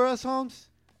sing tune. for us, Holmes?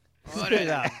 Spit it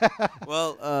out.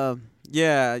 Well,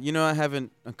 yeah, you know, I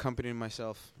haven't accompanied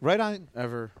myself Right on.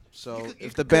 ever. So You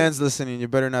if the band's listening, you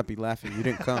better not be laughing. You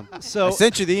didn't come. So- I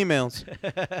sent you the emails.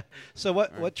 So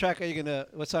what track are you gonna?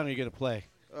 What song are you gonna play?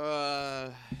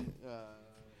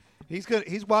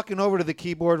 He's walking over to the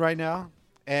keyboard right now,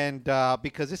 and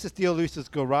because this is Theo Luis's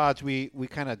garage, we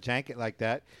kind of jank it like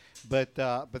that. But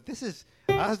this is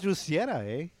Asdru Sierra,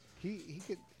 eh?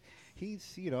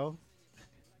 He's you know.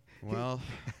 Well,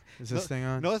 is this thing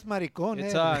on? No es maricón.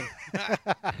 It's eh? on.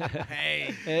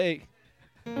 Hey.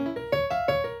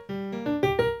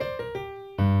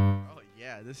 Oh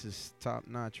yeah, this is top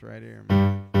notch right here,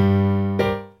 man.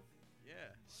 Yeah.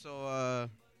 So,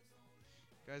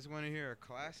 you guys want to hear a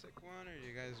classic one, or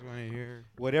you guys want to hear?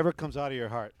 Whatever comes out of your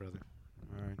heart, brother.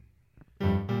 All right. Let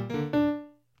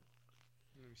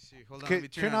me see. Hold on. Okay, Let me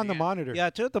turn on the amp. monitor.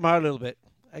 Yeah, turn them out a little bit.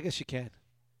 I guess you can.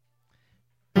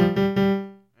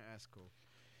 That's cool.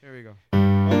 Here we go.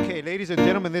 Okay, ladies and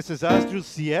gentlemen, this is Asdru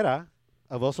Sierra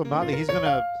of Also Motley. He's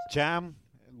gonna jam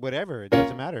whatever. It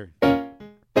doesn't matter.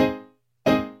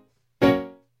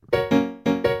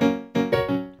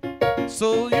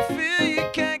 So you feel you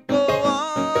can't go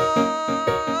on,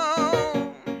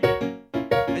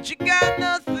 that you got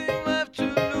nothing left to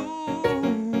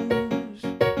lose,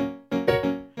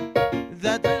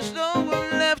 that there's no one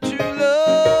left to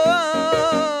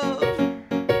love,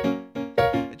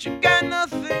 that you got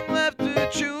nothing left to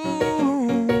choose.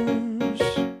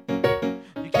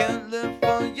 You can't live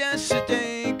for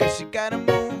yesterday, 'cause you gotta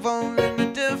move on in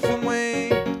a different way.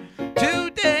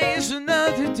 Today is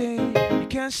another day. You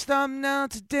can't stop now,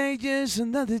 today is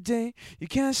another day. You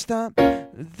can't stop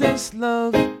this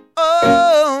love.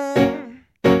 Oh,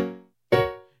 you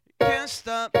can't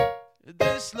stop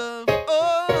this love.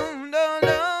 Oh, no,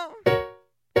 no.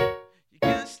 You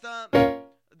can't stop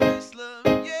this love.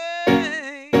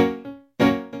 Yeah.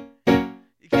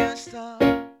 You can't stop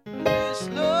this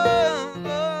love.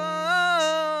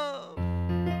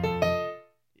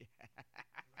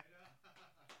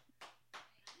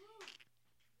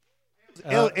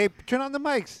 Hey, turn on the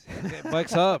mics.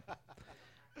 Mike's up.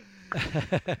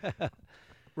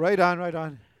 Right on, right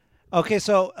on. Okay,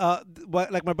 so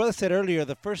like my brother said earlier,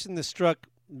 the first thing that struck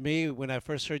me when I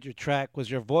first heard your track was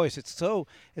your voice. It's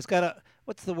got a,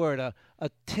 what's the word? A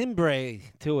timbre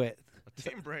to it.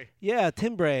 Timbre. Yeah,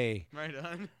 timbre. Right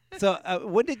on. So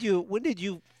when did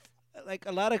you like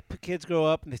a lot of kids grow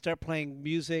up and they start playing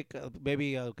music,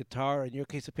 maybe a guitar, in your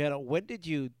case a piano. When did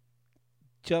you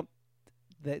jump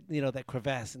that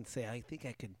crevasse and say, I think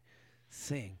I can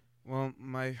sing? Well,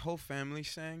 my whole family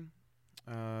sang.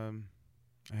 I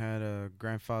had a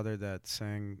grandfather that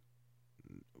sang.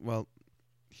 Well,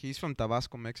 he's from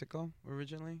Tabasco, Mexico,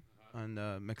 originally, and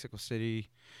Mexico City,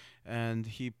 and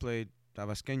he played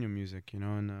Tabasqueño music,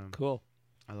 and cool.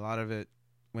 A lot of it,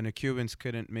 when the Cubans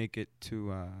couldn't make it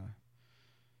to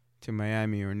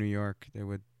Miami or New York, they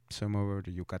would swim over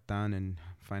to Yucatan and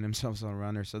find themselves all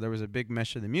around there. So there was a big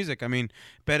mesh of the music. I mean,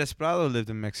 Perez Prado lived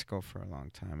in Mexico for a long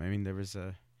time. I mean, there was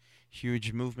a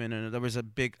huge movement, and there was a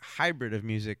big hybrid of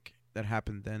music that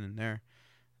happened then and there.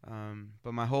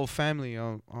 But my whole family,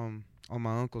 all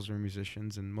my uncles were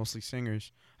musicians and mostly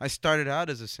singers. I started out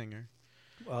as a singer.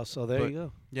 Well, so there you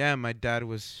go. Yeah, my dad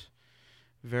was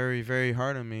very, very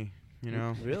hard on me,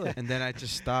 Really? And then I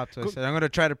just stopped. So I said, I'm going to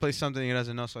try to play something he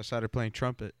doesn't know. So I started playing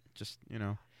trumpet,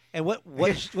 And what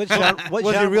genre?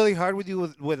 Was it really hard with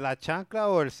you with La Chancla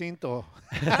or El Cinto?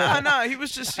 No, he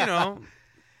was just,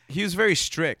 he was very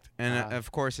strict. And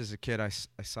of course, as a kid, I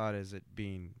saw it as it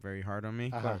being very hard on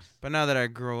me. But now that I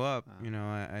grow up,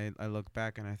 I look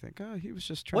back and I think, oh, he was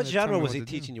just trying What to genre tell me was what he to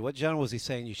do. teaching you? What genre was he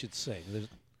saying you should sing?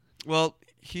 Well,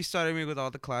 he started me with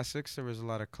all the classics. There was a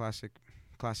lot of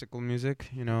classical music,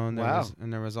 and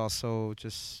there was also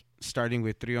just starting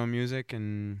with trio music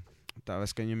and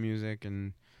Tabasqueño music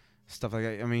and stuff like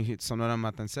that. I mean, Sonora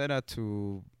Matancera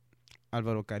to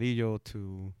Álvaro Carrillo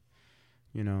to,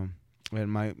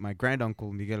 and my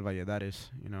granduncle Miguel Valladares,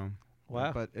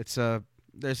 Wow. But it's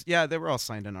they were all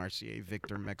signed in RCA,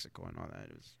 Victor, Mexico, and all that.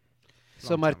 It was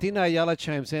So Martina Ayala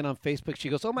chimes in on Facebook. She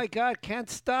goes, "Oh my God, can't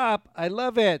stop! I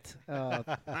love it."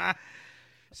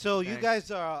 So you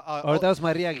guys are, or that was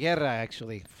Maria Guerra,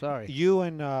 actually. Sorry. You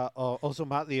and also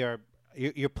Motley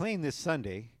you're playing this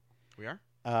Sunday. We are.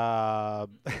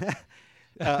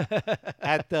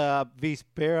 At the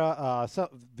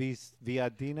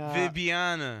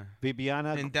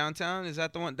Vibiana in downtown. Is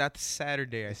that the one? That's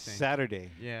Saturday, I think. Saturday.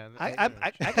 Yeah. I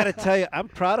gotta tell you, I'm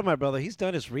proud of my brother. He's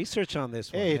done his research on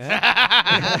this one. Hey,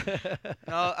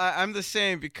 No, I'm the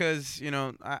same because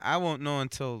I won't know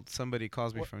until somebody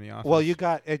calls me from the office. Well, you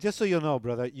got just so you know,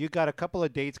 brother, you got a couple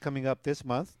of dates coming up this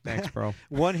month. Thanks, bro.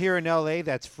 One here in L.A.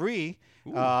 that's free.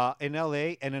 In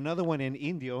L.A. and another one in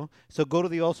Indio. So go to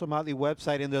the Also Motley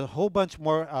website, and there's a whole bunch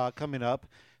more coming up.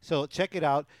 So check it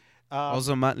out.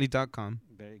 AlsoMotley.com.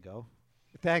 There you go.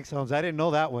 Thanks, Holmes. I didn't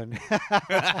know that one.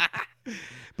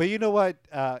 But you know what?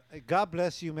 God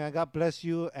bless you, man. God bless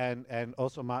you and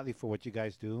Also Motley for what you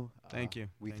guys do. Thank you.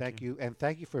 We thank you. And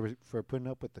thank you for putting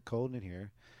up with the cold in here.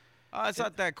 It's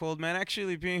not that cold, man.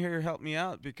 Actually, being here helped me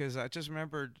out because I just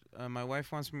remembered my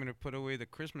wife wants me to put away the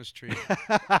Christmas tree.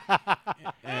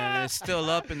 And it's still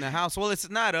up in the house. Well, it's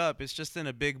not up. It's just in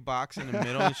a big box in the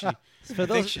middle.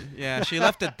 And she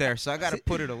left it there, so I got to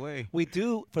put it away. We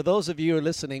do, for those of you who are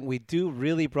listening, we do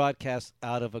really broadcast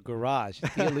out of a garage,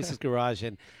 Tia Lisa's garage.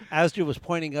 And Asdru was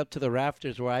pointing up to the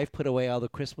rafters where I've put away all the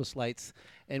Christmas lights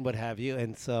and what have you.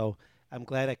 And so I'm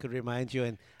glad I could remind you.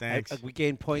 And Thanks. we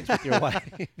gained points with your wife.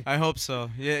 I hope so.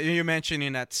 Yeah, you're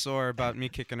mentioning that sore about me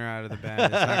kicking her out of the band.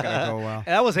 It's not going to go well.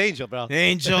 That was Angel, bro.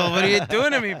 Angel, what are you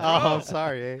doing to me, bro? Oh, I'm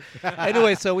sorry.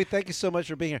 Anyway, so we thank you so much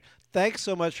for being here. Thanks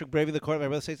so much for braving the court of my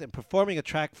brother states and performing a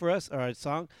track for us, or a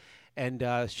song, and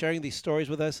sharing these stories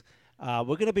with us. We're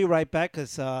going to be right back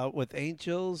with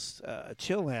Angel's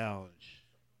Chill Lounge.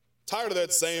 Tired of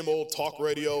that same old talk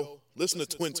radio? Listen to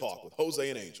Twin Talk with Jose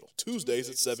and Angel, Tuesdays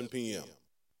at 7 p.m.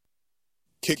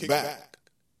 Kick back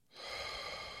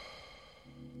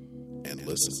and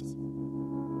listen.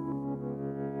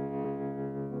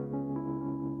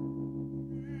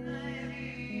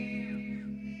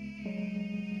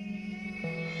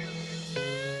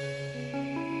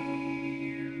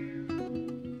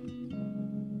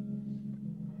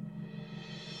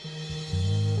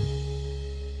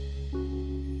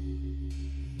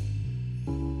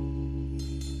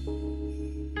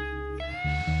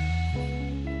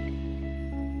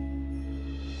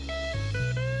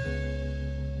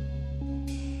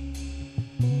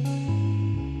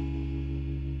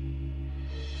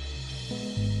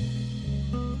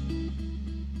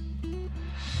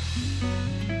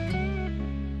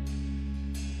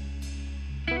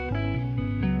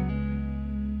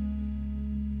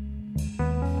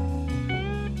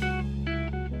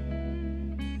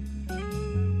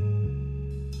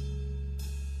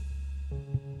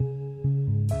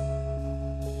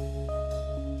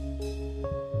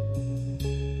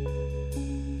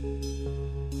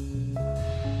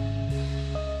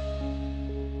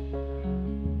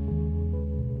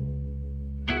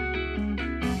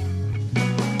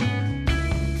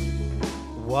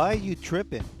 Why you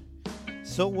tripping?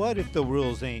 So what if the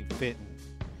rules ain't fitting?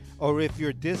 Or if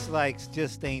your dislikes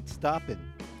just ain't stopping?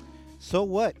 So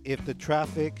what if the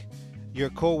traffic, your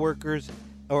coworkers,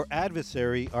 or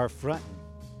adversary are frontin'?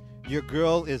 Your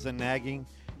girl is a nagging,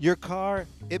 your car,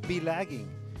 it be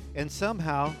lagging, and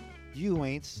somehow you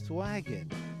ain't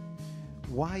swaggin'.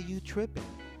 Why you tripping?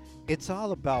 It's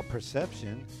all about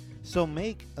perception, so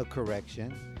make a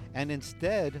correction, and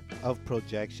instead of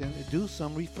projection, do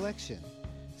some reflection.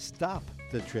 Stop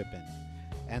the tripping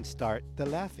and start the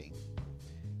laughing.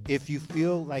 If you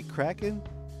feel like cracking,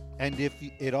 and if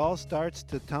it all starts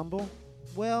to tumble,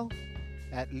 well,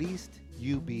 at least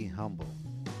you be humble.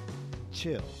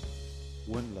 Chill.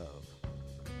 One love.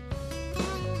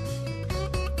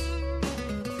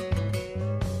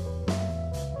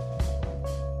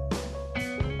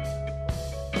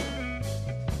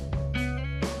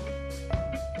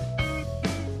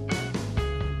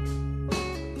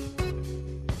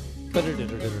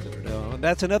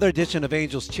 That's another edition of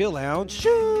Angel's Chill Lounge.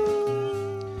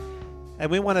 And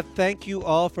we want to thank you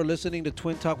all for listening to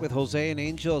Twin Talk with Jose and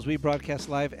Angel as we broadcast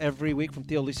live every week from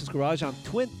Theo Lisa's Garage on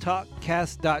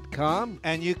twintalkcast.com.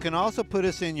 And you can also put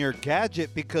us in your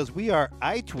gadget because we are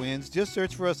iTwins. Just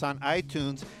search for us on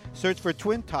iTunes. Search for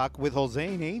Twin Talk with Jose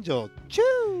and Angel.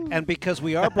 Choo! And because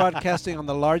we are broadcasting on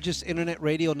the largest internet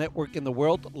radio network in the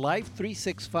world, Live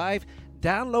 365,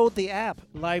 download the app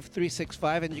Live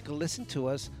 365 and you can listen to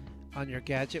us on your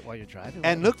gadget while you're driving.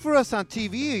 And look for us on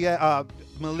TV.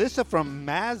 Melissa from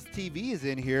Maz TV is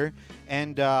in here,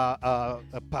 and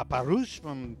Paparouche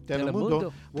from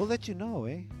Telemundo. We'll let you know,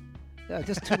 eh? Yeah,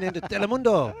 just tune into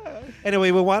Telemundo.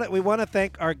 Anyway, we want to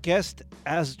thank our guest,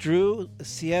 Asdru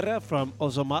Sierra from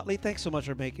Ozomatli. Thanks so much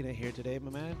for making it here today, my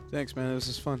man. Thanks, man. This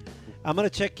is fun. I'm going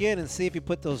to check in and see if you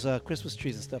put those Christmas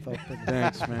trees and stuff up.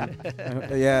 Thanks, man.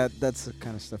 Yeah, that's the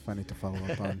kind of stuff I need to follow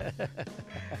up on.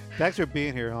 Thanks for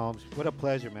being here, Holmes. What a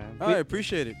pleasure, man. Oh, I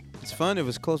appreciate it. It's fun. It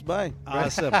was close by.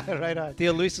 Awesome. Right on.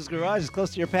 Theo Luis's Garage is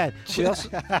close to your pad.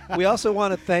 We also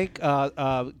want to thank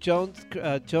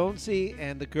Jonesy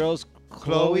and the girls,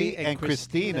 Chloe and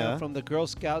Christina from the Girl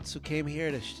Scouts who came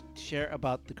here to share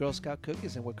about the Girl Scout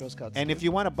cookies and what Girl Scouts do. And if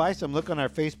you want to buy some, look on our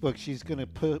Facebook. She's going to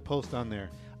post on there.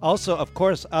 Also, of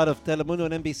course, out of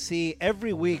Telemundo and NBC,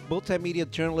 every week, multimedia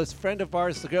journalist, friend of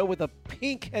ours, the girl with the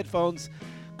pink headphones,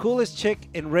 coolest chick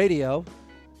in radio,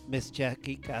 Miss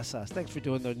Jackie Casas. Thanks for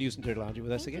doing the News and Dirty Laundry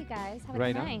with us again. Thank you, guys. Have a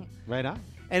good night. Right on.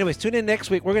 Anyways, tune in next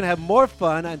week. We're going to have more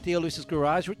fun on Theo Luis's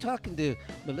Garage. We're talking to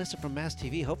Melissa from Mass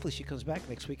TV. Hopefully she comes back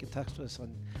next week and talks to us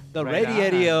on the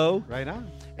radio. Right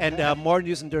on. And more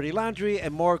News and Dirty Laundry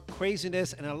and more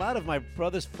craziness and a lot of my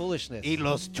brother's foolishness. Y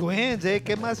los twins, eh?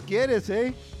 ¿Qué más quieres,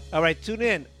 eh? All right, tune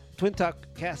in.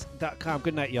 TwinTalkCast.com.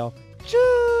 Good night, y'all.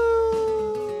 Choo!